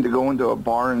always seem to go into a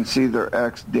bar and see their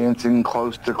ex dancing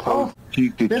close to close,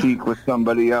 cheek to cheek with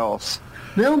somebody else.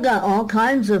 Bill got all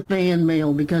kinds of fan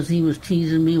mail because he was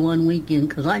teasing me one weekend,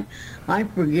 because I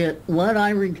forget what I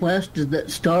requested that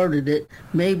started it.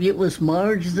 Maybe it was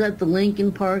Marge's at the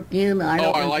Lincoln Park Inn. I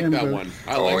like that one.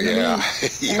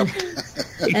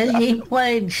 And he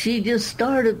played She Just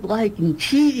Started Liking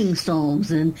Cheating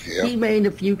Songs, and he made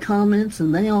a few comments,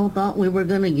 and they all thought we were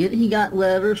going to he got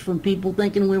letters from people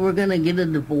thinking we were going to get a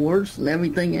divorce and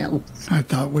everything else. I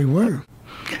thought we were.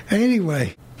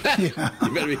 Anyway. Yeah.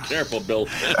 You better be careful, Bill.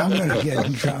 I'm going to get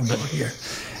in trouble here.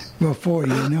 before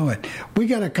you know it. We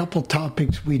got a couple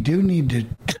topics we do need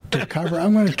to cover.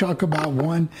 I'm going to talk about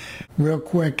one real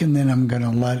quick, and then I'm going to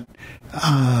let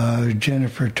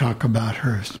Jennifer talk about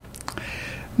hers.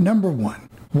 Number one,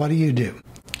 what do?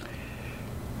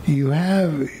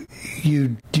 You're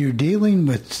dealing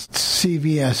with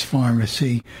CVS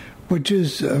Pharmacy, which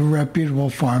is a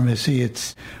reputable pharmacy.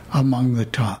 It's among the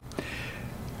top.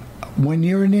 When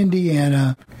you're in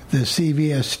Indiana, the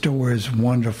CVS store is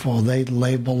wonderful. They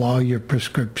label all your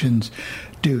prescriptions,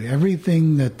 do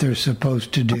everything that they're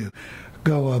supposed to do,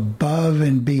 go above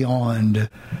and beyond,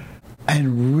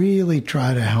 and really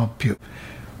try to help you.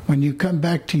 When you come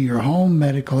back to your home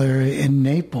medical area in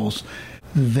Naples,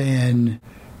 then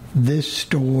this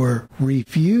store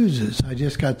refuses. I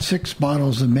just got 6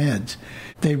 bottles of meds.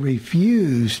 They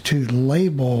refuse to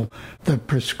label the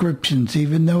prescriptions,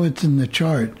 even though it's in the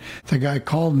chart. The guy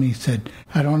called me and said,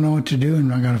 I don't know what to do,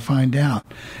 and I'm going to find out.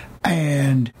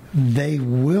 And they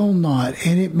will not,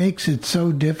 and it makes it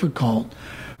so difficult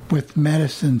with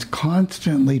medicines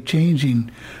constantly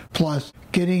changing, plus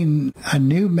getting a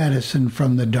new medicine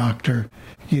from the doctor.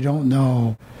 You don't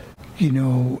know,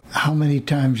 how many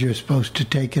times you're supposed to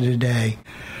take it a day.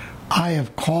 I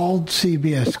have called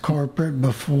CVS Corporate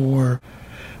before.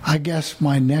 I guess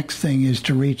my next thing is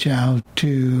to reach out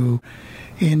to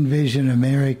Envision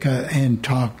America and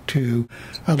talk to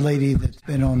a lady that's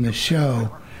been on the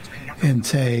show and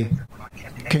say,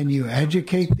 can you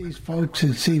educate these folks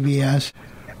at CVS?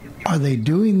 Are they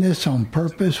doing this on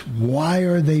purpose? Why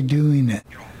are they doing it?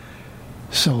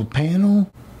 So,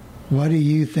 panel, what do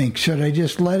you think? Should I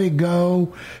just let it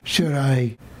go? Should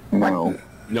I? No,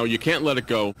 you can't let it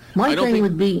go. My thing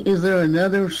would be, is there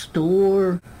another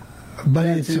store? But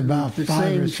it's about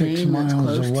 5 or 6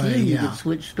 miles away. You could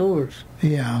switch stores.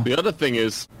 Yeah. The other thing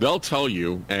is, they'll tell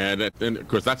you, and of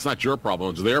course that's not your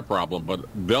problem, it's their problem, but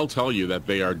they'll tell you that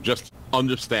they are just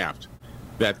understaffed,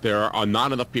 that there are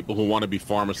not enough people who want to be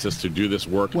pharmacists to do this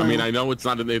work. Well, I mean, I know it's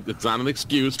not an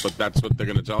excuse, but that's what they're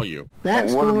going to tell you. That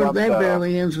store, they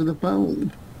barely answer the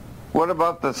phone. What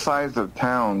about the size of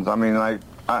towns? I mean,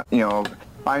 I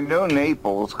know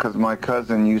Naples because my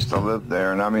cousin used to live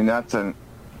there, and I mean, that's kind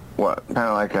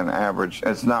of like an average.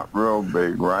 It's not real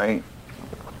big, right?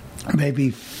 Maybe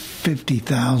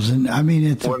 50,000. I mean,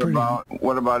 it's What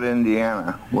about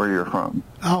Indiana, where you're from?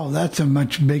 Oh, that's a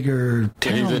much bigger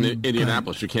town. He's in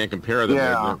Indianapolis. You can't compare them.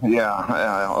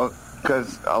 Yeah.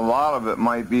 Because a lot of it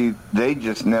might be they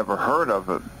just never heard of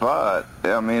it. But,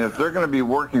 I mean, if they're going to be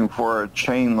working for a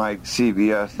chain like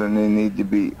CVS, then they need to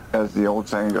be, as the old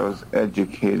saying goes,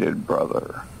 educated,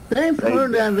 brother. They've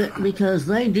heard of it because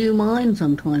they do mine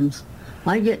sometimes.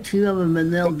 I get 2 of them,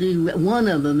 and they'll do one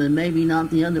of them and maybe not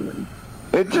the other one.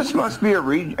 It just must be a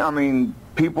region. I mean,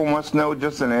 people must know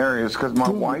just in areas, because my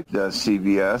wife does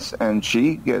CVS, and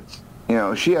she gets,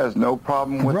 she has no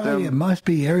problem with them. Right, it must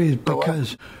be areas,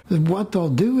 because what they'll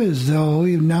do is they'll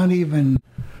not even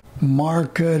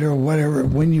mark it or whatever.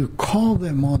 When you call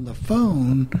them on the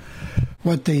phone,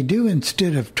 what they do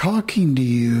instead of talking to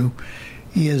you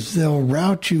is they'll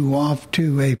route you off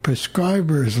to a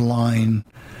prescriber's line,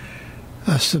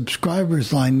 a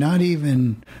subscriber's line, not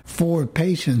even for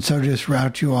patients. They'll just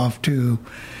route you off to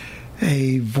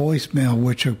a voicemail,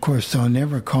 which of course they'll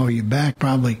never call you back,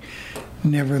 probably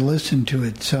never listen to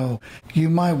it. So you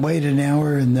might wait an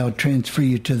hour and they'll transfer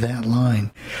you to that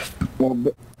line. Well,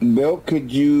 Bill,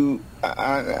 could you,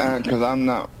 because I'm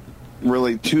not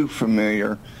really too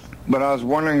familiar, but I was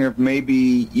wondering if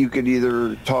maybe you could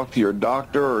either talk to your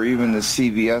doctor or even the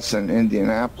CVS in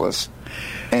Indianapolis,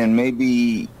 and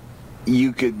maybe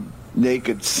they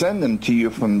could send them to you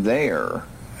from there.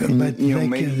 But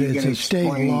it's a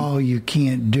state law, you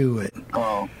can't do it.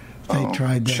 They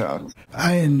tried that. Shucks.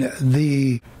 And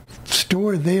the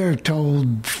store there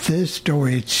told this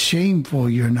story, it's shameful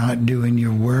you're not doing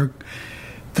your work.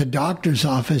 The doctor's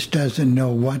office doesn't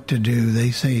know what to do.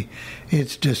 They say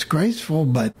it's disgraceful,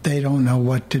 but they don't know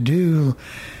what to do.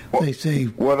 They say...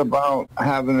 What about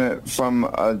having it from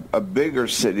a bigger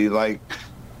city, like,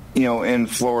 in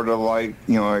Florida, like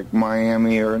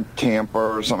Miami or Tampa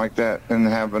or something like that, and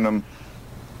having them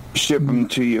ship them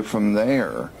to you from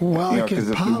there? Well, I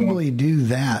could probably do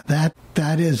that.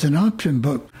 That is an option,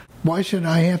 but why should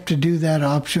I have to do that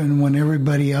option when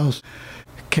everybody else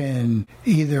can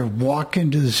either walk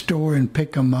into the store and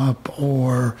pick them up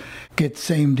or get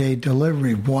same-day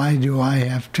delivery? Why do I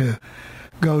have to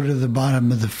go to the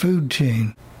bottom of the food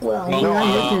chain?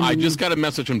 Well, I just got a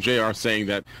message from JR saying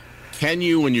that can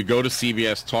you, when you go to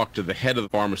CVS, talk to the head of the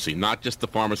pharmacy, not just the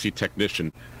pharmacy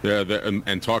technician,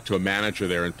 and talk to a manager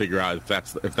there and figure out if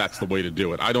that's the way to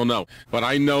do it? I don't know. But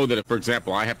I know that if, for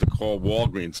example, I have to call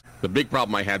Walgreens, the big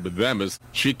problem I had with them is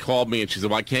she called me and she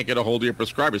said, well, I can't get a hold of your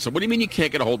prescriber. So what do you mean you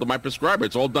can't get a hold of my prescriber?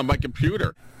 It's all done by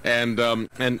computer. And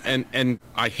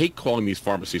I hate calling these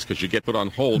pharmacies because you get put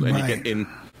on hold and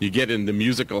you get in the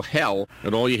musical hell,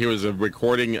 and all you hear is a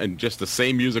recording and just the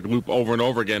same music loop over and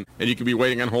over again, and you can be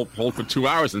waiting on hold for 2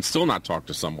 hours and still not talk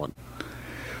to someone.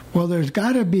 Well, there's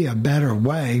got to be a better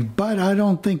way, but I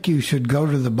don't think you should go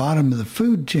to the bottom of the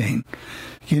food chain.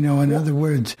 In other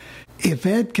words, if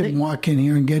Ed can walk in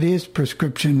here and get his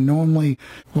prescription normally,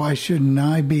 why shouldn't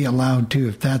I be allowed to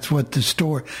if that's what the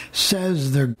store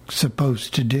says they're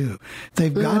supposed to do?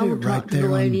 They've got it right there. Talk to the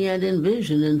lady at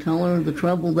Envision and tell her the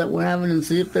trouble that we're having and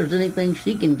see if there's anything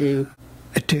she can do.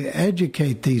 To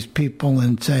educate these people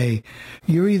and say,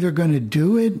 you're either going to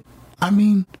do it. I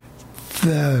mean,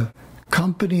 the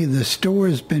company, the store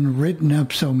has been written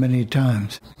up so many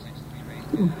times.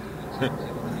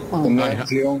 And that's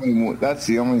the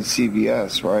only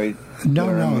CVS, right?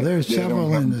 No, there's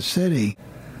several in the city.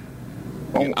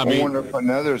 I wonder if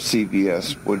another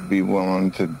CVS would be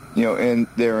willing to, and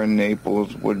there in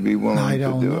Naples would be willing to do it. I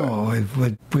don't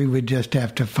know. We would just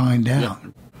have to find out.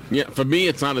 Yeah, for me,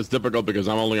 it's not as difficult because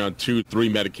I'm only on 2-3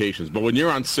 medications. But when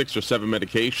you're on 6 or 7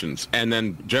 medications, and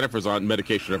then Jennifer's on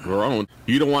medication of her own,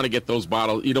 you don't want to get those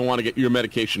bottles. You don't want to get your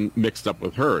medication mixed up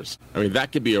with hers. I mean,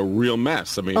 that could be a real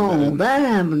mess. I mean, that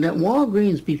happened at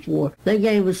Walgreens before. They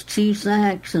gave us 2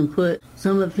 sacks and put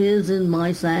some of his in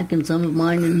my sack and some of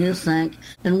mine in his sack,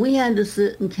 and we had to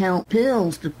sit and count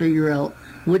pills to figure out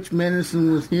which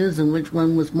medicine was his and which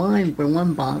one was mine for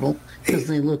one bottle, because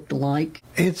they looked alike.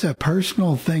 It's a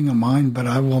personal thing of mine, but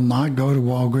I will not go to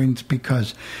Walgreens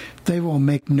because they will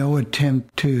make no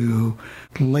attempt to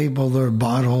label their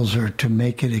bottles or to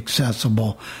make it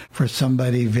accessible for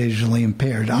somebody visually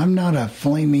impaired. I'm not a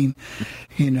flaming,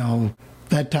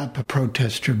 that type of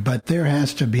protester, but there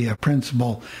has to be a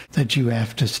principle that you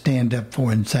have to stand up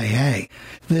for and say, hey,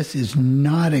 this is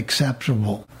not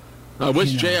acceptable. I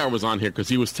wish JR was on here because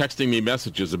he was texting me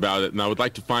messages about it, and I would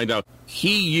like to find out.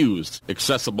 He used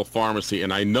Accessible Pharmacy,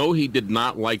 and I know he did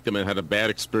not like them and had a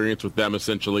bad experience with them,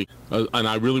 essentially. And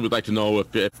I really would like to know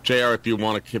if JR, if you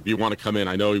want to come in.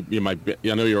 I know you might be,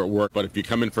 I know you're at work, but if you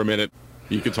come in for a minute,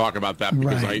 you can talk about that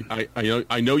because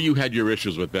I know you had your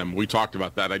issues with them. We talked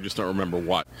about that. I just don't remember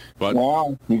what. But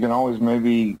you can always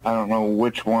maybe, I don't know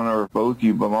which one or both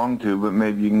you belong to, but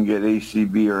maybe you can get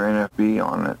ACB or NFB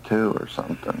on it too or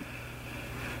something.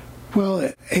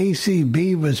 Well,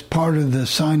 ACB was part of the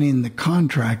signing the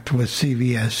contract with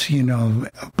CVS,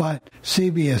 but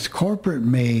CVS corporate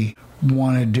may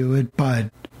want to do it,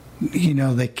 but,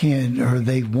 they can't or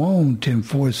they won't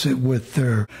enforce it with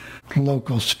their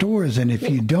local stores. And if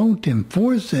you don't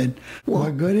enforce it,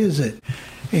 what good is it?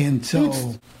 And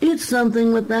so it's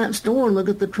something with that store. Look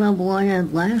at the trouble I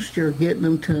had last year getting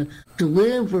them to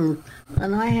deliver.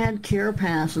 And I had Care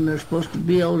Pass, and they're supposed to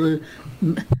be able to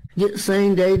get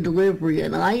same-day delivery.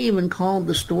 And I even called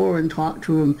the store and talked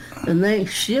to them, and they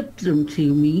shipped them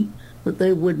to me, but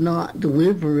they would not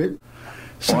deliver it.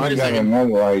 So I got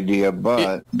another idea,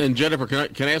 but... And Jennifer,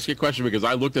 can I ask you a question? Because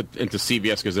I looked into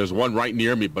CVS because there's one right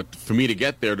near me, but for me to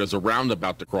get there, there's a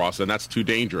roundabout to cross, and that's too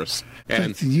dangerous.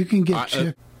 And you can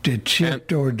get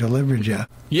shipped or delivered, yeah.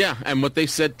 Yeah, and what they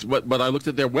said, but I looked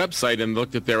at their website and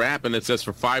looked at their app, and it says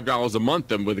for $5 a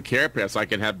month, and with a Care Pass, I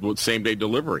can have same-day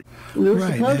delivery. You're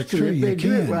supposed to if they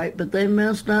do it right, but they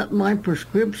messed up my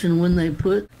prescription when they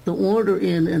put the order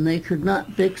in, and they could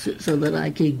not fix it so that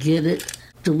I could get it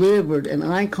delivered. And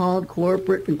I called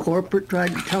corporate, and corporate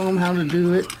tried to tell them how to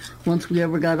do it once we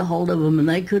ever got a hold of them, and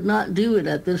they could not do it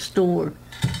at this store.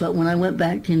 But when I went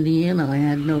back to Indiana, I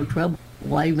had no trouble.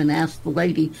 I even asked the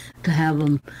lady to have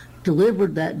them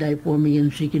delivered that day for me,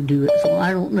 and she could do it. So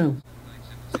I don't know.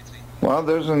 Well,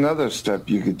 there's another step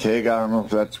you could take. I don't know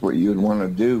if that's what you'd want to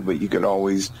do, but you could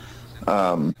always,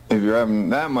 if you're having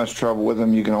that much trouble with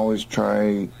them, you can always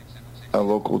try a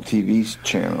local TV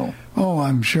channel. Oh,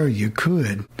 I'm sure you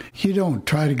could. You don't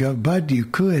try to go, but you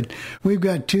could. We've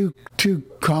got two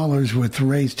callers with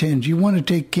raised hands. You want to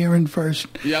take Karen first?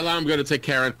 Yeah, I'm going to take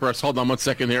Karen first. Hold on 1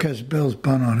 second here. Because Bill's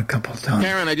been on a couple of times.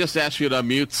 Karen, I just asked you to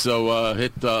unmute, so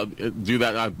do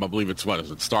that. I believe it's, what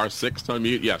is it, *6 to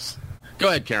unmute? Yes. Go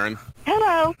ahead, Karen.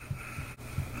 Hello.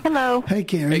 Hey,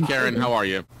 Karen. Hey, Karen, how are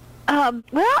you? Well,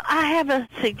 I have a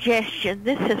suggestion.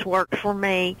 This has worked for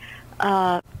me.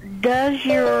 Does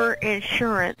your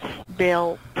insurance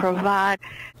bill provide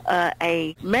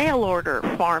a mail order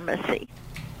pharmacy?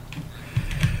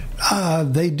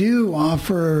 They do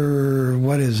offer,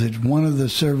 one of the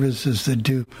services that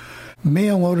do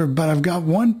mail order, but I've got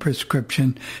one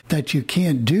prescription that you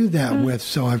can't do that with,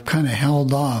 so I've kind of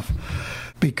held off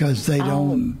because they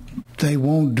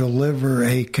won't deliver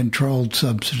a controlled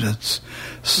substance.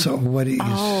 So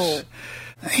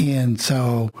and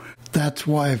so that's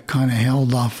why I've kind of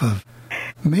held off of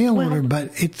mail order,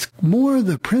 but it's more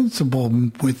the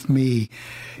principle with me,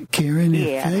 Karen.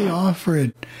 If they offer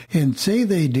it and say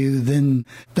they do, then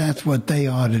that's what they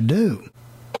ought to do.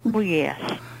 Well,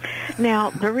 yes. Now,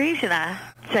 the reason I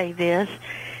say this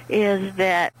is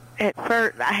that at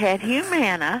first I had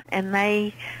Humana, and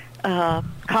they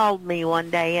called me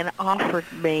one day and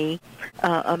offered me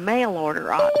a mail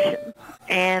order option,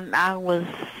 and I was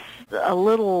a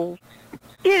little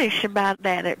skittish about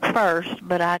that at first,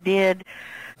 but I did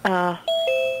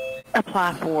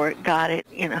apply for it, got it,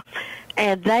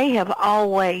 and they have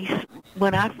always,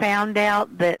 when I found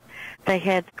out that they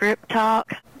had Script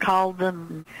Talk, called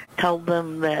them, told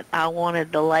them that I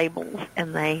wanted the labels,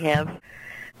 and they have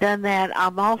done that.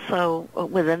 I'm also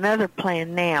with another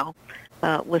plan now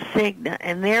with Cigna,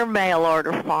 and their mail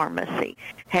order pharmacy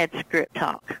had Script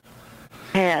Talk,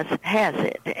 has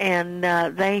it, and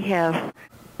they have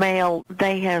mailed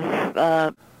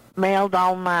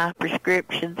all my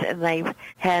prescriptions, and they've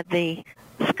had the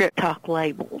Script Talk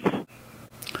labels.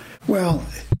 Well,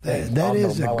 that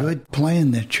is a good plan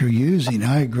that you're using.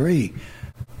 I agree.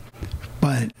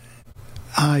 But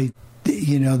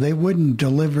they wouldn't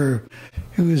deliver.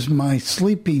 It was my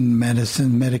sleeping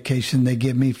medication they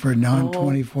give me for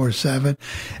non-24/7,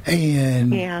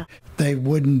 and they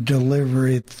wouldn't deliver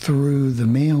it through the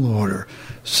mail order.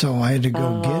 So I had to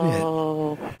go get it.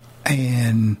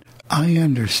 And I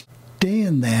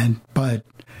understand that, but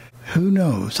who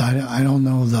knows? I don't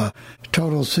know the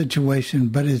total situation,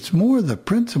 but it's more the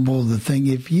principle of the thing.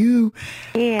 If you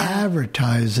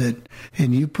advertise it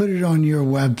and you put it on your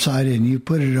website and you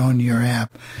put it on your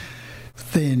app,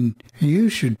 then you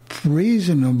should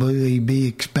reasonably be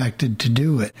expected to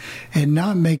do it and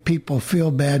not make people feel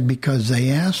bad because they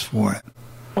asked for it.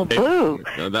 Well, boo.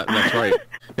 That's right.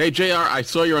 Hey, JR, I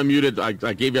saw you're unmuted.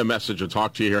 I gave you a message to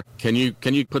talk to you here. Can you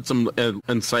put some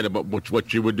insight about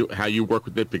what you would do, how you work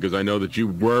with it? Because I know that you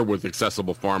were with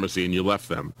Accessible Pharmacy and you left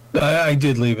them. I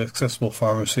did leave Accessible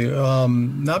Pharmacy.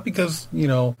 Not because,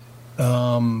 not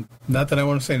that I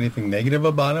want to say anything negative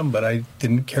about them, but I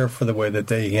didn't care for the way that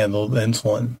they handled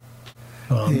insulin.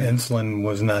 Insulin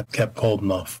was not kept cold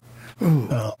enough,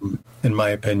 in my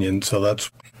opinion. So that's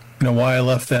why I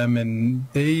left them. And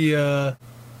I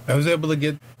was able to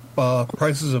get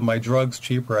prices of my drugs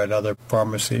cheaper at other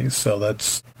pharmacies, so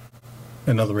that's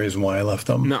another reason why I left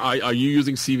them. Now, are you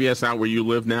using CVS out where you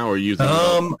live now, or are you using?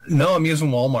 No, I'm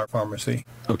using Walmart Pharmacy.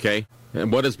 Okay,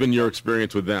 and what has been your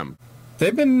experience with them?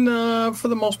 They've been, for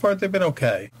the most part, they've been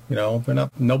okay. They're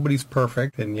not. Nobody's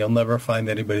perfect, and you'll never find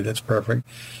anybody that's perfect.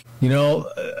 To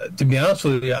be honest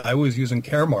with you, I was using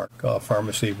Caremark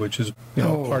Pharmacy, which is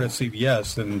part of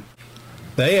CVS, and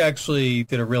they actually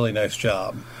did a really nice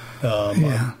job.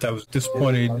 I was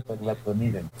disappointed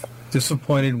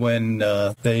when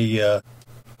they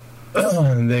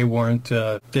weren't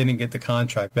they didn't get the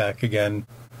contract back again.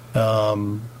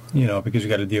 Because you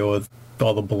got to deal with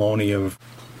all the baloney of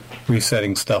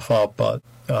resetting stuff up. But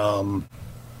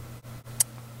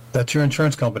that's your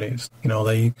insurance companies.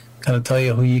 They kind of tell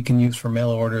you who you can use for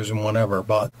mail orders and whatever.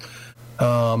 But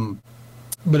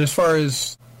as far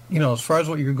as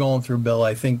what you're going through, Bill,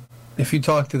 I think if you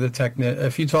talk to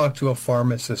if you talk to a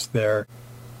pharmacist there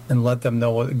and let them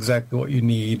know exactly what you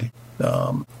need,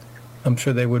 I'm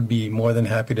sure they would be more than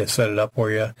happy to set it up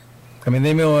for you. I mean,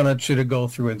 they may want you to go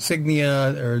through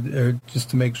Insignia or just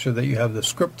to make sure that you have the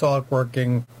Script Talk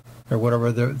working or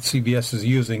whatever the CVS is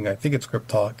using. I think it's Script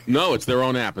Talk. No, it's their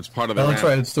own app. It's part of their app. That's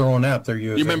right. It's their own app they're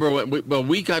using. You remember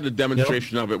we got a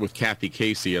demonstration of it with Kathy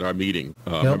Casey at our meeting.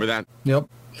 Remember that? Yep.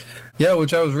 Yeah,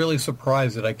 which I was really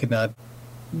surprised that I could not,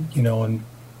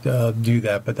 do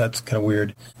that, but that's kind of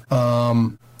weird.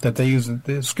 That they use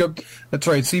the Script. That's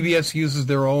right. CVS uses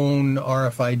their own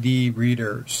RFID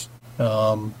readers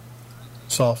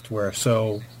software,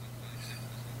 so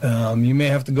you may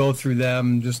have to go through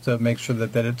them just to make sure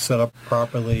that it's set up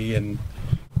properly, and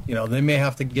they may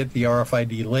have to get the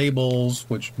RFID labels,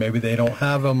 which maybe they don't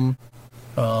have them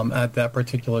at that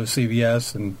particular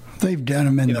CVS, and they've done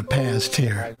them in the past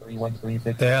here.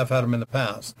 They have had them in the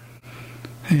past.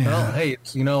 Yeah. Well, hey,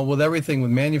 it's, with everything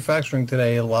with manufacturing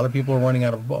today, a lot of people are running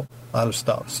out of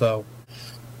stuff. So,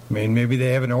 I mean, maybe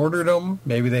they haven't ordered them.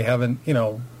 Maybe they haven't,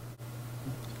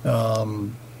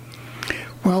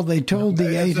 Well, they told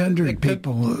the 800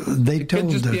 people. They it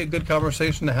told could just be a good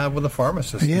conversation to have with a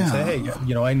pharmacist. Yeah. And say,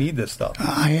 hey, I need this stuff.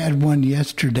 I had one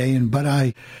yesterday, but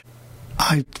I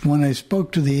when I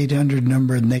spoke to the 800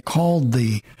 number and they called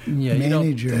the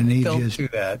manager and he don't just do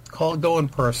that. Go in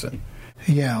person.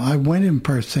 Yeah, I went in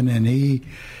person and he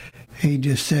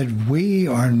just said, we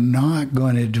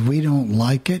don't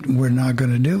like it, we're not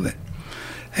going to do it.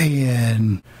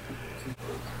 And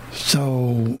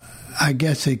so I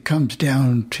guess it comes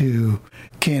down to,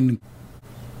 can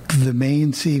the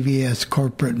main CVS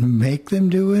corporate make them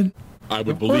do it? I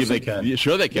would believe they can.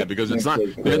 Sure they can, because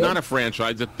they're not a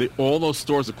franchise. All those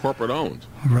stores are corporate owned.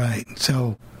 Right.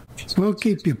 So we'll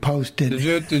keep you posted.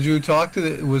 Did you talk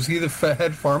to was he the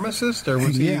head pharmacist, or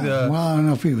was he the well, I don't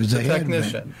know if he was the head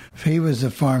technician? If he was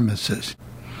a pharmacist.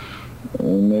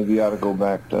 Maybe he ought to go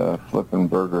back to flipping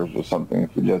burgers or something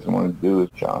if he doesn't want to do his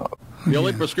job. The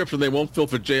only prescription they won't fill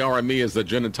for JR and me is the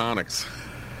gin and tonics.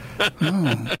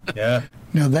 Oh. Yeah.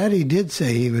 No, that he did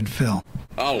say he would fill.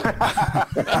 Oh.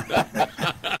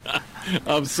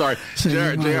 I'm sorry. So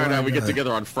JR and I, we get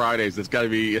together on Fridays. It's got to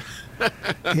be...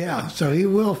 Yeah, so he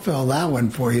will fill that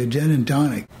one for you, gin and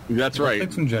tonic. That's right.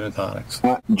 Take some gin and tonics.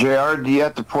 JR, do you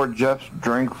have to pour Jeff's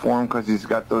drink for him because he's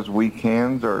got those weak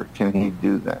hands, or can he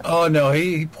do that? Oh, no,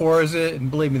 he pours it,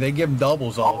 and believe me, they give him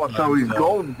doubles all the time. So he's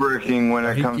gold bricking when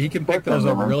it comes he can pick those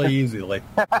up really easily.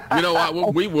 You know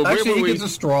what? He gets a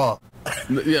straw.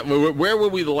 Yeah, where were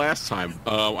we the last time?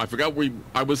 I forgot. We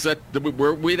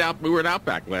were at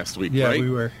Outback last week, yeah, right?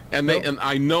 We were. And and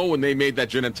I know when they made that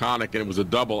gin and tonic and it was a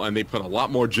double, and they put a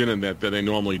lot more gin in that than they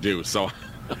normally do. So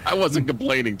I wasn't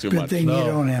complaining too much. Good thing you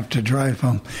don't have to drive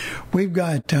home. We've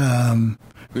got Bill.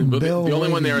 The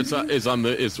only one there is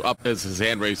up as his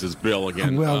hand raises. Bill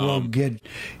again. Well, we'll get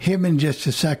him in just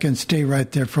a second. Stay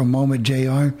right there for a moment,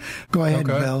 JR. Go ahead,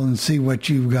 Bill, and see what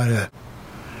you've got to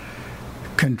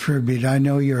contribute. I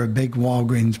know you're a big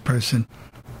Walgreens person.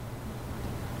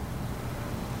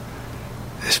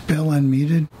 Is Bill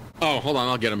unmuted? Oh, hold on,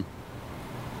 I'll get him.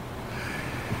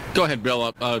 Go ahead,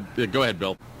 Bill. Go ahead,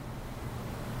 Bill.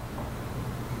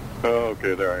 Oh,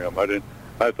 okay, there I am.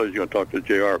 I thought you were going to talk to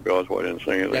JR, Bill. That's why I didn't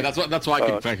say anything. Yeah, that's why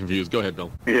I get confused. Go ahead,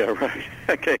 Bill. Yeah, right.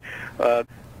 Okay.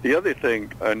 The other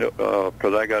thing I know,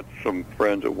 because I got some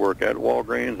friends that work at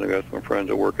Walgreens, I got some friends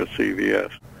that work at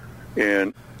CVS,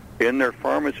 and in their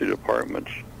pharmacy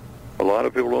departments, a lot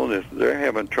of people know this, they're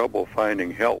having trouble finding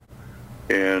help.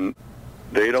 And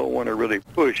they don't want to really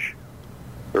push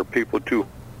their people to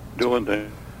doing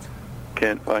things.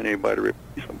 Can't find anybody to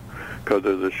replace them because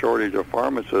there's a shortage of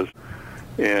pharmacists.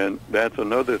 And that's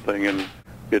another thing. And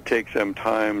it takes them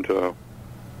time to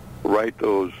write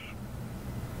those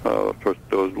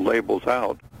labels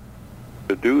out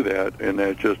to do that. And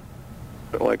that's just,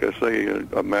 like I say,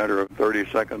 a matter of 30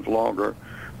 seconds longer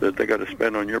that they got to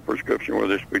spend on your prescription where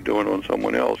they should be doing it on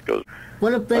someone else. Because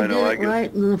what if they did it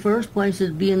right in the first place?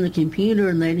 It'd be in the computer,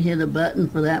 and they'd hit a button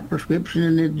for that prescription,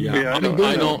 and it'd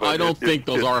I don't think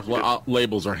those RF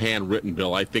labels are handwritten,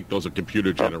 Bill. I think those are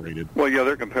computer generated. Well, yeah,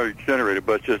 they're computer generated,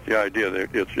 but it's just the idea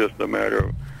that it's just a matter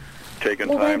of taking time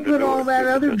to do it. Well, they put all that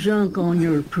other junk on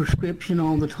your prescription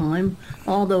all the time.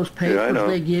 All those papers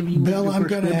they give you Bill, with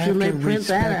the prescription, they print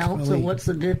that out, so what's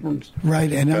the difference?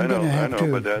 Right, and I'm going to have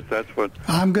to... but that's what...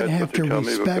 I'm going to have to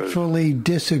respectfully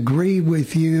disagree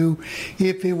with you.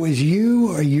 If it was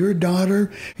you or your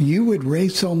daughter, you would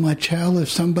raise so much hell if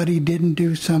somebody didn't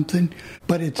do something,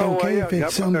 but it's okay if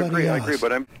it's somebody else. I agree,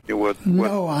 but I'm with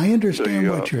no, I understand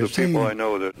what you're saying. The people I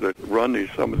know that run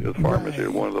some of these pharmacies,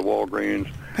 one of the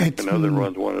Walgreens, another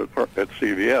runs one at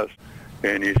CVS,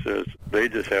 and he says they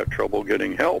just have trouble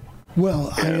getting help.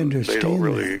 Well, I understand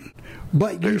that.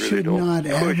 But you should not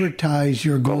advertise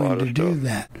you're going to do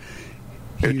that.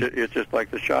 It's just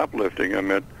like the shoplifting. I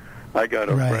mean, I got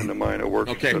a friend of mine who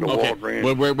works at a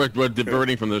Walgreens. We're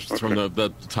diverting from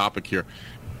the topic here.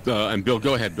 And Bill,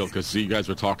 go ahead, Bill, because you guys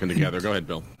were talking together. Go ahead,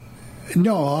 Bill.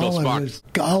 No, all I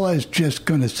was just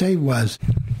going to say was,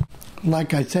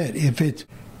 like I said, if it's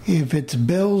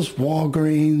Bill's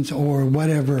Walgreens or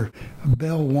whatever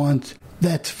Bill wants,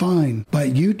 that's fine.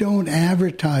 But you don't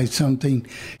advertise something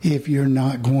if you're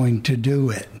not going to do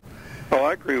it. Oh,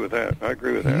 I agree with that.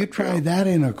 You try that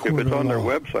in a court of law. If it's on their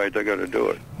website, they got to do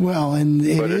it. Well, and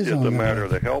but it's just a matter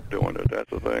of the help doing it. That's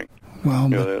the thing. Well,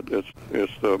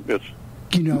 it's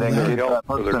you know, they get that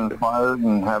person fired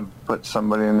and have put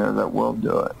somebody in there that will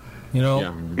do it. You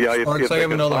know, if I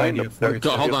have another idea for you.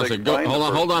 Hold on a second.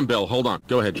 Hold on, Bill. Hold on.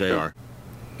 Go ahead, JR.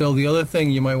 Bill, the other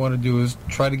thing you might want to do is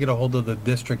try to get a hold of the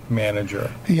district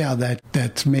manager. Yeah,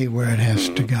 that's me where it has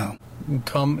to go.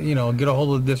 Get a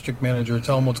hold of the district manager,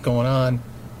 tell them what's going on,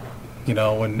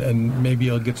 and maybe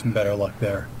you'll get some better luck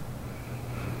there.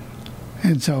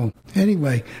 And so,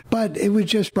 anyway, but it was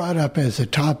just brought up as a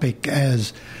topic,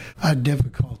 as a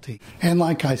difficulty. And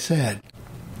like I said,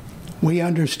 we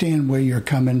understand where you're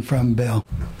coming from, Bill.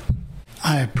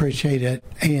 I appreciate it.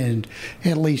 And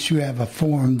at least you have a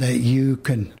forum that you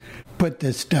can put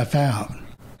this stuff out.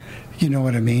 You know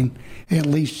what I mean? At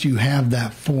least you have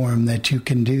that forum that you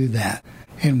can do that.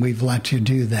 And we've let you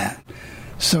do that.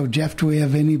 So, Jeff, do we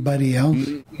have anybody else?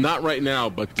 Not right now,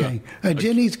 but... Okay.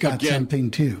 Jenny's got something,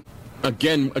 too.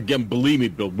 Again, believe me,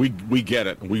 Bill, we get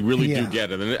it. We really do get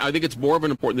it. And I think it's more of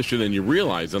an important issue than you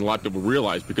realize, and a lot of people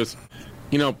realize, because,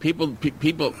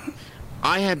 people,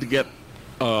 I had to get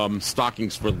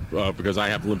stockings for because I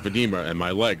have lymphedema in my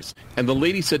legs. And the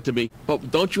lady said to me, "But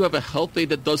don't you have a health aide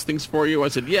that does things for you?" I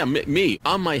said, "Yeah, me.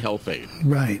 I'm my health aide."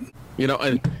 Right.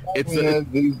 And it's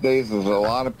these days is a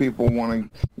lot of people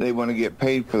want to get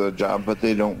paid for the job, but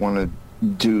they don't want to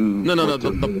do. No.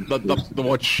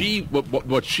 What she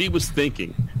was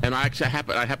thinking, and I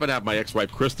happen to have my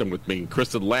ex-wife Kristen with me.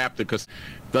 Kristen laughed because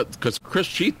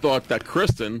she thought that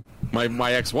Kristen,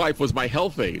 my ex-wife, was my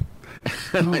health aide.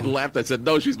 And I laughed. I said,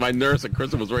 "No, she's my nurse," and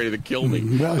Kristen was ready to kill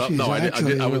me. Well, I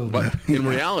did. But in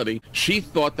reality, she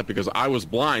thought that because I was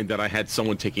blind, that I had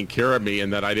someone taking care of me,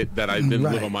 and that I didn't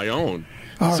live on my own.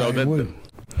 All right.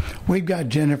 We've got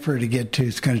Jennifer to get to.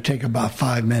 It's going to take about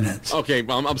 5 minutes. Okay,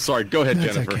 I'm sorry. Go ahead,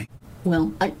 That's Jennifer. Okay.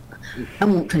 Well, I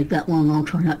won't take that long. I'll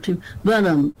try not to. But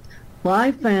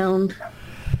I found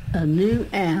a new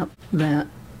app that,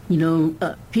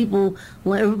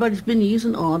 everybody's been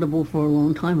using Audible for a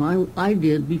long time. I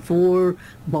did before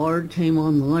Bard came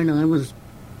online. I was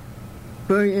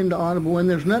very into Audible, and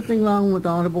there's nothing wrong with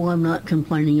Audible. I'm not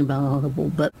complaining about Audible,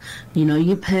 but,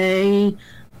 you pay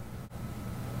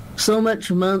so much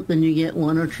a month and you get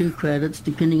 1 or 2 credits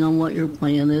depending on what your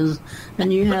plan is,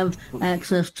 and you have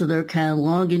access to their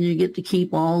catalog, and you get to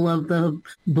keep all of the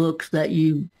books that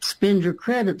you spend your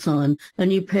credits on,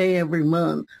 and you pay every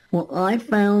month. Well, I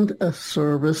found a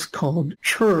service called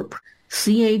Chirp,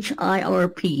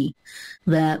 CHIRP,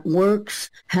 that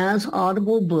has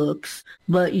Audible books,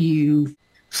 but you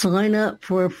sign up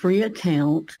for a free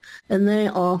account, and they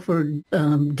offer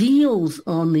deals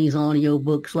on these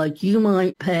audiobooks. Like, you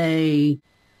might pay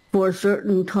for a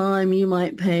certain time, you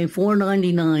might pay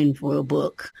 $4.99 for a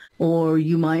book, or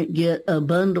you might get a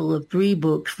bundle of 3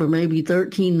 books for maybe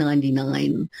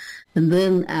 $13.99. And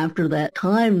then after that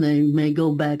time, they may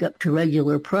go back up to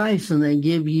regular price, and they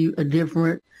give you a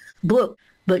different book.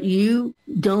 But you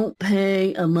don't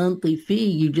pay a monthly fee.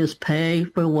 You just pay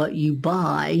for what you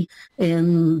buy,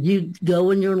 and you go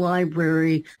in your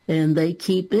library, and they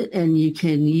keep it, and you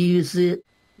can use it.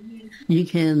 You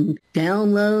can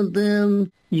download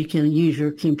them. You can use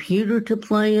your computer to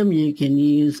play them. You can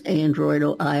use Android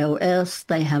or iOS.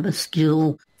 They have a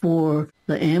skill for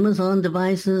the Amazon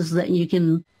devices that you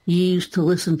can use to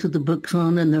listen to the books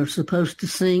on, and they're supposed to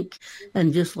sync.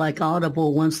 And just like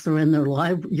Audible, once they're in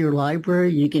your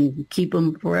library, you can keep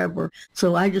them forever.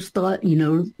 So I just thought,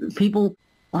 people,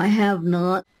 I have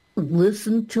not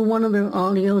listened to one of their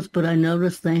audios, but I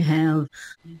noticed they have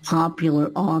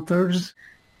popular authors.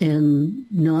 And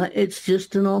it's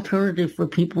just an alternative for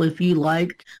people if you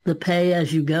like the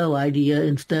pay-as-you-go idea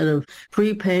instead of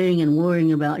prepaying and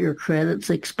worrying about your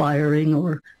credits expiring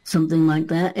or something like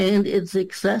that. And it's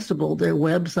accessible. Their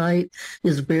website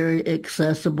is very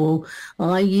accessible.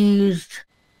 I used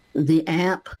the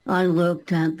app. I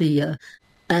looked at the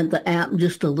app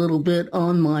just a little bit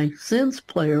on my Sense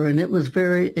player, and it was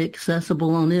very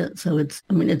accessible on it. So it's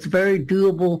very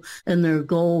doable, and their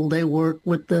goal, they work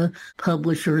with the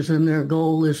publishers, and their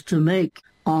goal is to make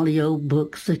audio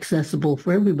books accessible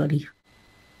for everybody.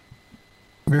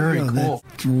 Very cool.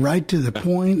 That's right to the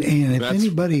point. And if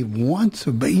anybody wants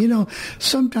to, but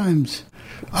sometimes,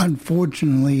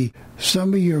 unfortunately,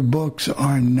 some of your books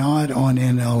are not on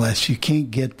NLS. You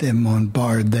can't get them on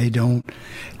Bard. They don't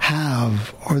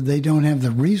have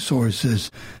the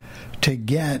resources to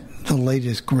get the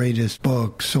latest, greatest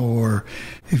books. Or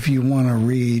if you want to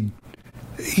read,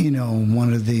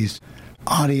 one of these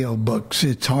audio books,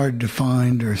 it's hard to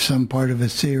find, or some part of a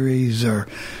series or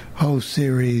whole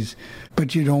series,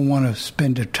 but you don't want to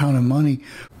spend a ton of money.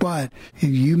 But if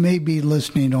you may be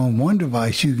listening on one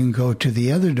device, you can go to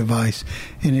the other device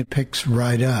and it picks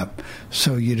right up,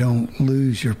 so you don't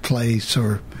lose your place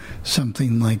or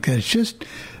something like that.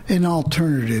 an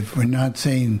alternative. We're not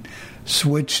saying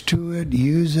switch to it,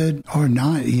 use it, or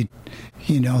not. You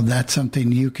know, that's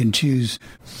something you can choose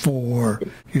for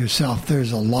yourself.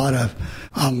 There's a lot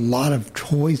of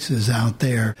choices out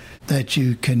there that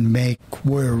you can make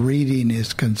where reading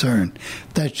is concerned.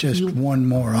 That's just one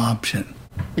more option.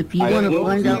 If you want to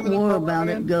find out more about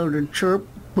it, go to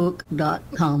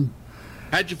chirpbook.com.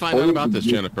 How'd you find out about this,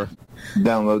 Jennifer?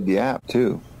 Download the app,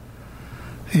 too.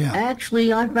 Yeah.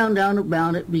 Actually, I found out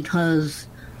about it because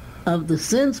of the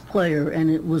Sense Player, and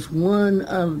it was one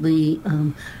of the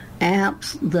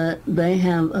apps that they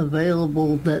have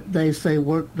available that they say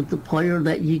work with the player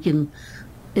that you can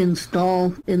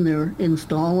install in their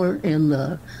installer. And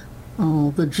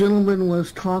the gentleman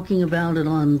was talking about it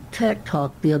on Tech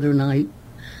Talk the other night.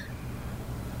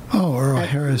 Oh, Earl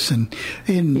Harrison.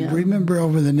 And remember,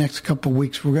 over the next couple of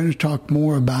weeks, we're going to talk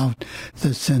more about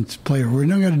the Sense Player. We're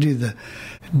not going to do the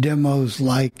demos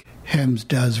like Hems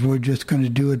does. We're just going to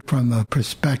do it from a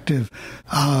perspective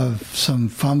of some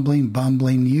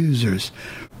bumbling users.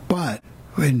 But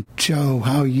and show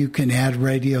how you can add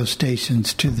radio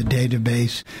stations to the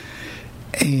database,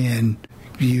 and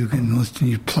you can listen to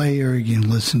your player, you can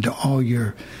listen to all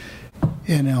your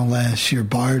NLS, your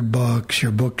Bard books,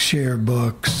 your Bookshare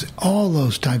books, all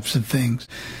those types of things.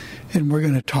 And we're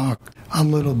going to talk a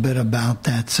little bit about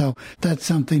that. So that's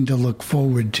something to look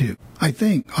forward to, I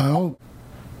think. I hope.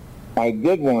 I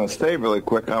did want to say really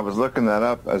quick, I was looking that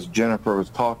up as Jennifer was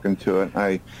talking to it.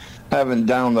 I haven't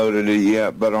downloaded it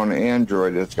yet, but on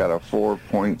Android it's got a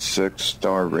 4.6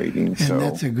 star rating. And so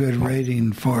that's a good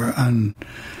rating for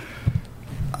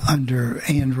under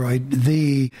Android.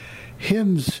 The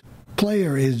Hems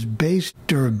Player is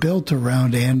based or built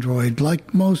around Android,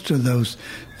 like most of those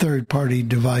third-party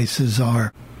devices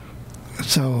are.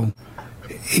 So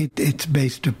it's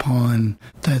based upon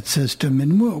that system,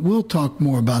 and we'll talk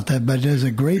more about that. But it does a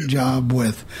great job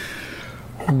with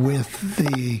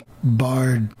the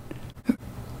Bard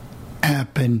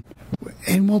app, and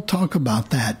we'll talk about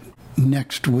that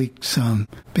next week some,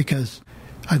 because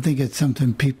I think it's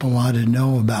something people ought to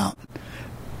know about.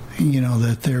 You know,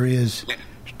 that there is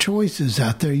choices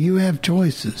out there. You have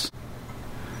choices.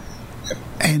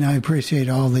 And I appreciate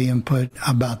all the input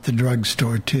about the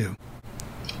drugstore too.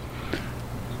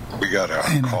 We got a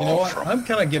call. You know what? I'm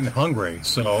kind of getting hungry,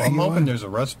 so I'm hoping there's a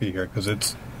recipe here, because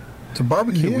it's a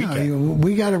barbecue weekend.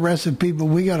 We got a recipe, but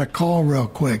we got a call real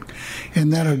quick,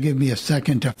 and that'll give me a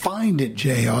second to find it,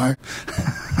 JR.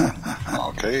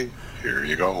 Okay, here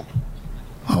you go.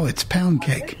 Oh, it's pound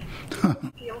cake.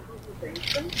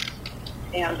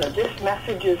 And this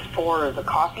message is for the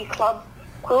coffee club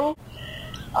crew.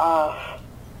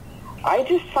 I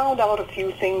just found out a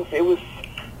few things. It was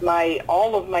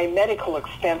all of my medical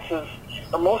expenses,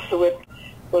 or most of it,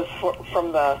 was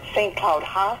from the St. Cloud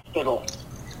Hospital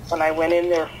when I went in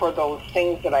there for those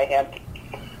things that I had to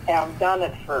have done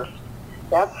at first.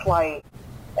 That's why,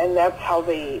 and that's how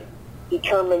they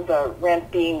determined the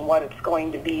rent being what it's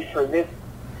going to be for this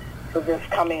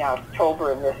coming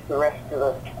October and the rest of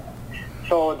the.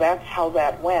 So that's how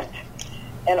that went.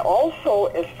 And also,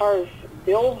 as far as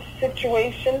Bill's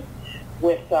situation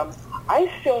with, I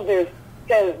feel there's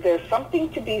something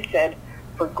to be said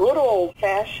for good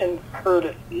old-fashioned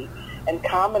courtesy and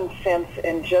common sense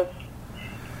and just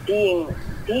being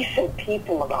decent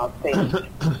people about things.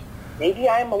 Maybe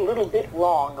I'm a little bit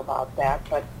wrong about that,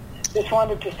 but just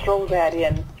wanted to throw that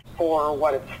in for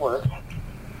what it's worth.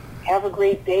 Have a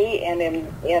great day, and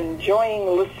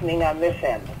enjoying listening on this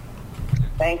end.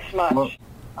 Thanks much.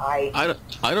 I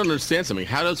don't understand something.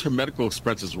 How does her medical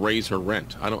expenses raise her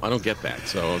rent? I don't get that.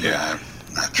 So yeah,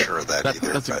 I'm not sure of that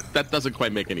either. That doesn't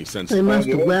quite make any sense. They must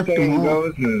have left them all.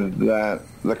 Goes is that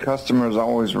the customer's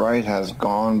always right has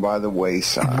gone by the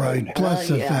wayside. Right. Plus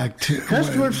the fact too,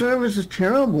 customer service is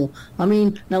terrible. I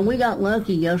mean, now we got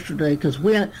lucky yesterday because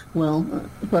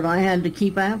but I had to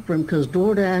keep after him because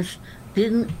DoorDash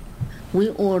didn't. We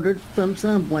ordered from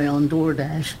Subway on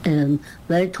DoorDash, and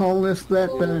they told us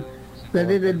that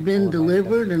it had been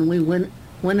delivered, and we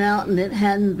went out and it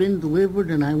hadn't been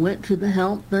delivered, and I went to the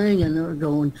help thing, and they were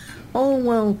going, "Oh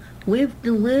well, we've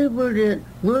delivered it.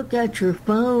 Look at your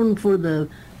phone for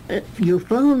your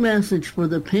phone message for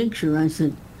the picture." I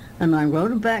said, and I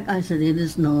wrote it back. I said, "It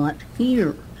is not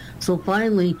here." So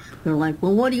finally, they're like,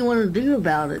 "Well, what do you want to do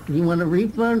about it? You want a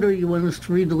refund or you want us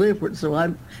to redeliver it?" So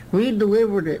I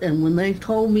redelivered it, and when they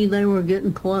told me they were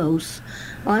getting close,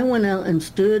 I went out and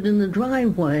stood in the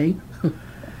driveway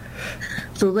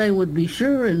so they would be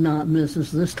sure and not miss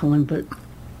us this time. But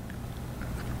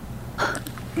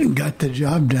got the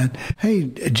job done. Hey,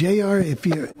 JR,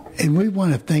 and we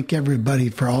want to thank everybody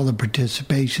for all the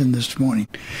participation this morning.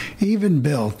 Even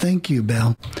Bill. Thank you,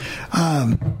 Bill.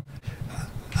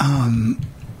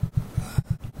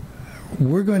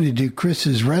 We're going to do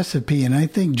Chris's recipe, and I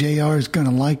think JR is going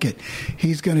to like it.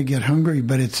 He's going to get hungry,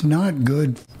 but it's not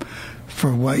good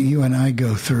for what you and I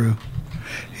go through.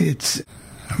 It's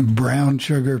brown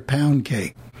sugar pound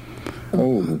cake.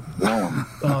 Oh, wow.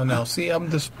 Oh, no. See, I'm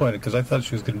disappointed because I thought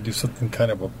she was going to do something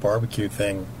kind of a barbecue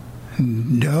thing.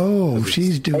 No,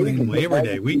 she's doing Labor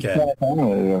Day weekend.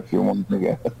 If you want to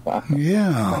get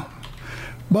yeah.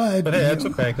 But hey, that's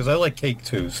okay because I like cake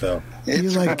too. So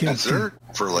It's like dessert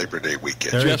for Labor Day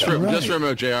weekend. Just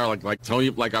remember, JR, like Tony,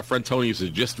 like our friend Tony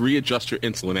says, just readjust your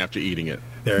insulin after eating it.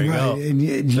 There you go. And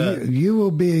you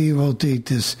will be able to eat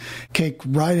this cake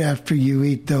right after you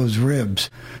eat those ribs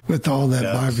with all that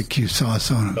barbecue sauce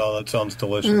on them. Oh, that sounds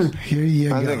delicious. Here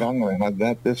you go. I think I'm going to have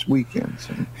that this weekend.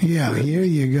 So. Yeah, here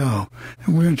you go.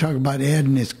 And we're going to talk about Ed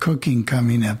and his cooking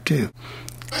coming up, too.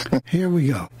 Here we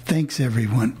go. Thanks,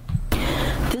 everyone.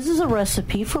 This is a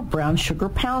recipe for brown sugar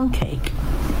pound cake.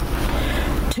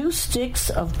 2 sticks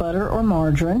of butter or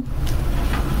margarine,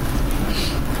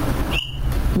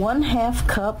 1/2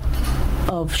 cup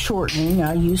of shortening,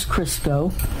 I use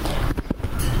Crisco,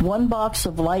 1 box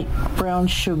of light brown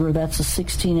sugar, that's a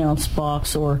 16-ounce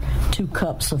box, or 2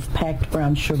 cups of packed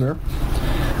brown sugar,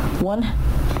 1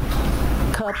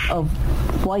 cup of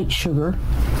white sugar,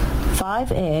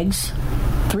 5 eggs,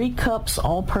 3 cups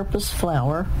all-purpose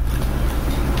flour,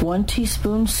 1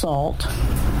 teaspoon salt,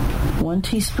 1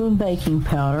 teaspoon baking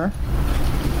powder,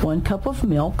 1 cup of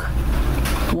milk,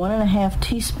 1.5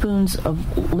 teaspoons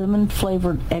of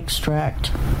lemon-flavored extract,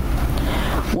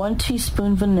 1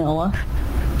 teaspoon vanilla.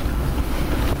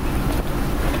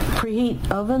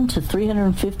 Preheat oven to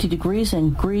 350 degrees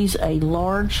and grease a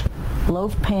large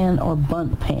loaf pan or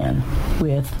bundt pan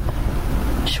with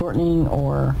shortening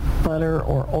or butter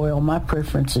or oil. My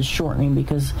preference is shortening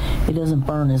because it doesn't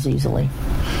burn as easily.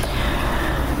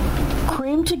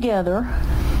 Cream together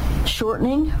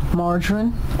shortening,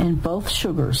 margarine, and both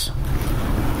sugars.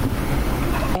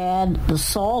 Add the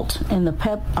salt and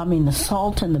the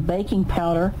salt and the baking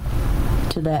powder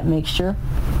to that mixture.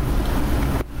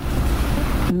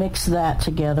 Mix that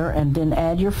together and then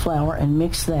add your flour and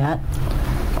mix that.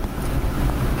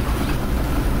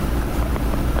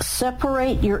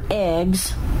 Separate your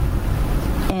eggs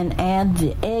and add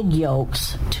the egg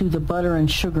yolks to the butter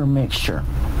and sugar mixture.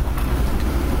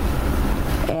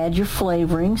 Add your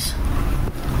flavorings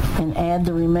and add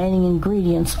the remaining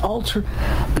ingredients,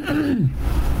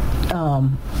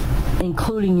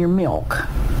 including your milk.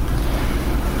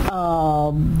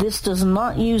 This does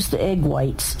not use the egg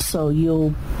whites, so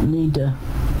you'll need to,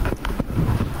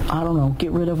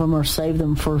 get rid of them or save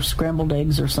them for scrambled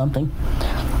eggs or something.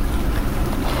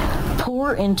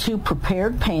 Pour into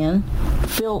prepared pan,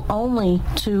 fill only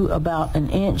to about 1.5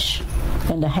 inches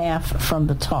from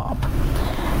the top.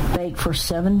 Bake for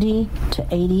 70 to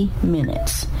 80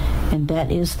 minutes, and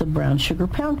that is the brown sugar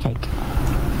pound cake.